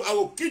pay. I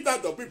will keep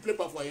that up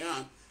paper for your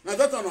hand. Now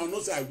that one I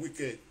know say I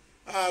wicked.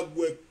 I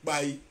work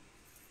by.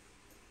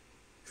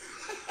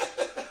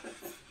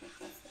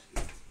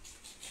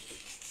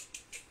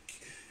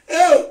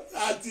 Oh,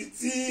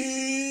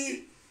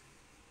 Atiti.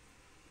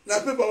 Na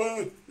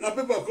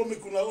paper come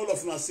kuna all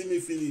of na see me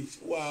finish.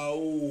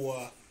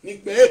 Wow.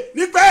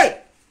 Nikpe.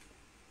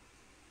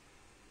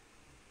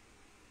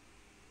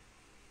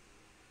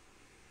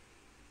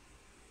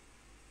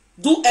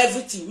 Do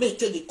everything. Make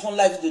sure they come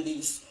live to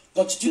this.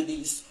 Continue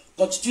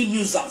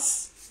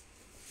nuisance.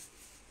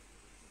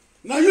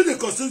 Now you the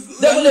constitution.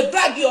 They will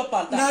bribe you up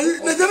and down. Now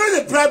they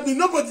don't bribe me.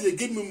 Nobody they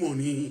give me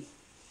money.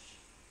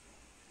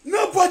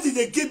 Nobody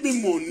they give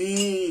me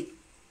money.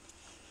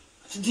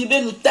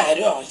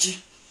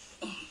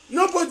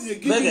 Nobody they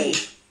give me.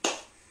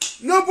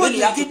 Nobody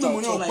they give me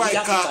money.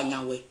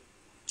 Okpaika.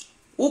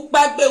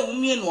 Ukpagbe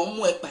umi no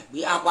mu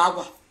ekpagbe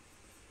agwagwa.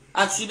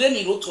 Atibe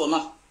ni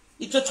rotona.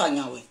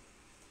 Itotanyawe.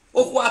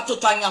 Okwa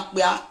totanya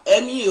pe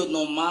emi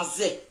no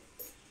maze.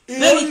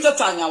 Very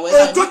total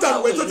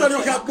we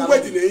total can go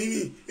wedding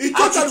any. It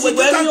total we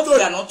total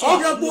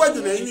go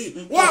wedding any.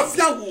 Wa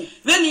fiawo.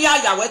 When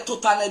ya we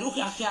total na ru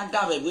kan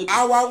gawe we.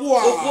 Awawo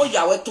a. Okwo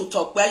ya we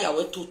total pe ya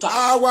we total.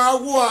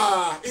 Awawo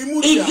a.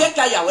 Imudia.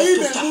 Igeka ya we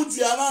total.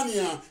 Imudia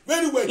nania.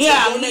 Very well.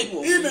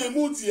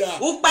 Imudia.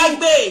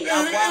 Ukpagbe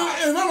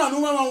awa. Mama no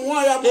mama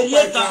won ya bo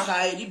pa. Ka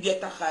kai, ri bi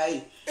ka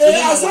kai.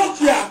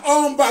 Asopia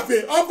on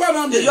babe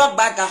oba me yo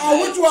baga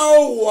awutu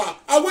awo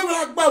awe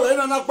na gbawe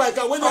na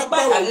Okpaika we na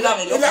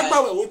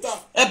gbawe wota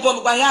e bo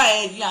gba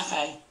ya e ya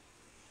kai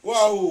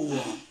wa o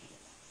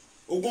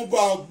ogun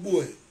ba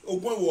gbo e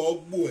ogun wo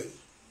gbo e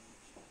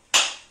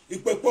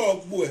ipepo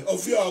gbo e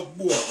ofia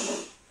gbo e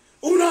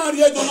una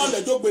ri ejo na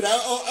le jo gbe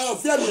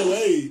ofia mi we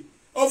e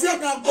ofia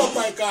kan gbo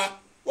Okpaika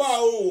wa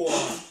o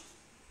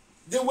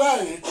de wa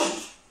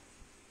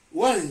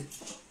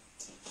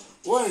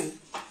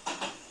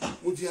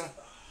Mutia,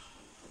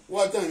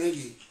 what done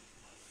again?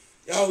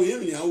 How you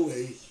mean, how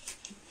way?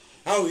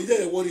 How is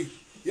that a worry?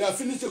 You have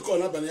finished your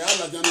call up and you are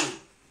like January.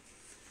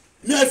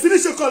 May I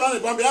finish your call on the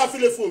Bambi? I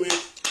feel it for me.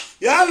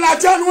 You are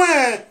like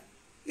January.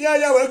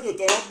 Yeah, work you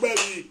to knock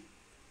baby.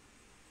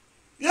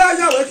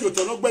 Yeah, work you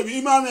to knock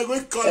baby. Man, I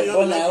go call you.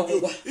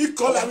 He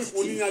call me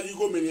for you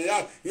go many.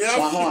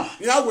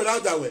 Yeah,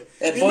 without that way.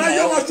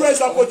 Imagine what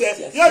choice I put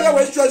there. Yeah,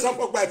 what choice I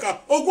put back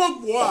up. Oh,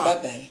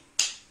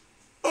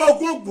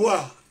 go boy.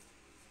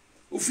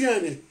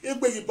 Ufiane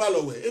egbegi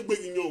balowe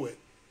egbegi nyowe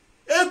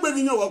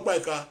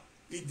Okpaika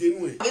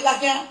idenu e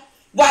ilakia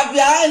bwa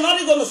bia no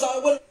ri go no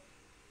so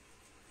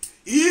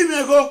ime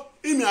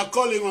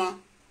akole wa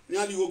ni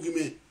ali go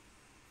gime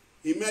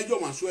imejo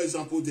ma show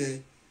example there.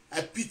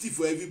 I pity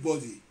for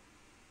everybody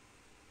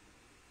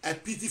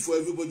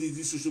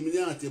this social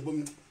media at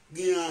ebom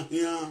gia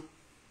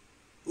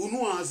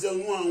unu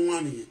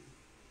anwani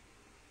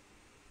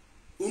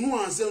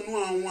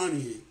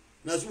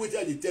na so wetin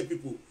I dey tell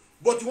people.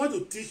 But you want to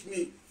teach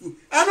me?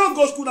 I don't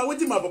go school now. What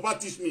did my papa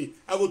teach me?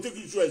 I will take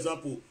you to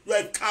example. You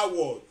are a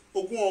coward.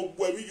 When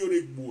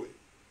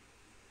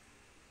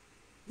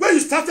you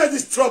started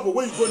this trouble,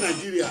 when you go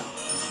Nigeria,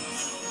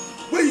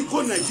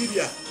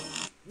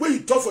 when you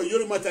talk for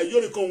Yori matter,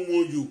 Yori come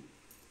warn you.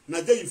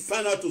 Now then you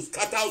find out to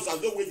scatter house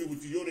and don't wait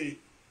with Yori.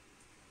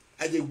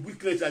 As a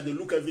weakness, as they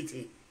look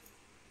everything.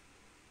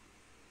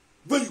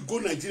 When you go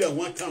Nigeria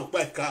one time,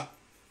 buy a car.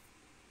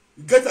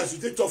 You get as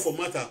you take talk for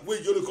matter.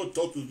 When Yori come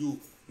talk to you.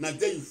 Now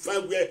then you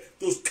find where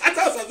those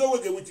scatters are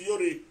going to with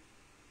Yori.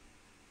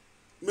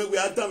 Me we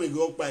ata me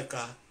go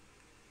Okpaika.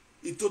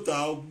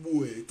 Itota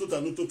ogbu e,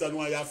 itota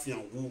no aya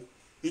fian wo.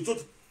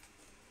 Itota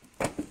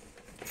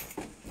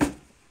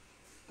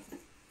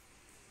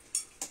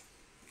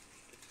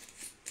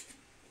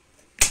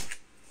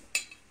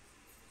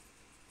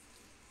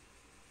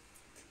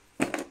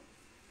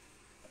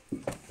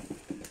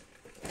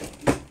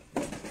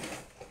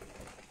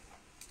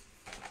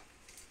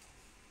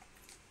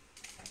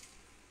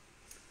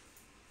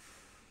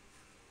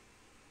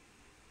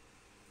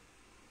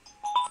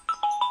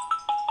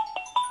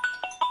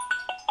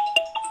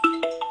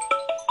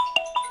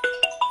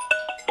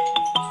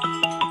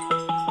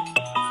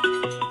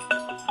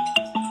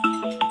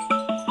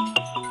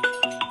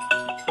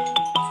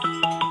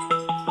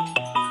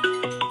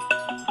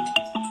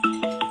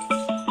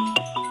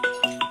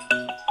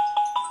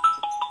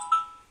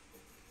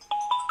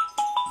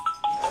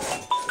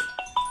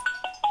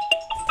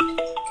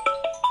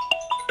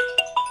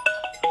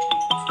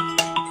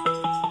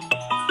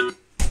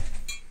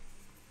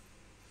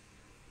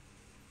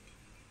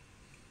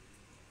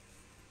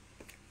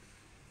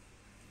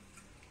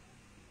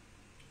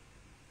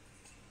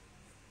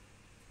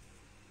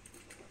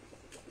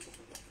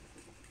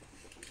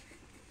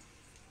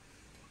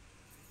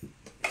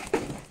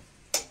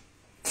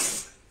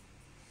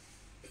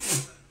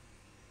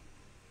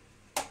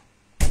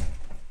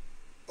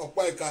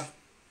Okpaika.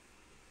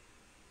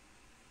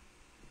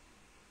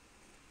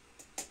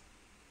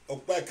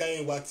 Okpaika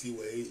ain't what you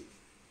way.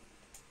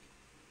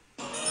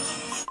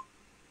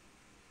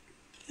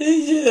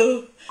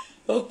 Eje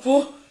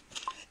Okpo.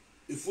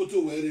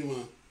 Ifoto where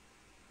man.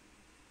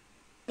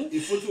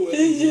 Ifoto where.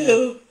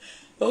 Eje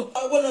Okpo.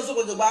 I want to so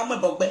go to ba mo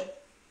bogbe.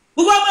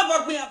 Wo mo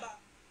bogbe aba.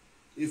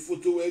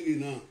 Ifoto where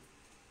na.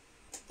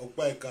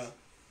 Okpaika.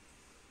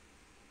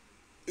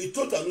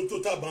 Itota no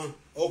tota ban.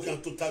 O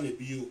kan tota ne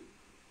bio.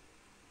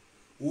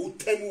 O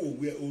temu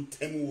we o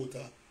temu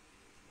water.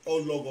 O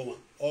logoma.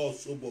 O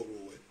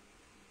soboro we.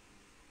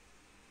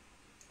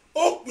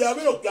 O pe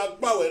ame o pe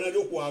agba we na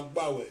do ko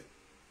agba we.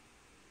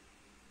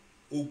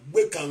 O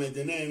gbe kan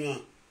de na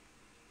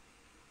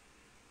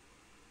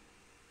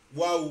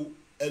wow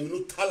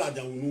eminu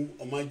talaja unu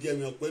o ma je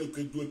mi pẹ̀lú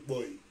ke du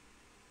epo yi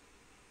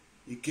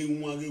ike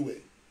nwa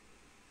rewe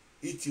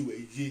iti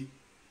we je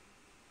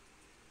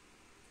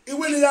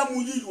iwe ni ya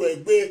mu yi we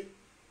gbe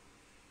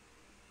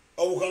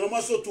o kan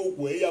ma so to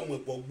ku e ya mo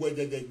epo gbo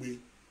dedegbe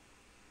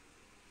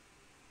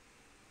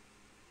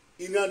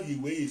ina di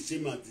we yi se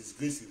ma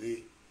disgrace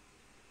re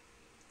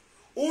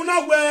una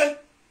we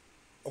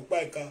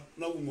Okpaika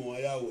na wu mo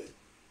ya we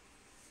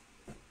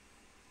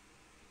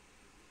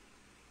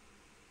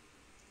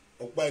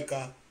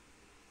Okpaika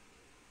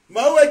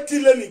ma we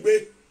tile ni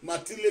gbe ma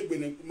tile ni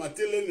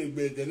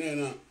gbe de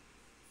na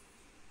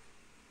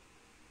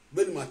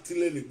be ni ma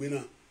tile ni gbe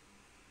na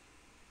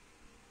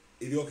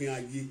iri okin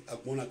aji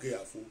agbona ke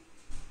afo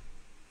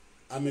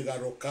amega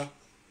roka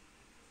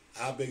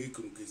abegi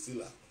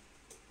kunkesila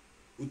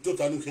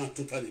utota nu kan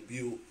tota ni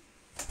bi o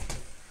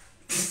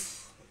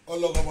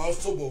ologo ma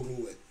so bo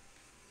ro we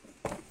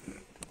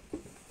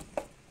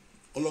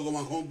ologo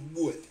ma kan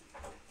gbo e